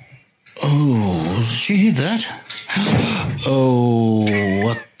 Oh, did you hear that? Oh,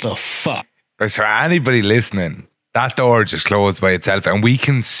 what the fuck? Right, so anybody listening, that door just closed by itself and we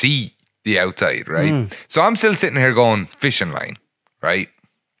can see the outside, right? So I'm still sitting here going, fishing line, right?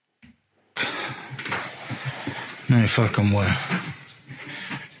 No fucking way.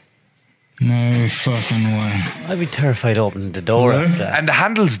 No fucking way. I'd be terrified opening the door after that. And the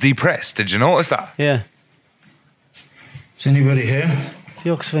handle's depressed. Did you notice that? Yeah. Is anybody here? It's the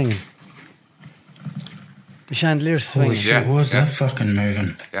hook swinging. The chandelier's swinging. Holy shit, was that fucking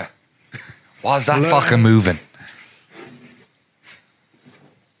moving? Yeah. Was that Hello? fucking moving?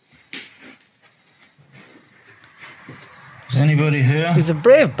 Is anybody here? He's a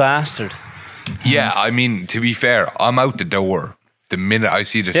brave bastard. Yeah, I mean, to be fair, I'm out the door the minute I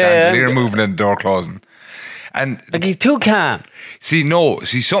see the chandelier moving and the door closing. And like he's too calm. See,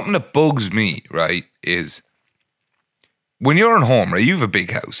 something that bugs me, right, is when you're at home, right, you have a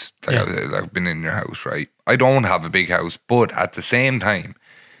big house. Like I've been in your house, right? I don't have a big house, but at the same time,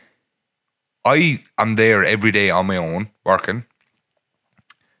 I am there every day on my own, working.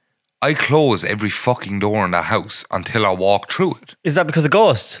 I close every fucking door in that house until I walk through it. Is that because of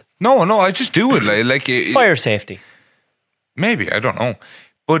ghosts? No, I just do it like fire safety. Maybe, I don't know.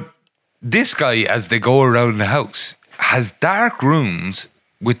 But this guy, as they go around the house, has dark rooms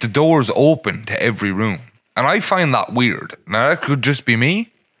with the doors open to every room. And I find that weird. Now, that could just be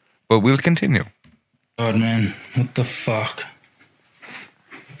me, but we'll continue. God, man. What the fuck?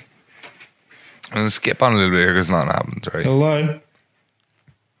 I'm gonna skip on a little bit here because nothing happens, right? Hello?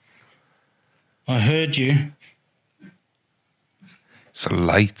 I heard you. So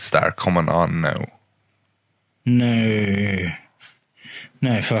lights start coming on now. No.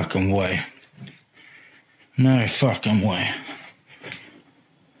 No fucking way. No fucking way.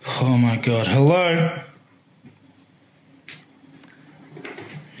 Oh my god. Hello?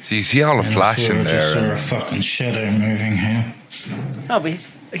 So you see all the And flashing I there. saw a and- fucking shadow moving here. No, but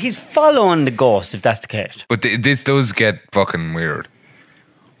he's following the ghost, if that's the case. But this does get fucking weird.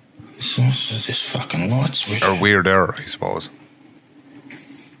 So is this fucking light switch? Or weirder, I suppose.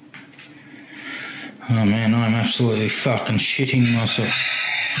 Oh man, I'm absolutely fucking shitting myself.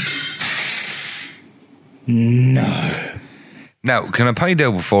 No. Now, can I point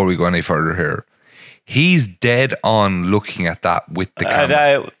out before we go any further here? He's dead on looking at that with the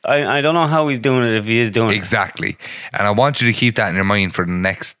camera. I don't know how he's doing it if he is doing it. Exactly. And I want you to keep that in your mind for the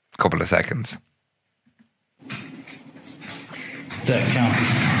next couple of seconds. That can't be.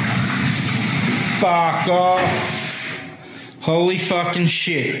 Fuck off. Holy fucking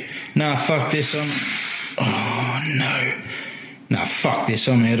shit. Nah, fuck this. Oh, no. Nah, fuck this.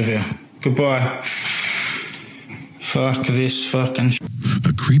 I'm out of here. Goodbye. Fuck this fucking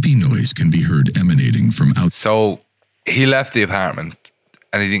A creepy noise can be heard emanating from out. So he left the apartment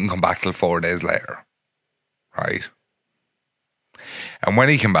and he didn't come back till 4 days later. Right? And when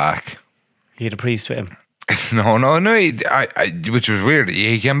he came back... He had a priest with him. No. Which was weird.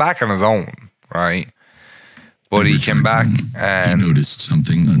 He came back on his own, right? But he came back and... He noticed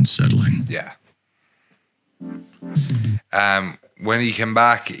something unsettling. Yeah. When he came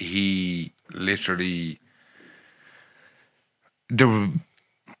back, he literally... There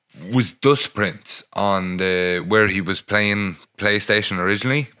was dust prints on the where he was playing PlayStation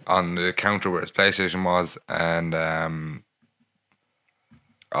originally, on the counter where his PlayStation was, and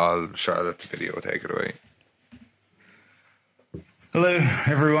I'll show that the video. Take it away. Hello,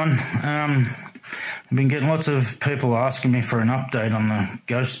 everyone. I've been getting lots of people asking me for an update on the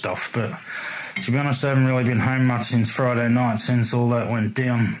ghost stuff, but to be honest, I haven't really been home much since Friday night, since all that went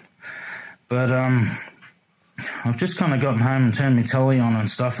down. But I've just kind of gotten home and turned my telly on and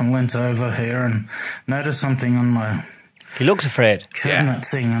stuff and leant over here and noticed something on my... He looks afraid. ...cabinet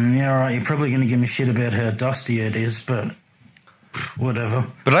thing. And yeah, all right, you're probably going to give me shit about how dusty it is, but whatever.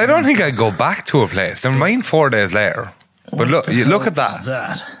 But I don't think I'd go back to a place. Never mind 4 days later. But look, you look at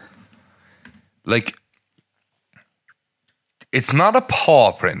that. Like, it's not a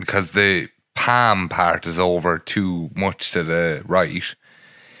paw print because the palm part is over too much to the right.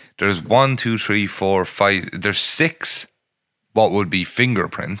 There's 1, 2, 3, 4, 5. There's 6 what would be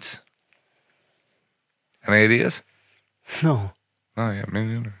fingerprints. Any ideas? No. Oh, yeah, me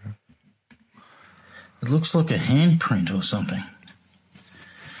neither. It looks like a handprint or something.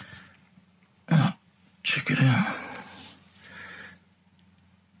 Oh, check it out.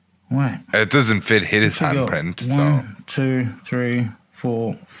 Wait. It doesn't fit his handprint. 1, 2, 3,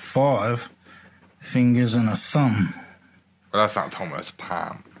 4, 5 fingers and a thumb. Well, that's not a thumb, that's a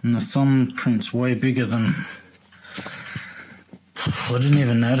palm. And the thumbprint's way bigger than... I didn't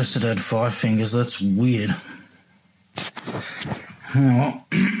even notice it had 5 fingers. That's weird. Well,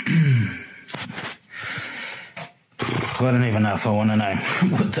 I don't even know if I want to know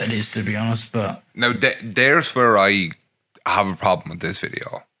what that is, to be honest, but... Now, there's where I have a problem with this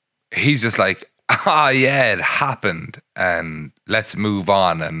video. He's just like, yeah, it happened, and let's move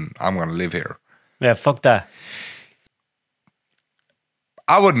on, and I'm going to live here. Yeah, fuck that.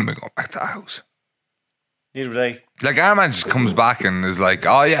 I wouldn't be going back to the house. Neither would I. Like, our man just comes back and is like,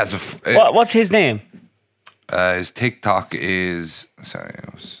 oh, yeah, it's what's his name? His TikTok is... Sorry.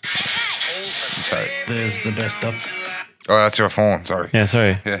 There's the best up. Oh, that's your phone, sorry. Yeah,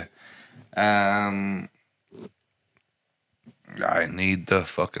 sorry. Yeah. I need the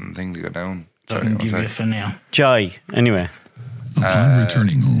fucking thing to go down. I can give you for now. Joy, anyway. Upon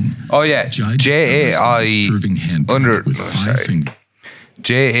returning home, oh yeah, J-A-I under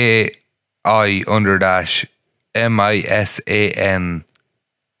J-A-I under dash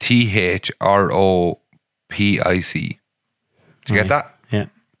MISANTHROPIC. Did you get that? Yeah.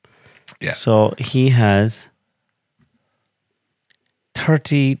 Yeah. So he has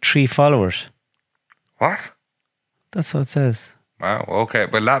 33 followers. What? That's what it says. Wow, okay.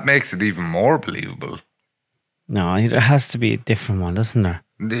 Well, that makes it even more believable. No, there has to be a different one, doesn't there?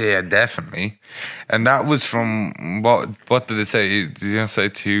 Yeah, definitely. And that was from, what did it say? Did you say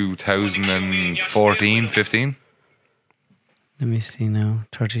 2014, 15? Let me see now.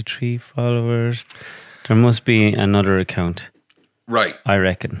 33 followers. There must be another account. Right. I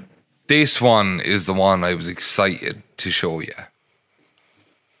reckon. This one is the one I was excited to show you.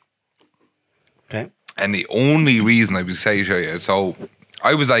 Okay. And the only reason I was saying to you, so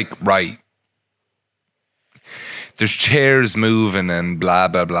I was like, right, there's chairs moving and blah,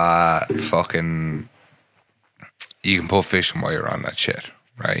 blah, blah, fucking, you can put fishing wire on that shit,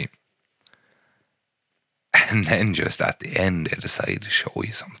 right? And then just at the end, they decide to show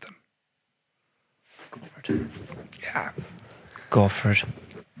you something. Go for it. Yeah. Go for it.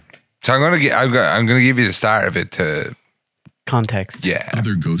 So I'm gonna give you the start of it to context. Yeah.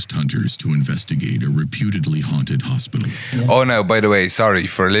 Other ghost hunters to investigate a reputedly haunted hospital. Yeah. Oh, now, by the way, sorry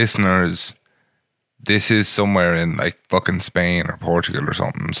for listeners. This is somewhere in like fucking Spain or Portugal or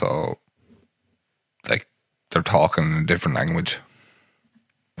something. So, like, they're talking in a different language.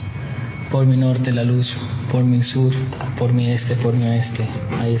 Por mi norte la luz, por mi sur, por mi este, por mi oeste.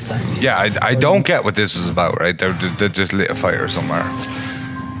 Ahí está. Yeah, I don't get what this is about, right? They just lit a fire somewhere.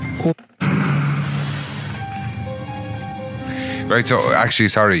 Right, so actually,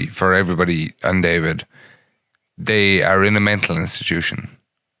 sorry for everybody and David. They are in a mental institution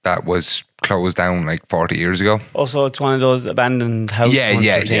that was closed down like 40 years ago. Also, it's one of those abandoned houses.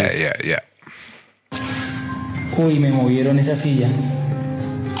 Yeah. Uy, me movieron esa silla.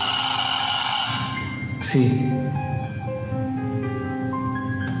 Sí.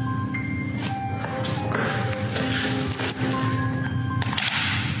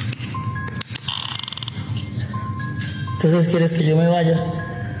 Entonces, ¿quieres que yo me vaya?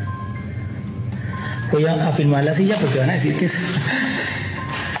 Voy a filmar la silla porque van a decir que es...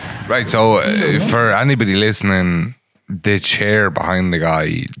 Right, so for anybody listening, the chair behind the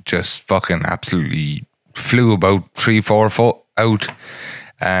guy just fucking absolutely flew about 3-4 foot out.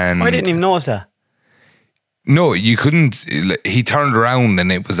 And I didn't even notice that. No, you couldn't. He turned around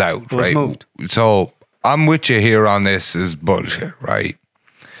and it was out, It was right? moved. So I'm with you here on this is bullshit, right?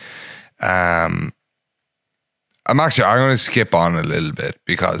 I'm going to skip on a little bit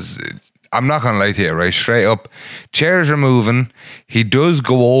because I'm not going to lie to you, right? Straight up, chairs are moving. He does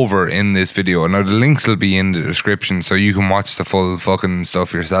go over in this video. Now, the links will be in the description so you can watch the full fucking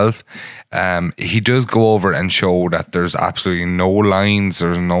stuff yourself. He does go over and show that there's absolutely no lines,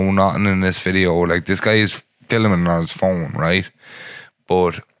 there's no nothing in this video. Like, this guy is filming on his phone, right?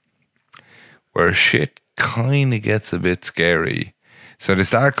 But where shit kind of gets a bit scary. So they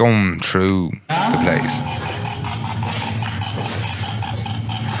start going through the place.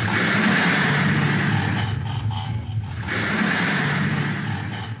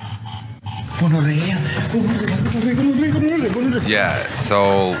 Yeah,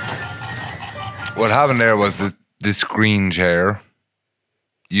 so what happened there was this green chair.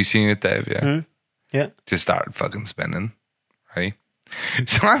 You seen it, Dave? Yeah. Mm-hmm. Yeah. Just started fucking spinning, right?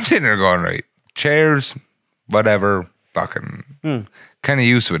 So I'm sitting there going, right, chairs, whatever, fucking kind of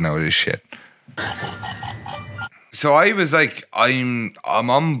used to it now, this shit. So I was like, I'm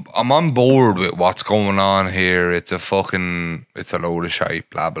on board with what's going on here. It's a load of shite,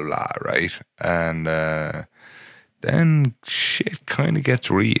 blah blah blah, right? And then shit kind of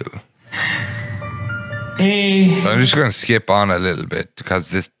gets real. So I'm just gonna skip on a little bit because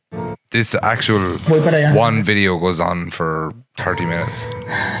this actual one video goes on for 30 minutes.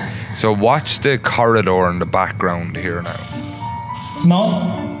 So watch the corridor in the background here now.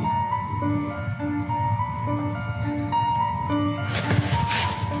 No.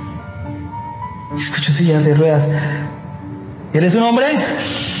 Escucho sillas de ruedas. ¿Eres un hombre?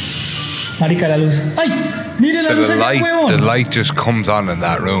 Marica, la luz. ¡Ay! ¡Mire la So luz! the light just comes on in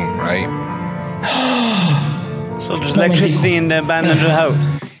that room, right? So there's electricity in the abandoned house?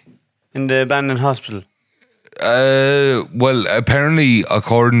 In the abandoned hospital? Well, apparently,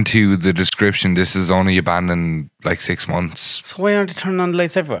 according to the description, this is only abandoned like 6 months. So why aren't they turning on the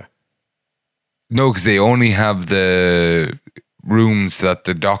lights everywhere? No, because they only have the rooms that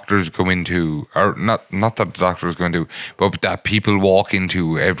the doctors go into, or not that the doctors go into, but that people walk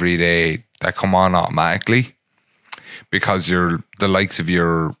into every day that come on automatically. Because the likes of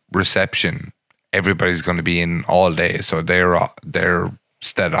your reception, everybody's going to be in all day, so they're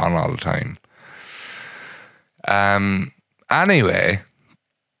stead on all the time. Anyway,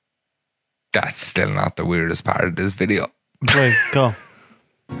 that's still not the weirdest part of this video. Right, go.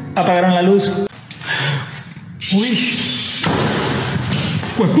 Apagaron la luz. Uy.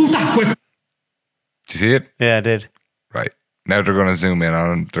 Did you see it? Yeah, I did. Right. Now they're going to zoom in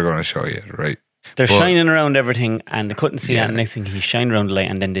on it. They're going to show you, right? They're shining around everything and they couldn't see that. Next thing, he shined around the light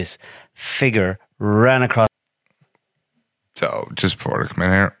and then this figure ran across. So, just before they come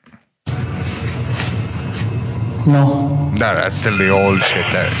in here. No. No, that's still the old shit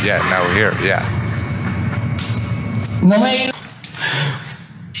there. Yeah, now we're here. Yeah. No me...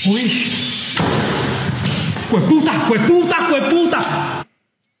 Uy. Hueputa, hueputa, hueputa.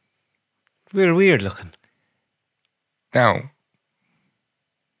 We're weird looking. Now,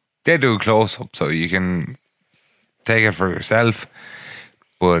 they do a close-up, so you can take it for yourself.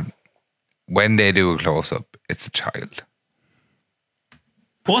 But when they do a close-up, it's a child.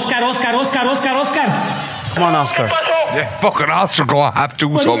 Oscar, Oscar, Oscar, Oscar, Oscar. Come on, Oscar. Yeah, fucking Oscar go have to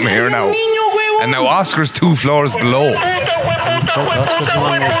do something here now. And now Oscar's 2 floors below. Oscar's the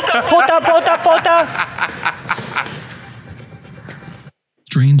one Pota.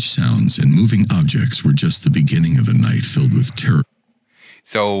 Strange sounds and moving objects were just the beginning of a night filled with terror.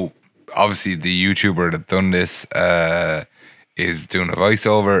 So, obviously, the YouTuber that done this is doing a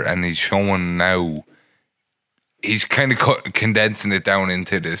voiceover, and he's showing now. He's kind of condensing it down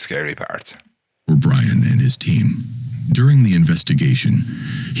into the scary parts. For Brian and his team. During the investigation,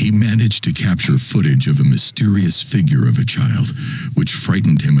 he managed to capture footage of a mysterious figure of a child, which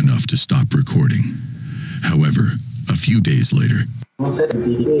frightened him enough to stop recording. However, a few days later...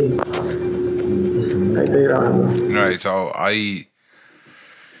 Right, so I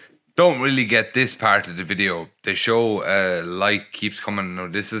don't really get this part of the video. They show a light keeps coming. Now,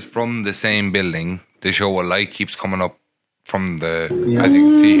 this is from the same building. They show a light keeps coming up from the, as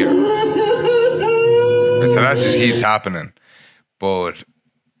you can see here. So that just keeps happening. But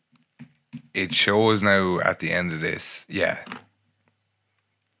it shows now at the end of this, yeah.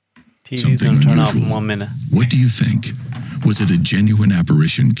 TV's going to turn off in 1 minute. What do you think? Was it a genuine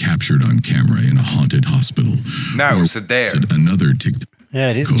apparition captured on camera in a haunted hospital? Now, so there. Was it another TikTok? Yeah,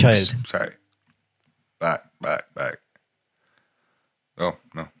 it is a child. Sorry. Back. Oh,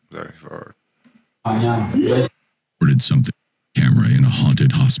 no. Sorry, forward. Recorded something camera in a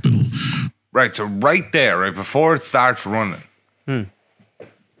haunted hospital. Right, so right there, right before it starts running, I'm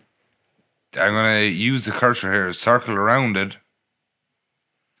going to use the cursor here, circle around it.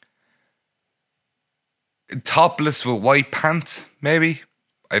 Topless with white pants, maybe?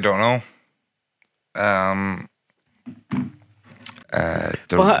 I don't know.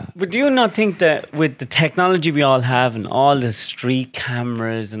 But do you not think that with the technology we all have and all the street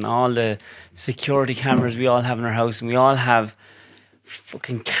cameras and all the security cameras we all have in our house, and we all have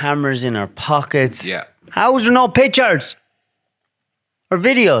fucking cameras in our pockets, how is there no pictures or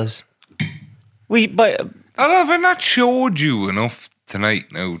videos? Have I not showed you enough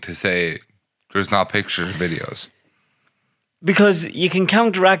tonight now to say there's not pictures or videos? Because you can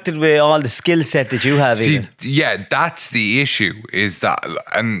counteract it with all the skill set that you have. See, yeah, that's the issue, is that,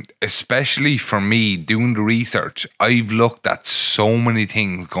 and especially for me doing the research, I've looked at so many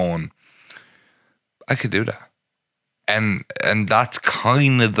things going, I could do that. And that's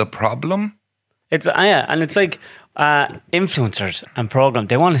kind of the problem. It's and it's like influencers and program,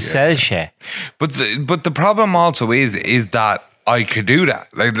 they want to sell shit. But the problem also is that I could do that.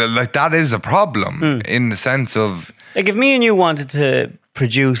 Like that is a problem in the sense of, like, if me and you wanted to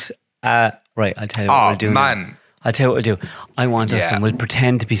produce right, I'll tell you what we'll do. Man. I'll tell you what we'll do. I want us, and we'll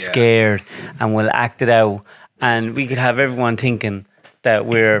pretend to be scared, and we'll act it out, and we could have everyone thinking that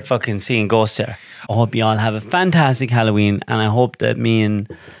we're fucking seeing ghosts there. I hope you all have a fantastic Halloween, and I hope that me and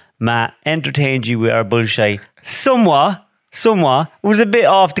Matt entertained you with our bullshit somewhat. It was a bit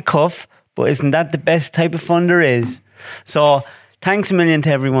off the cuff, but isn't that the best type of fun there is? So thanks a million to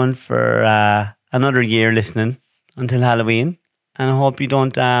everyone for another year listening until Halloween, and I hope you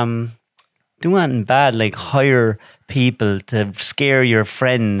don't do anything bad, like hire people to scare your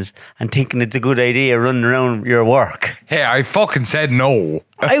friends and thinking it's a good idea running around your work. Hey, I fucking said no.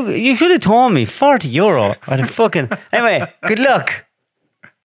 You could have told me €40. I'd have fucking... Anyway, good luck.